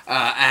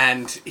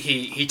 And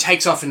he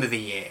takes off into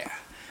the air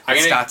I'm and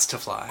gonna starts to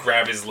fly.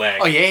 Grab his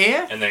leg. Oh,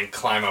 yeah? And then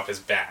climb up his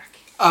back.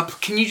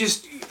 Can you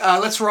just...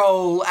 let's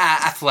roll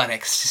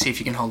athletics to see if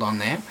you can hold on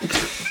there.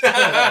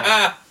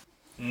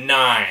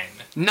 9.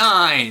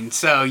 9.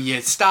 So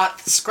you start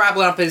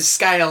scrabbling up his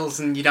scales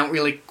and you don't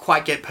really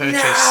quite get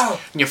purchase. No!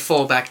 And you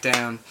fall back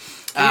down.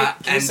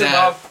 Give me some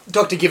up.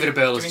 Dr. Give It a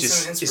Burl Give is me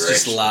some just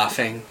inspiration.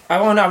 laughing. I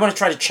want to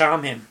try to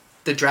charm him.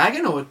 The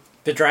dragon or...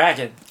 The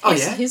dragon. Oh,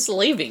 yeah? He's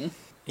leaving.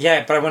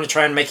 Yeah, but I want to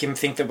try and make him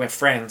think that we're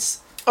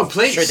friends. Oh,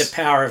 please. Through the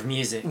power of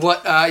music.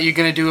 What, are you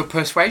going to do a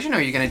persuasion or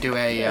are you going to do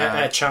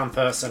A charm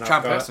person. charm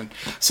I've got. person?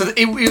 So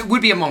it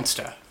would be a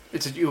monster.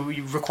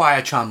 You require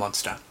a charm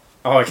monster.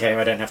 Oh, okay,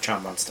 I don't have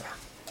charm monster.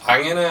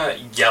 I'm gonna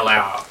yell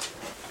out.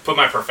 Put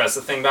my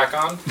professor thing back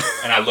on,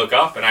 and I look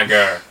up and I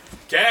go,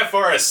 "Care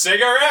for a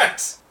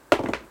cigarette?"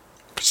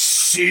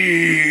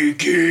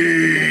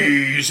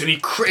 Siggies!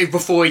 And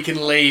before he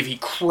can leave, he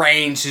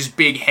cranes his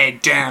big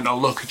head down to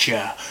look at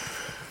you.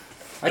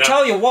 I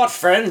tell you what,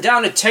 friend,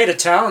 down at Tater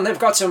Town, they've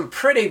got some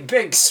pretty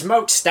big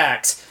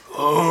smokestacks.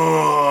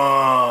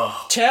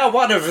 Oh. Tear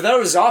one of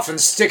those off and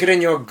stick it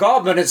in your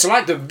gob, and it's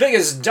like the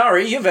biggest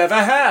durry you've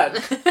ever had.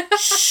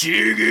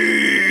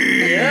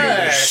 Siggies!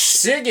 Yeah,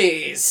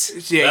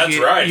 Siggies. Yeah, That's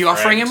right, You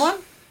offering him friend.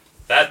 one?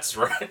 That's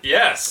right.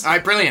 Yes.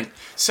 Alright, brilliant.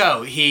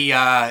 So, he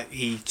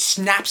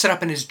snaps it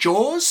up in his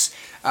jaws.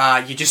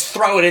 You just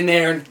throw it in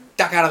there and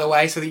duck out of the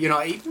way so that you're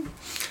not eaten.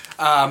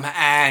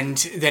 And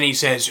then he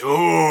says,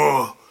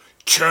 "Oh,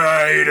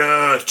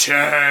 Tater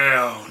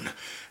Town."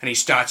 And he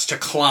starts to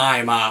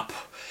climb up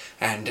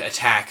and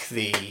attack and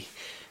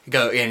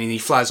he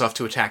flies off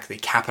to attack the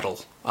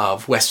capital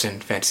of Western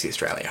Fantasy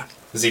Australia.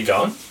 Is he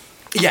gone?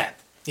 Yeah,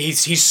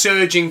 he's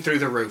surging through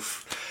the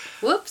roof.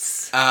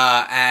 Whoops.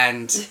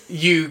 And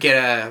you get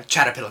a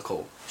Caterpillar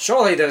call.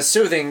 Surely the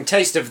soothing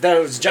taste of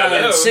those giant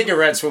Hello.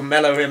 cigarettes will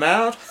mellow him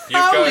out.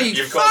 Holy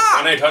You've fuck!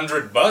 got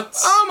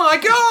 1-800-BUTTS? Oh my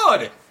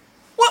god!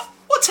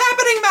 What's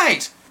happening,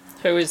 mate?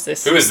 Who is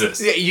this? Who is this?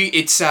 Yeah,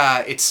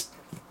 it's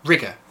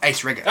Rigger,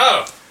 Ace Rigger.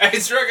 Oh,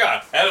 it's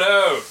Rigger.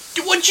 Hello.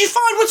 What did you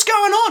find? What's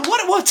going on?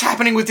 What's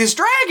happening with this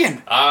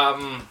dragon?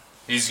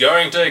 He's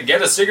going to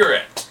get a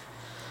cigarette.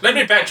 Let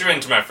me patch you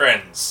into my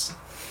friends.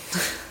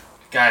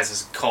 Guys,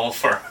 there's a call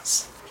for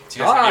us. Do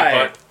you guys Hi. have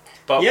your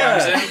butt worms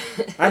Yeah,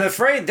 in? I'm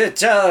afraid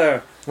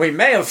that we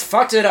may have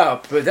fucked it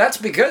up, but that's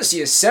because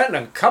you sent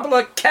a couple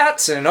of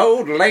cats, an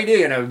old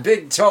lady, and a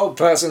big tall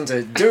person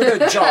to do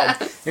the job.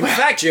 In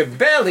fact, you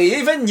barely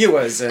even knew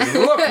us, and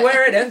look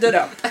where it ended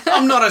up.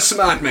 I'm not a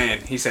smart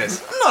man, he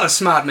says. I'm not a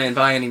smart man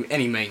by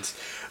any means.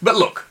 But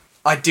look,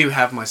 I do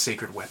have my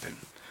secret weapon.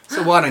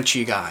 So why don't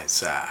you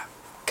guys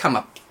come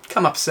up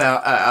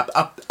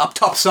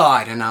top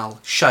side, and I'll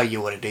show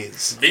you what it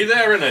is. Be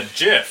there in a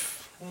jiff.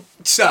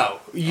 So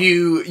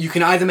you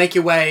can either make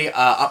your way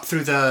up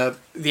through the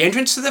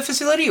entrance to the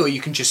facility, or you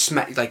can just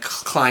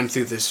climb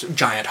through this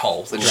giant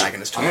hole the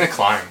dragon is I'm talking. gonna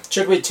climb.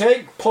 Should we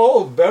take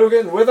Paul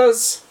Bogan with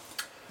us?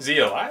 Is he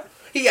alive?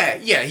 Yeah,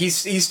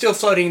 he's still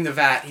floating in the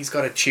vat. He's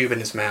got a tube in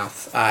his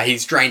mouth.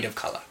 He's drained of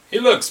color. He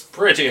looks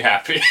pretty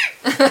happy.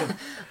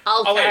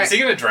 I'll Oh wait, carry. is he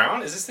gonna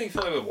drown? Is this thing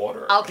filling with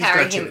water? I'll He's got a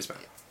carry tube in him. his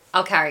mouth.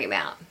 I'll carry him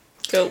out.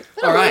 Cool.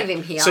 All right. leave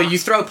him here. So you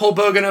throw Paul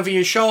Bergen over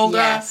your shoulder,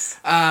 Yes.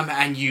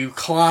 and you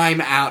climb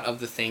out of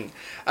the thing,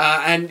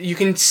 and you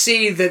can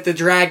see that the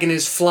dragon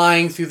is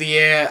flying through the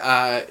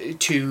air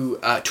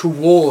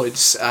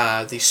towards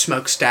the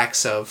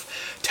smokestacks of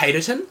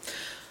Taterton.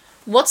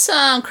 What's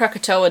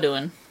Krakatoa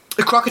doing?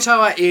 The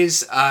Krakatoa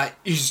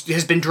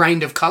has been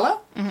drained of color,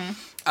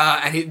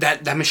 and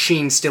that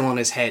machine's still on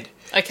his head.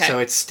 Okay. So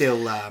it's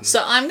still.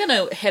 So I'm going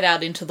to head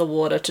out into the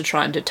water to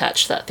try and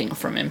detach that thing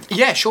from him.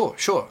 Yeah, sure.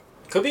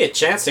 Could be a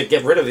chance to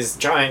get rid of this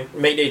giant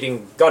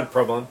meat-eating god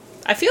problem.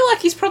 I feel like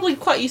he's probably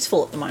quite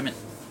useful at the moment.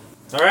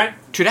 All right.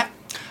 True that.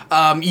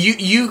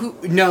 You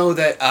know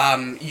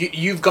that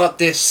you've got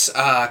this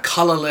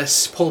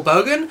colorless Paul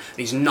Bogan.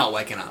 He's not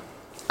waking up.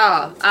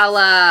 Oh,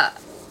 I'll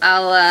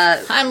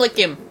Heimlich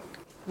him.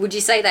 would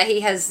you say that he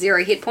has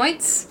 0 hit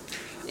points?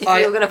 If I-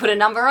 you were going to put a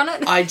number on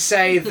it? I'd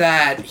say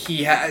that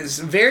he has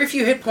very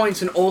few hit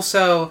points, and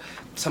also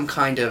some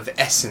kind of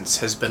essence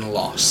has been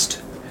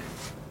lost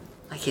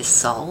Like his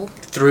soul?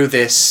 through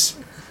this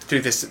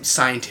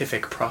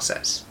scientific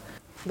process.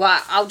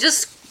 Well, I'll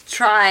just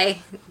try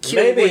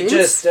cure Maybe wounds.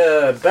 just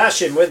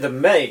bash him with the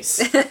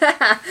mace.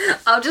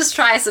 I'll just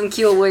try some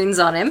cure wounds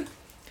on him.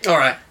 All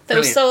right. They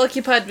were brilliant. so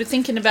occupied with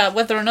thinking about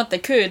whether or not they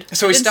could.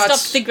 So he Didn't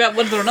starts- stop to think about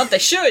whether or not they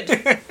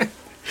should.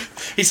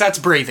 He starts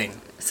breathing.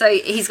 So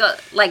he's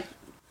got like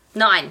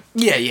 9.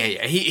 Yeah.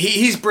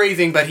 He's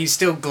breathing, but he's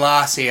still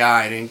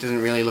glassy-eyed, and he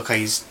doesn't really look like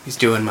he's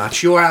doing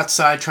much. You're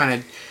outside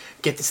trying to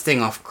get this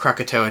thing off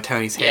Krakatoa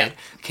Tony's head. Yeah.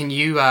 Can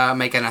you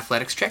make an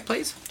athletics check,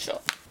 please? Sure.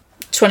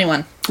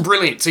 21.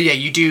 Brilliant. So yeah,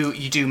 you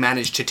do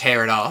manage to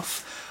tear it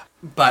off,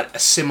 but a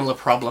similar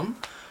problem.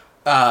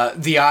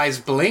 The eyes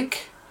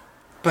blink,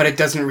 but it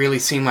doesn't really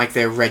seem like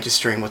they're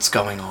registering what's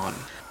going on.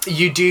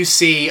 You do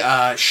see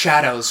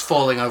shadows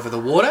falling over the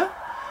water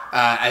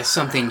as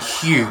something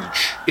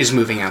huge is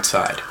moving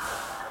outside.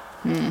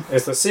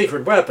 It's the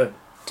secret weapon.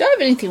 Do I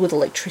have anything with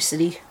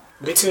electricity?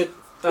 We could.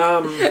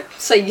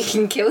 So you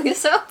can kill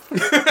yourself? Well,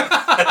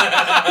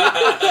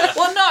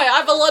 no, I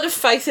have a lot of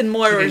faith in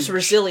Moira's can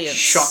resilience.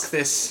 Shock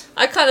this.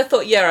 I kind of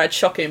thought, yeah, I'd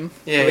shock him.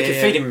 Yeah, We could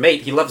feed him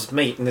meat. He loves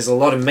meat, and there's a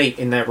lot of meat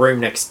in that room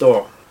next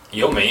door.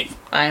 You'll meet.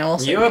 I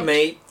also. You're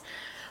meat.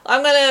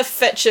 I'm gonna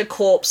fetch a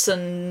corpse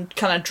and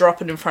kind of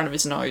drop it in front of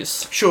his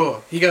nose.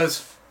 Sure. He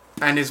goes,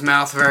 and his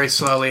mouth very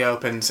slowly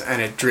opens,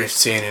 and it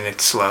drifts in, and it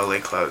slowly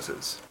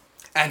closes.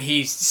 And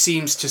he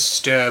seems to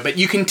stir, but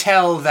you can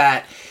tell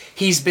that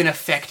he's been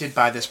affected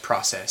by this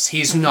process.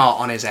 He's not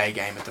on his A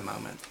game at the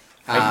moment.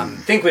 I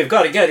think we've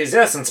got to get his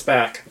essence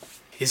back.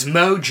 His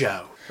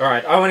mojo. All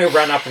right, I want to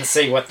run up and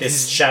see what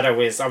this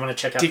shadow is. I want to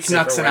check out Dick the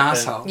secret nuts and weapon.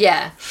 asshole.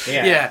 Yeah.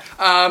 Yeah.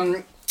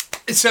 Yeah.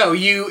 So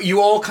you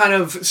all kind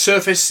of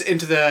surface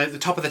into the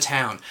top of the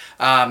town,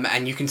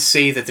 and you can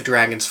see that the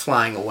dragon's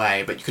flying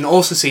away, but you can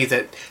also see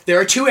that there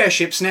are 2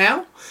 airships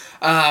now.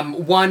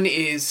 One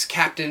is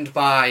captained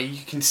by,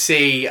 you can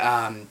see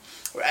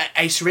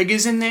Ace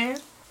Riggers in there,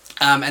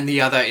 and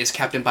the other is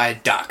captained by a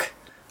duck.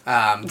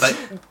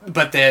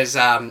 But there's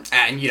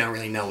and you don't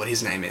really know what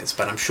his name is,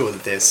 but I'm sure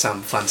that there's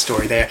some fun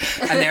story there.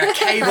 And there are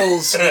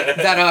cables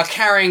that are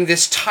carrying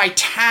this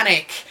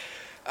titanic.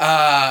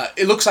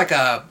 It looks like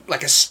a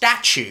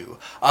statue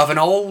of an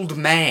old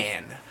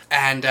man,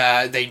 and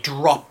they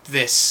drop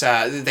this.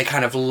 They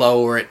kind of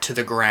lower it to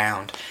the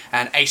ground,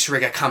 and Ace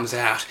Rigger comes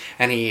out,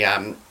 and he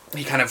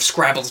kind of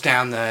scrabbles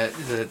down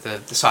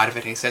the side of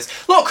it, and he says,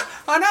 "Look,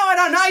 I know I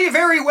don't know you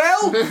very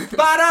well,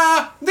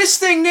 but this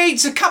thing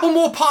needs a couple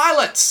more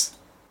pilots."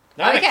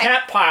 I'm Okay. a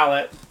cat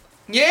pilot.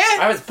 Yeah,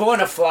 I was born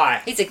to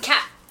fly. He's a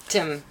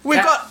captain.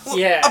 we've got.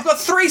 yeah. I've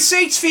got 3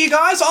 seats for you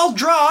guys. I'll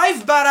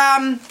drive, but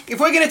if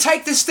we're gonna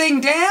take this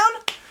thing down,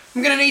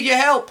 I'm gonna need your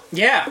help.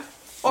 Yeah.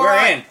 All We're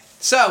right. in.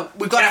 So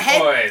we've got Cat a head.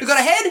 boys. We've got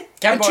a head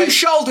Cat and 2 boys.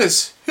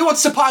 shoulders. Who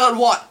wants to pilot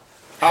what?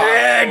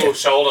 Head. Oh,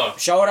 shoulder.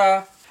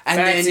 Shoulder. And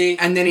Fancy.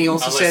 then he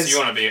also Unless says, you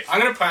want to be. I'm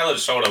going to pilot a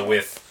shoulder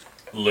with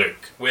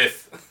Luke.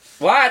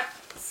 What?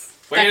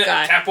 We're That gonna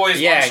guy. Catboy's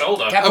Yeah. one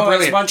shoulder. Cat Oh, boys,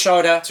 brilliant. one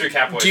shoulder. 2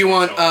 Catboys. "Do you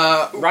one want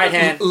shoulder. Right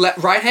hand.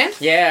 right hand?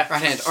 Yeah.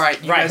 Right hand. All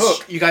right. You Right guys,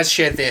 hook. You guys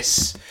share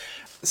this.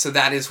 So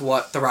that is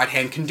what the right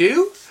hand can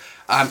do.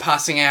 I'm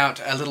passing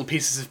out little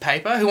pieces of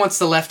paper. Who wants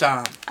the left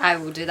arm? I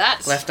will do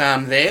that. Left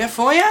arm there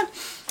for you.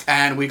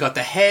 And we got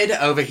the head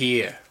over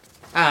here.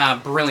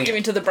 Brilliant. Give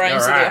me to the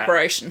brains of Alright. the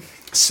operation.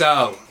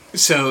 So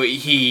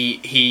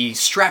he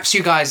straps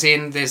you guys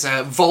in. There's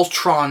a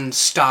Voltron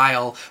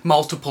style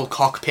multiple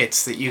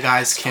cockpits that you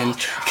guys can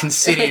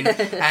sit in.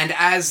 And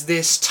as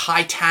this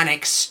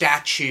titanic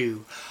statue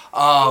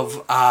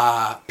of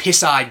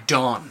Piss-Eyed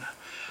Don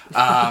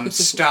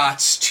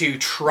starts to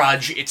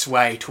trudge its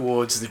way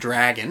towards the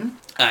dragon,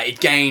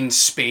 it gains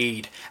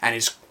speed and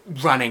is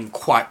running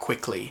quite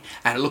quickly.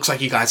 And it looks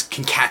like you guys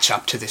can catch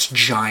up to this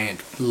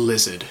giant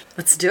lizard.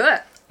 Let's do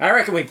it. I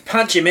reckon we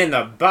punch him in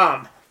the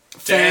bum.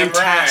 Damn right.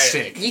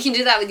 Fantastic. You can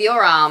do that with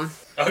your arm.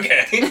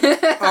 Okay.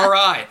 All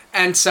right,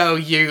 and so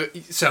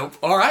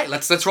all right.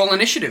 Let's roll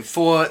initiative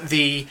for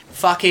the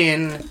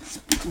fucking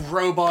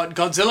robot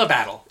Godzilla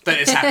battle that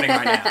is happening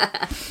right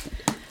now.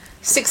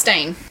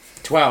 16.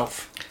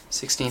 12.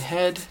 16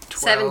 head.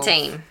 12.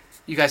 17.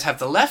 You guys have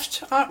the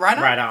left right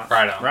arm? Right on.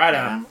 Right on. Right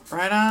on.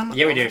 Right arm.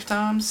 Yeah, we do. Left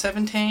arm,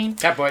 17.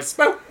 Catboys.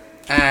 Woo!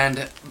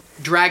 And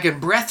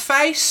Dragon Breath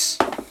Face.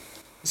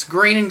 This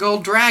green and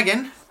gold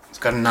dragon. It's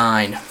got a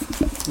 9.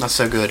 Not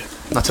so good.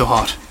 Not so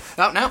hot.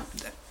 Oh, no.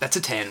 That's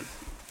a 10.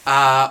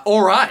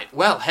 Alright.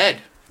 Well,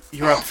 head.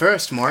 You're up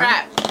first, Moira.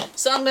 Right.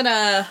 So I'm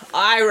gonna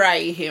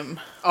irate him.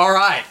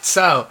 Alright.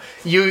 So,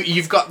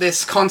 you've got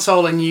this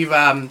console and you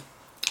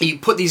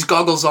put these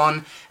goggles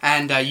on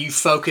and you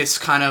focus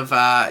kind of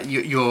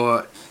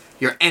your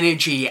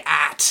energy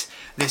at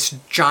this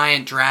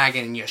giant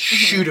dragon and you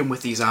shoot him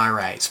with these eye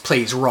rays.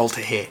 Please roll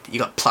to hit. You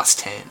got plus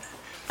 10.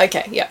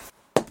 Okay, yep.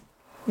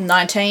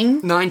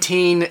 19.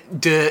 19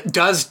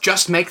 does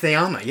just make the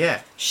armor,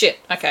 yeah. Shit,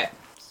 okay.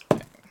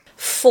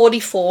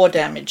 44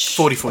 damage.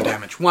 44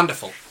 damage.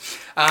 Wonderful.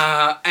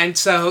 And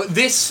so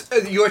this,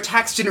 your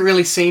attacks didn't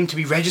really seem to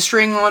be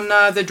registering on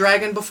the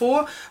dragon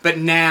before, but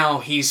now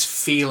he's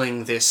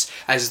feeling this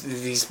as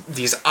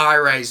these eye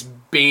rays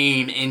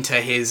beam into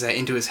his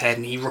head,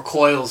 and he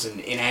recoils in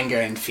anger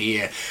and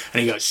fear,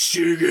 and he goes,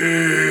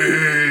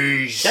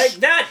 "Siggies!" Take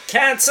that,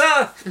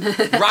 cancer!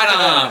 Right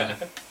on.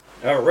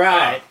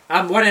 Alright.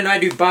 Why don't I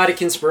do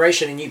Bardic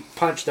Inspiration and you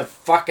punch the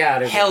fuck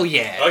out of him? Hell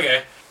yeah.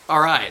 Okay.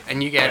 All right,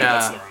 and you get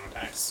That's the wrong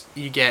dice.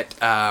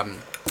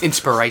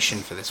 inspiration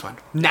for this one.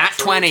 Nat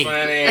 20.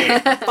 20.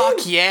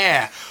 Fuck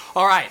yeah.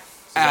 All right.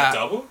 Is that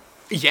double?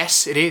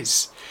 Yes, it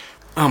is.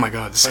 Oh my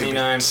god, this is gonna be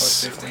 29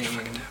 plus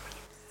 15.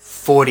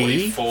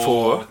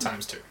 44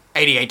 times 2.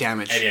 88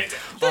 damage. 88 damage.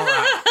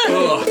 Alright.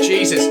 Oh,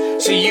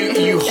 Jesus. So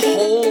you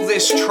hold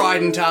this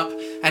trident up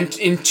and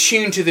in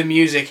tune to the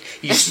music,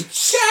 you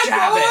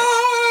stab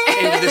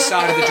it into the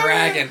side of the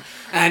dragon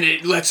and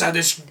it lets out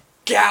this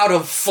gout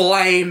of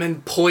flame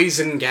and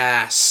poison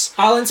gas.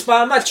 I'll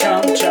inspire my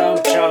chum chum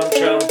chum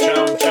chum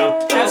chum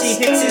chum as he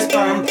hits his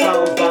bum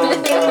bum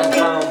bum bum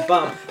bum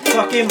bum.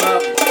 Fuck him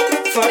up.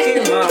 Fuck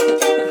him up.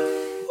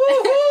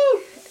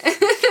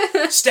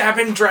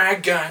 Stabbing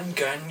dragon,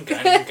 gun.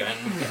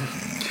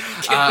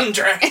 Killing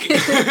dragon.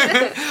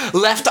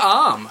 Left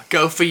arm,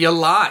 go for your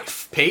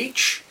life,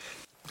 Peach.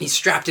 He's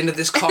strapped into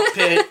this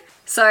cockpit.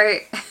 So,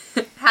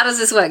 how does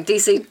this work?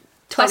 DC 20?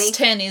 Plus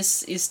 10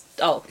 is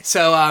oh.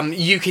 So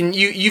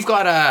you've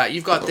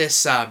got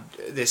this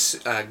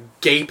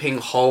gaping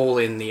hole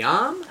in the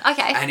arm.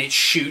 Okay. And it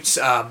shoots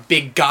a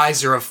big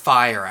geyser of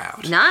fire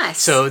out. Nice.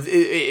 So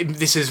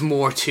this is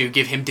more to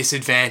give him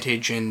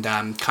disadvantage and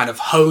kind of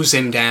hose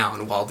him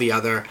down while the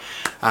other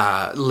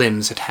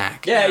limbs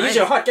attack. Yeah, use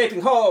your hot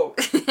gaping hole.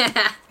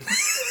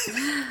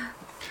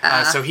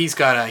 So he's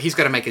got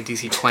to make a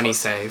DC 20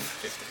 save.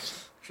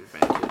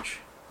 Advantage.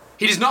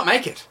 He does not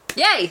make it.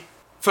 Yay!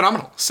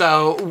 Phenomenal.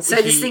 So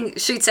this thing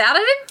shoots out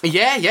at him?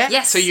 Yeah.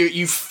 Yes. So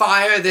you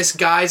fire this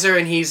geyser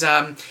and he's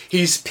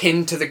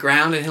pinned to the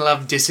ground and he'll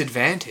have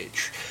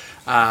disadvantage.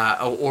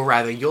 Or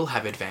rather, you'll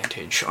have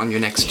advantage on your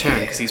next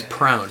turn because he's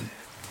prone.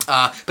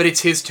 But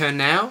it's his turn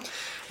now,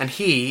 and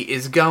he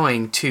is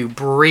going to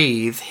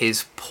breathe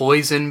his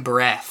poison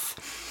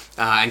breath.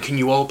 And can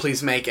you all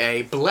please make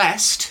a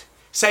blessed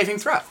saving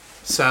throw?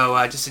 So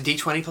just a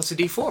d20 plus a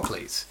d4,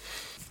 please.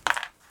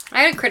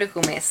 I had a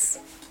critical miss.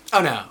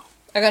 Oh no.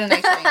 I got an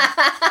 18.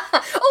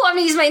 Oh, I'm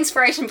going to use my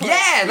inspiration point.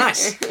 Yeah,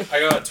 nice.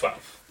 I got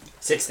 12.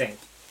 16.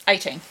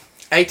 18.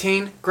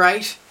 18,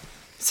 great.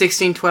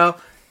 16,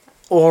 12.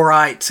 All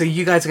right, so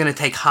you guys are going to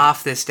take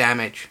half this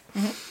damage.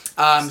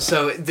 Mm-hmm.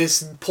 So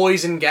this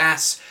poison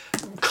gas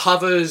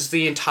covers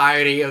the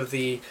entirety of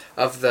the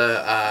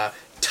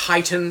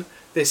Titan,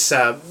 this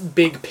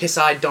big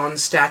Poseidon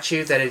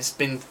statue that has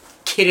been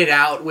kitted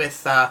out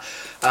with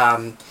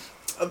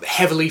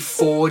heavily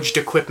forged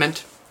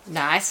equipment.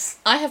 Nice.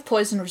 I have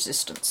poison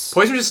resistance.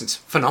 Poison resistance,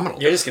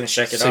 phenomenal. You're just going to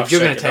shake it So off. you're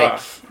shake going it to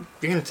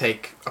off.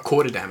 take a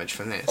quarter damage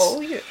from this.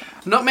 Oh yeah.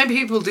 Not many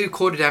people do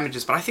quarter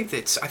damages, but I think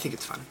it's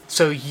fun.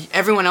 So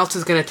everyone else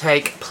is going to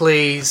take,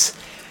 please.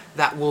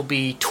 That will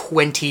be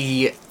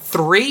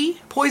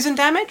 23 poison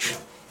damage.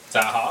 Is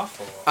that half?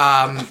 Or?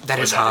 That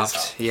is that halved.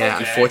 is half. Yeah,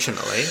 Okay.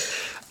 unfortunately,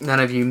 none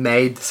of you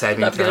made the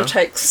saving I'm throw. going to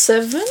take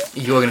 7.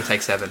 You're going to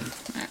take 7.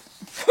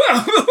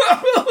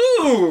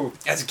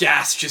 As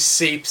gas just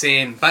seeps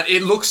in, but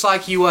it looks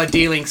like you are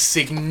dealing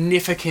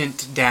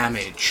significant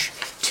damage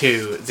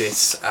to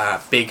this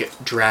big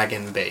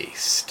dragon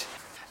beast.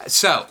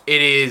 So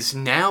it is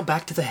now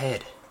back to the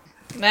head.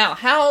 Now,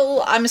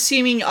 I'm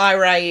assuming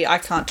I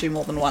can't do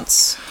more than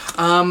once.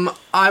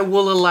 I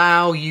will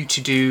allow you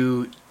to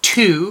do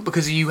 2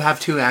 because you have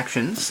 2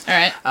 actions. All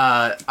right.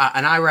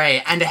 An eye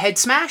ray and a head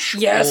smash.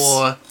 Yes.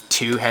 Or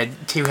two head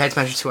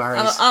smashes, 2 eye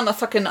rays. I'm a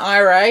fucking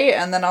eye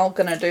and then I'm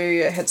gonna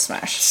do a head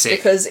smash. Sick.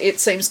 Because it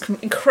seems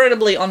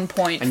incredibly on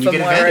point And you for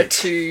get Moira advantage.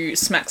 to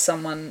smack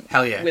someone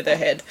Hell yeah. with her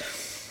head.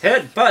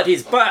 Head, butt,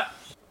 his butt.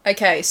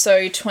 Okay,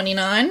 so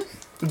 29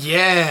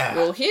 Yeah.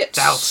 will hit.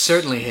 That'll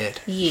certainly hit.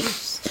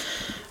 Yes.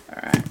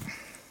 Alright.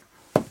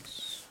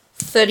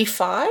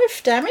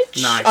 35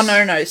 damage? Nice. Oh,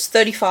 no, it's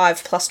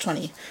 35 plus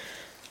 20.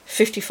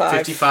 55.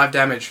 55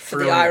 damage. For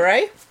the eye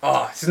ray.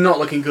 Oh, it's not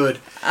looking good.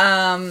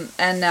 And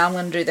now I'm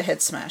going to do the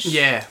head smash.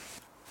 Yeah.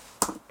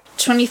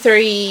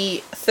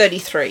 23,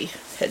 33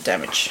 head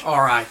damage.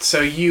 All right.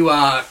 So you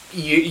are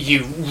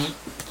you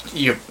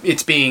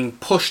it's being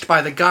pushed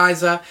by the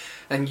geyser,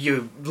 and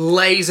you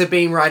laser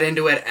beam right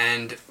into it,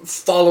 and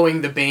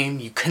following the beam,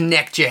 you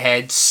connect your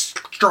head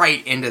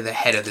straight into the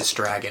head of this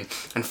dragon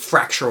and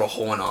fracture a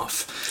horn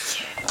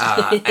off.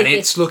 And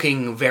it's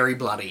looking very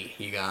bloody,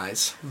 you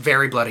guys.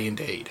 Very bloody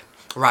indeed.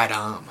 Right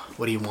arm.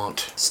 What do you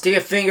want? Stick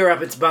a finger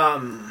up its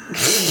bum.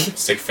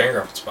 Stick a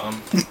finger up its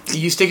bum.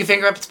 You stick a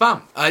finger up its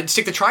bum.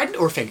 Stick the trident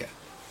or a finger?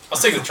 I'll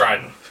stick the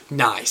trident.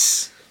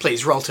 Nice.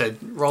 Please roll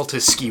to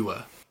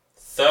skewer.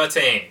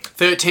 13.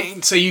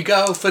 13. So you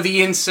go for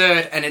the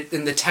insert, and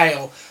the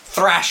tail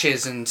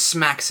thrashes and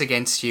smacks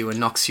against you and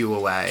knocks you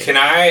away. Can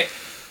I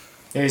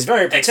He's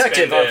very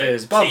protective expend of a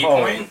his bum key hole.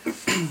 point?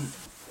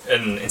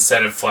 And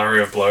instead of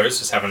flurry of blows,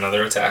 just have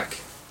another attack?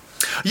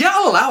 Yeah,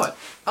 I'll allow it.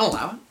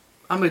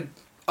 I'm a...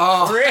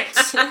 Oh,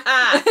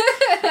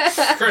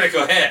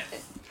 Critical hit.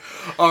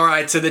 all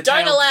right. So the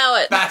Don't tail allow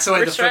it. bats away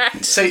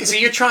Retract. so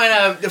you're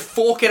trying to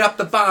fork it up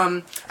the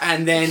bum,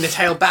 and then the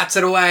tail bats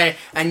it away,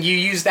 and you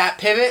use that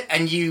pivot,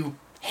 and you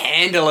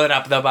handle it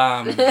up the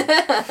bum.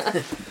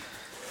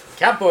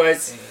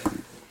 Cowboys.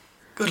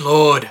 Good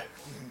lord.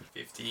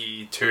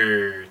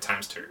 52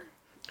 times 2.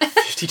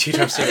 52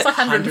 times 2.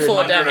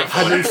 104 damage.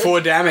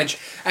 104 damage.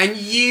 And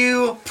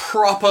you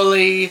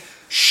properly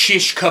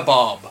shish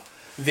kebab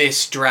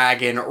this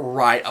dragon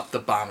right up the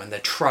bum, and the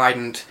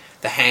trident,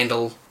 the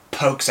handle,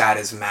 pokes out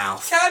his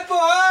mouth.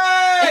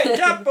 Cowboys!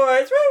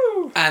 Cowboys!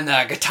 Woo! And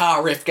the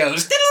guitar riff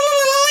goes...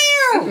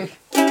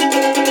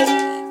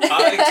 I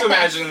like to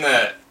imagine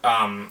that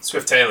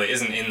Swift Tailor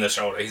isn't in the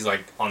shoulder, he's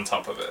like on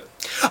top of it.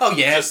 Oh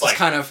yeah, Just it's like-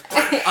 kind of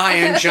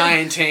iron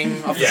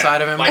gianting off the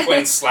side of him. Like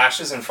when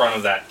Slashes in front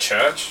of that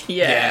church.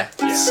 Yeah.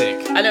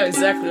 Sick. I know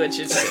exactly what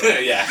you're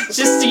saying. Yeah.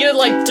 Just you're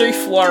like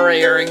doof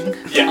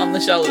warrioring Yeah. on the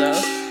shoulder.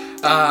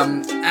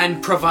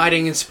 And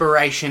providing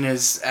inspiration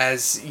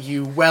as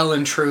you well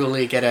and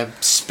truly get a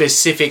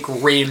specific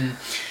rim,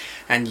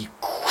 and you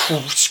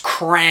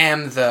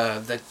cram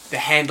the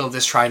handle of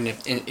this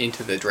trident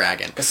into the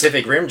dragon.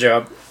 Pacific Rim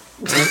job.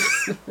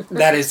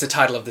 That is the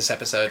title of this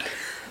episode.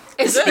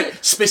 Is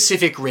it?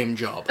 Specific rim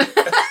job.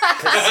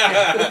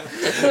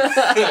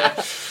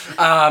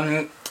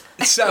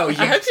 So you...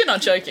 I hope you're not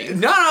joking.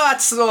 No,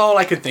 that's all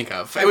I could think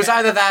of. It was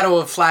either that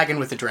or flagging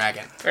with the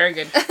dragon. Very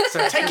good.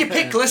 So take your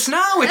pick, listener,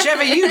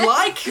 whichever you'd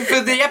like for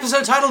the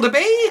episode title to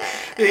be.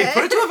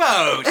 Put it to a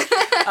vote.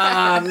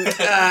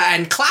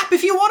 And clap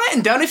if you want it,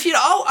 and don't if you...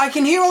 Oh, I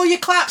can hear all your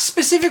claps.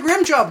 Specific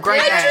rim job.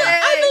 Great.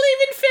 I believe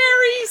in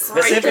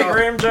fairies. Pacific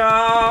Rim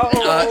job.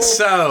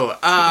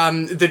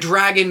 The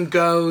dragon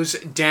goes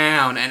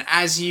down, and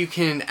as you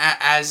can...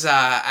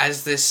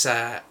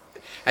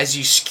 As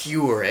you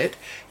skewer it,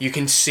 you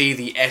can see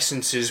the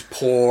essences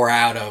pour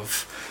out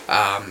of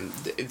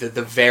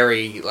the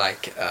very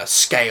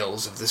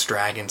scales of this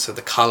dragon. So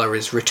the color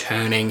is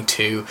returning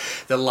to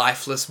the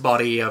lifeless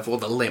body of, or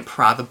the limp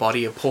rather,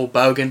 body of Paul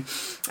Bogan,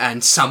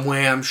 and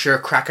somewhere I'm sure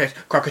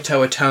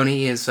Krakatoa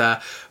Tony is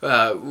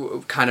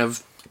kind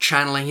of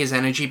channeling his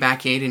energy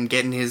back in and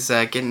getting his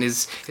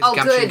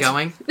gumption good.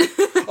 going.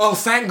 Oh,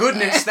 thank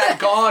goodness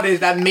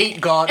that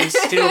meat god is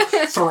still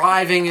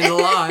thriving and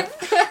alive.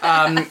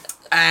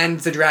 And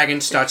the dragon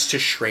starts to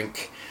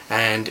shrink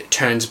and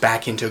turns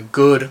back into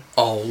good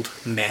old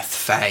meth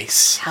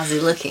face. How's he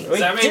looking? We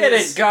that mean did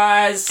it's- it,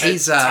 guys.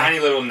 He's Tiny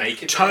little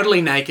naked.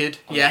 totally naked.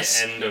 on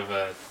Yes. The end of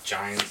a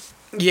giant.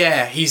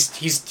 Yeah, he's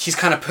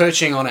kind of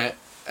perching on it,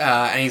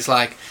 and he's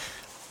like,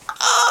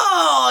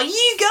 "Oh,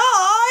 you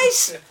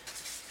guys!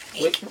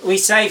 We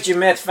saved you,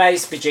 meth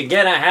face, but you're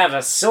gonna have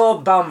a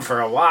sore bum for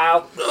a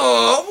while.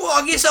 Oh,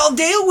 well, I guess I'll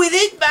deal with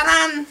it. But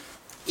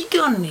you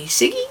got any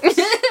ciggies?"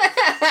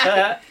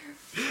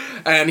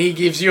 And he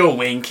gives you a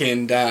wink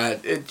and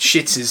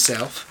shits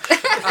himself.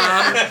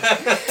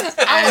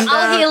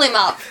 I'll heal him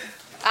up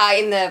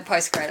in the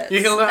post credits. You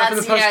heal him up in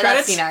the post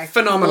credits.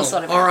 Phenomenal. we'll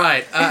sort it All out.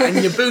 right,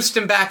 and you boost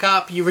him back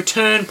up. You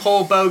return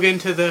Paul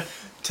Bogan to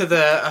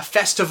the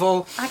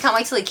festival. I can't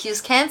wait till he cures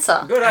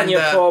cancer. Good on And, you,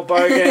 Paul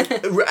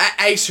Bogan.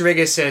 Ace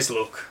Rigger says,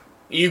 "Look,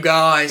 you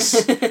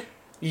guys,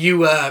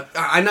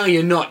 I know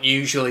you're not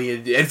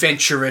usually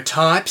adventurer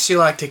types. You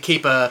like to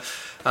keep a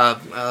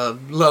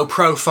low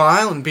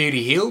profile and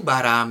beauty heal,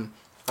 but I you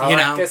like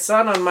know, the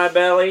sun on my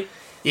belly.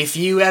 if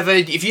you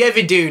ever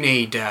do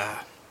need,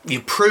 you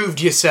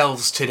proved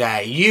yourselves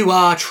today. You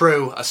are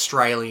true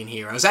Australian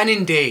heroes, and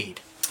indeed,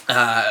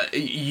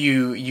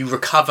 you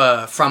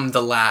recover from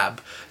the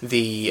lab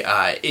the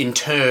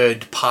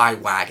interred pie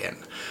wagon.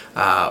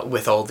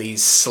 With all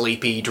these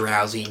sleepy,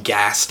 drowsy,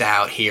 gassed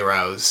out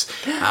heroes.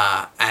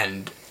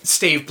 And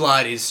Steve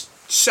Blood is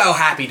so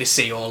happy to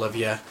see all of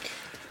you.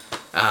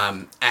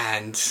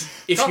 And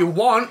if you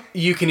want,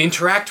 you can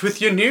interact with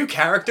your new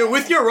character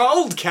with your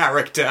old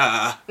character.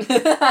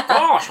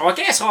 Gosh, I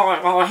guess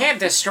I had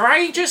the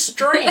strangest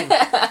dream.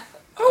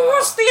 Who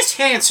was this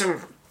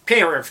handsome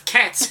pair of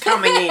cats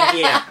coming in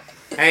here?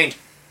 And,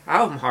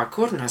 oh my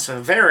goodness, a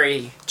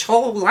very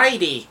tall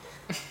lady.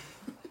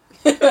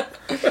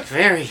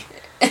 Very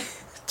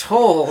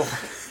tall.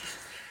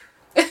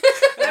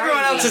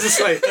 Everyone else is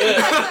asleep.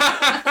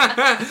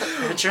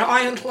 A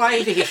giant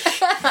lady.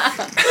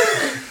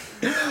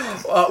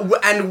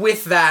 And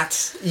with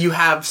that, you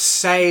have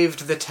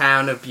saved the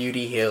town of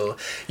Beauty Hill.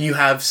 You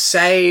have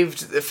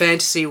saved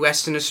Fantasy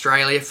Western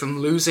Australia from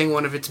losing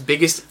one of its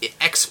biggest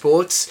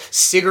exports,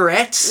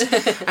 cigarettes.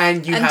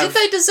 And you And have... did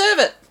they deserve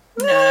it?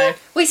 No.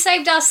 We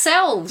saved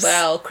ourselves.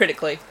 Well,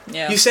 critically,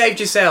 yeah. You saved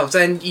yourselves,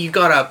 and you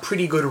got a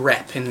pretty good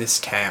rep in this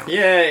town.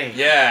 Yay.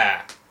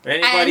 Yeah.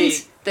 Anybody?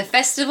 And the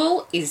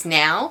festival is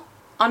now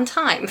on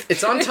time.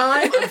 It's on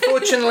time.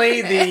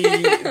 Unfortunately,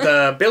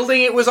 the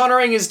building it was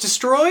honouring is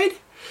destroyed.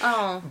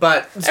 Oh.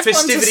 But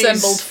Everyone's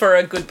assembled for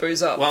a good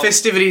booze up. Well,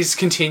 festivities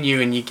continue,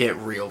 and you get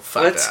real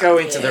fucked let's up. go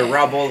into the Yeah.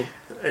 rubble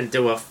and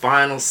do a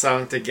final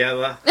song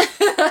together.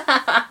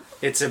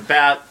 It's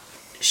about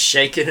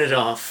shaking it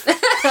off.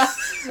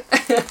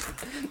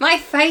 My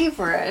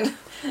favourite.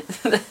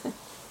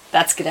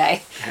 That's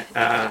G'day.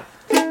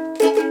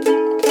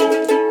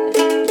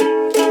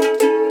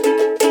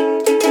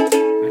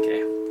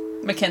 Okay.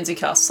 Mackenzie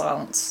casts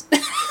silence.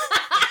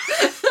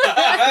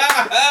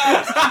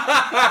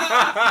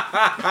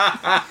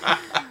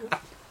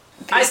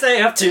 I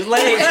stay up too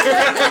late.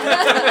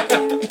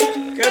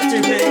 Got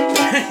too late.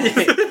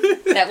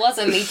 That was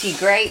a meaty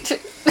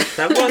great.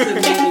 That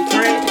wasn't really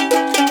great.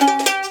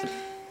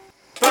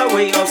 But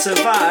we all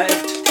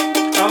survived.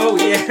 Oh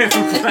yeah.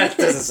 That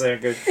doesn't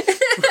sound good.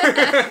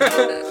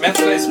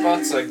 Mental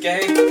spots are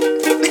gay.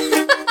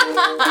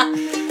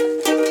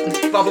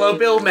 Buffalo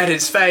Bill met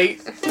his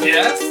fate.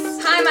 Yes.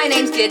 Hi, my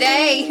name's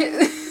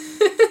G'day.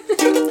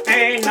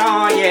 And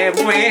I am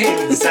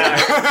Windsor.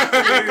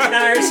 Who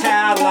knows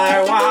how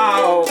low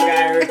I'll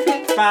go?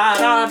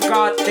 But I've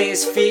got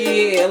this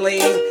feeling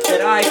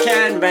that I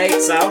can make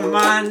some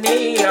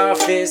money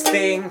off this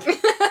thing.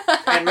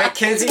 And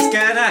Mackenzie's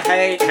gonna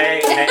hate.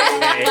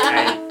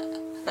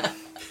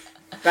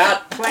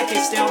 But Plank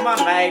is still my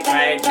mate.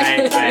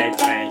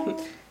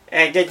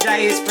 And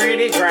today is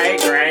pretty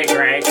great.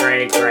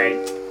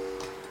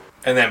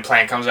 And then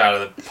Plank comes out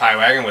of the pie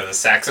wagon with a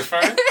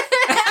saxophone.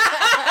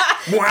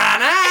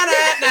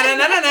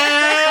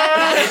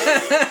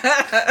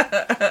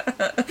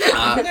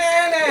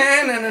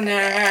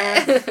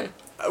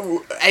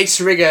 Ace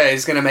Rigger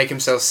is going to make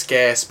himself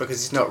scarce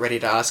because he's not ready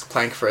to ask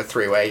Plank for a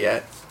three-way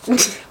yet.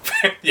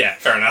 Yeah,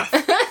 fair enough.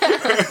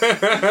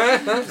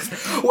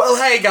 Well,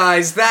 hey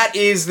guys, that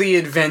is the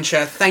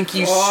adventure. Thank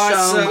you so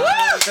Awesome.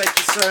 much. Thank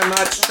you so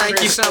much.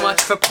 Thank you so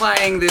much for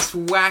playing this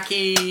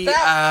wacky.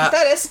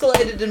 That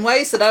escalated in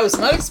ways that I was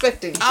not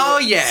expecting. Oh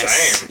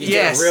yes, Same. You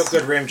yes. did a real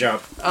good rim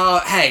job.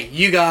 Hey,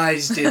 you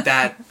guys did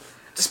that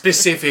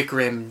specific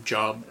rim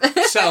job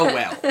so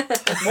well.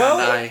 Well,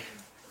 And I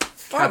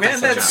oh, had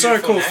man, that that's pleasure. so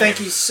cool. Beautiful Thank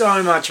name. you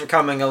so much for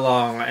coming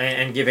along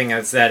and giving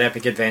us that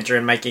epic adventure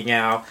and making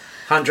our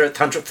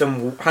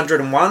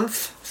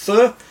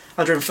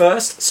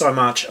 101st, so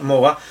much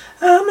more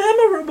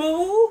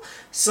memorable.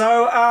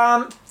 So,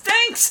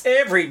 thanks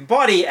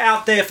everybody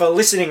out there for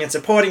listening and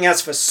supporting us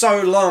for so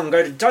long.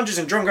 Go to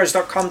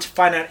dungeonsanddrongos.com to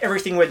find out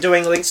everything we're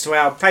doing, links to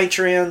our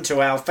Patreon,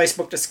 to our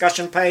Facebook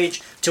discussion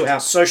page, to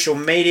our social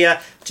media,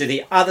 to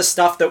the other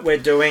stuff that we're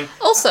doing.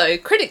 Also,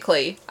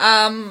 critically,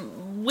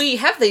 we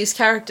have these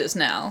characters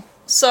now.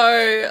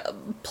 So,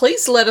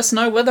 please let us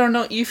know whether or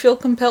not you feel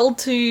compelled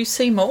to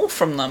see more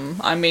from them.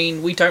 I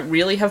mean, we don't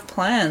really have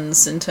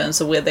plans in terms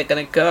of where they're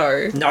going to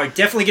go. No,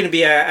 definitely going to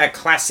be a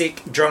classic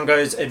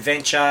Drongo's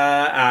adventure.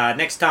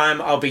 Next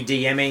time I'll be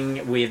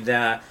DMing with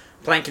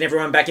Plank and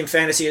everyone back in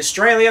Fantasy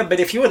Australia. But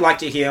if you would like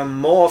to hear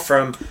more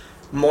from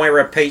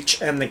Moira,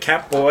 Peach and the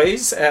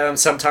Catboys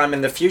sometime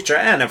in the future,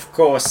 and of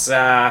course...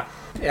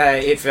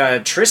 if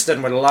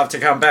Tristan would love to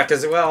come back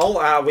as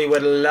well, we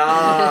would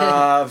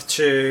love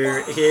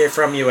to hear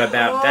from you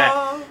about that.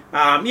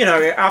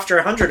 After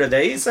 100 of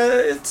these,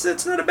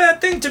 it's not a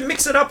bad thing to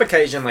mix it up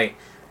occasionally.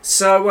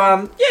 So,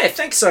 yeah,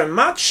 thanks so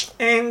much,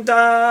 and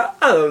I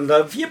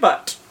love your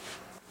butt.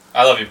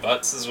 I love your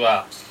butts as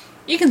well.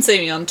 You can see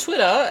me on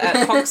Twitter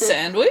at Hog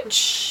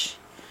Sandwich.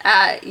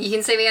 You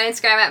can see me on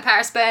Instagram at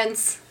Paris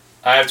Burns.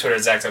 I have Twitter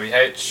at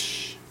ZachWH.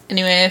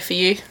 Anywhere for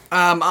you?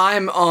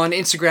 I'm on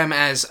Instagram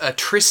as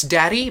Tris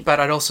Daddy, but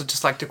I'd also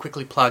just like to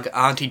quickly plug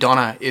Auntie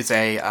Donna is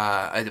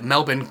a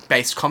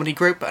Melbourne-based comedy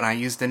group, and I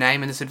use the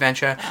name in this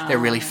adventure. They're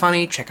really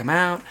funny. Check them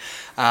out.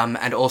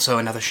 And also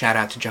another shout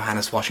out to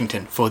Johannes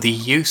Washington for the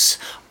use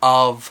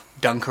of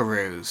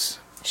Dunkaroos.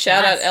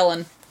 Shout Nice. out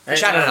Ellen. And,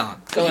 Shout it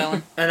on. Go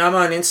Ellen. And I'm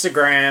on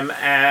Instagram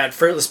at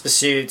Fruitless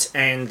Pursuits,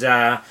 and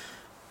I'm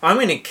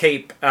going to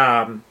keep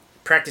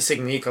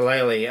practicing the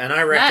ukulele, and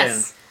I reckon...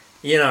 Nice.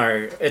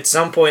 At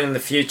some point in the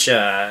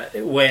future,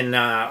 when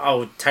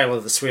old Taylor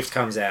the Swift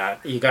comes out,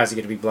 you guys are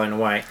going to be blown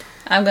away.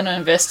 I'm going to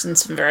invest in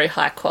some very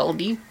high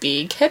quality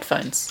big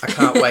headphones. I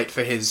can't wait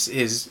for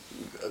his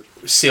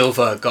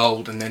silver,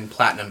 gold, and then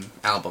platinum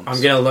albums.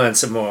 I'm going to learn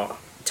some more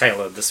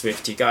Taylor the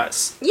Swift, you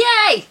guys.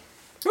 Yay!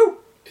 Woo!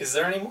 Is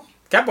there any more?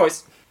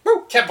 Cowboys. Woo!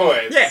 Cat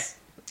boys. Yeah.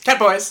 Cat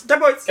boys. Cat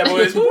boys. Cat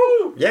boys.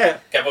 Woo. Yeah.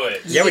 Cat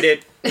boys. Yeah, we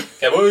did.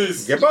 Cat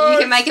boys. Yeah, You boys.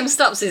 can make him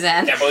stop,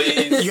 Suzanne. Cat boys.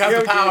 You have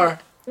the power.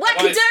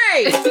 Wackadoo!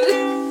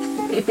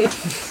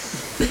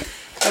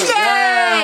 Yay!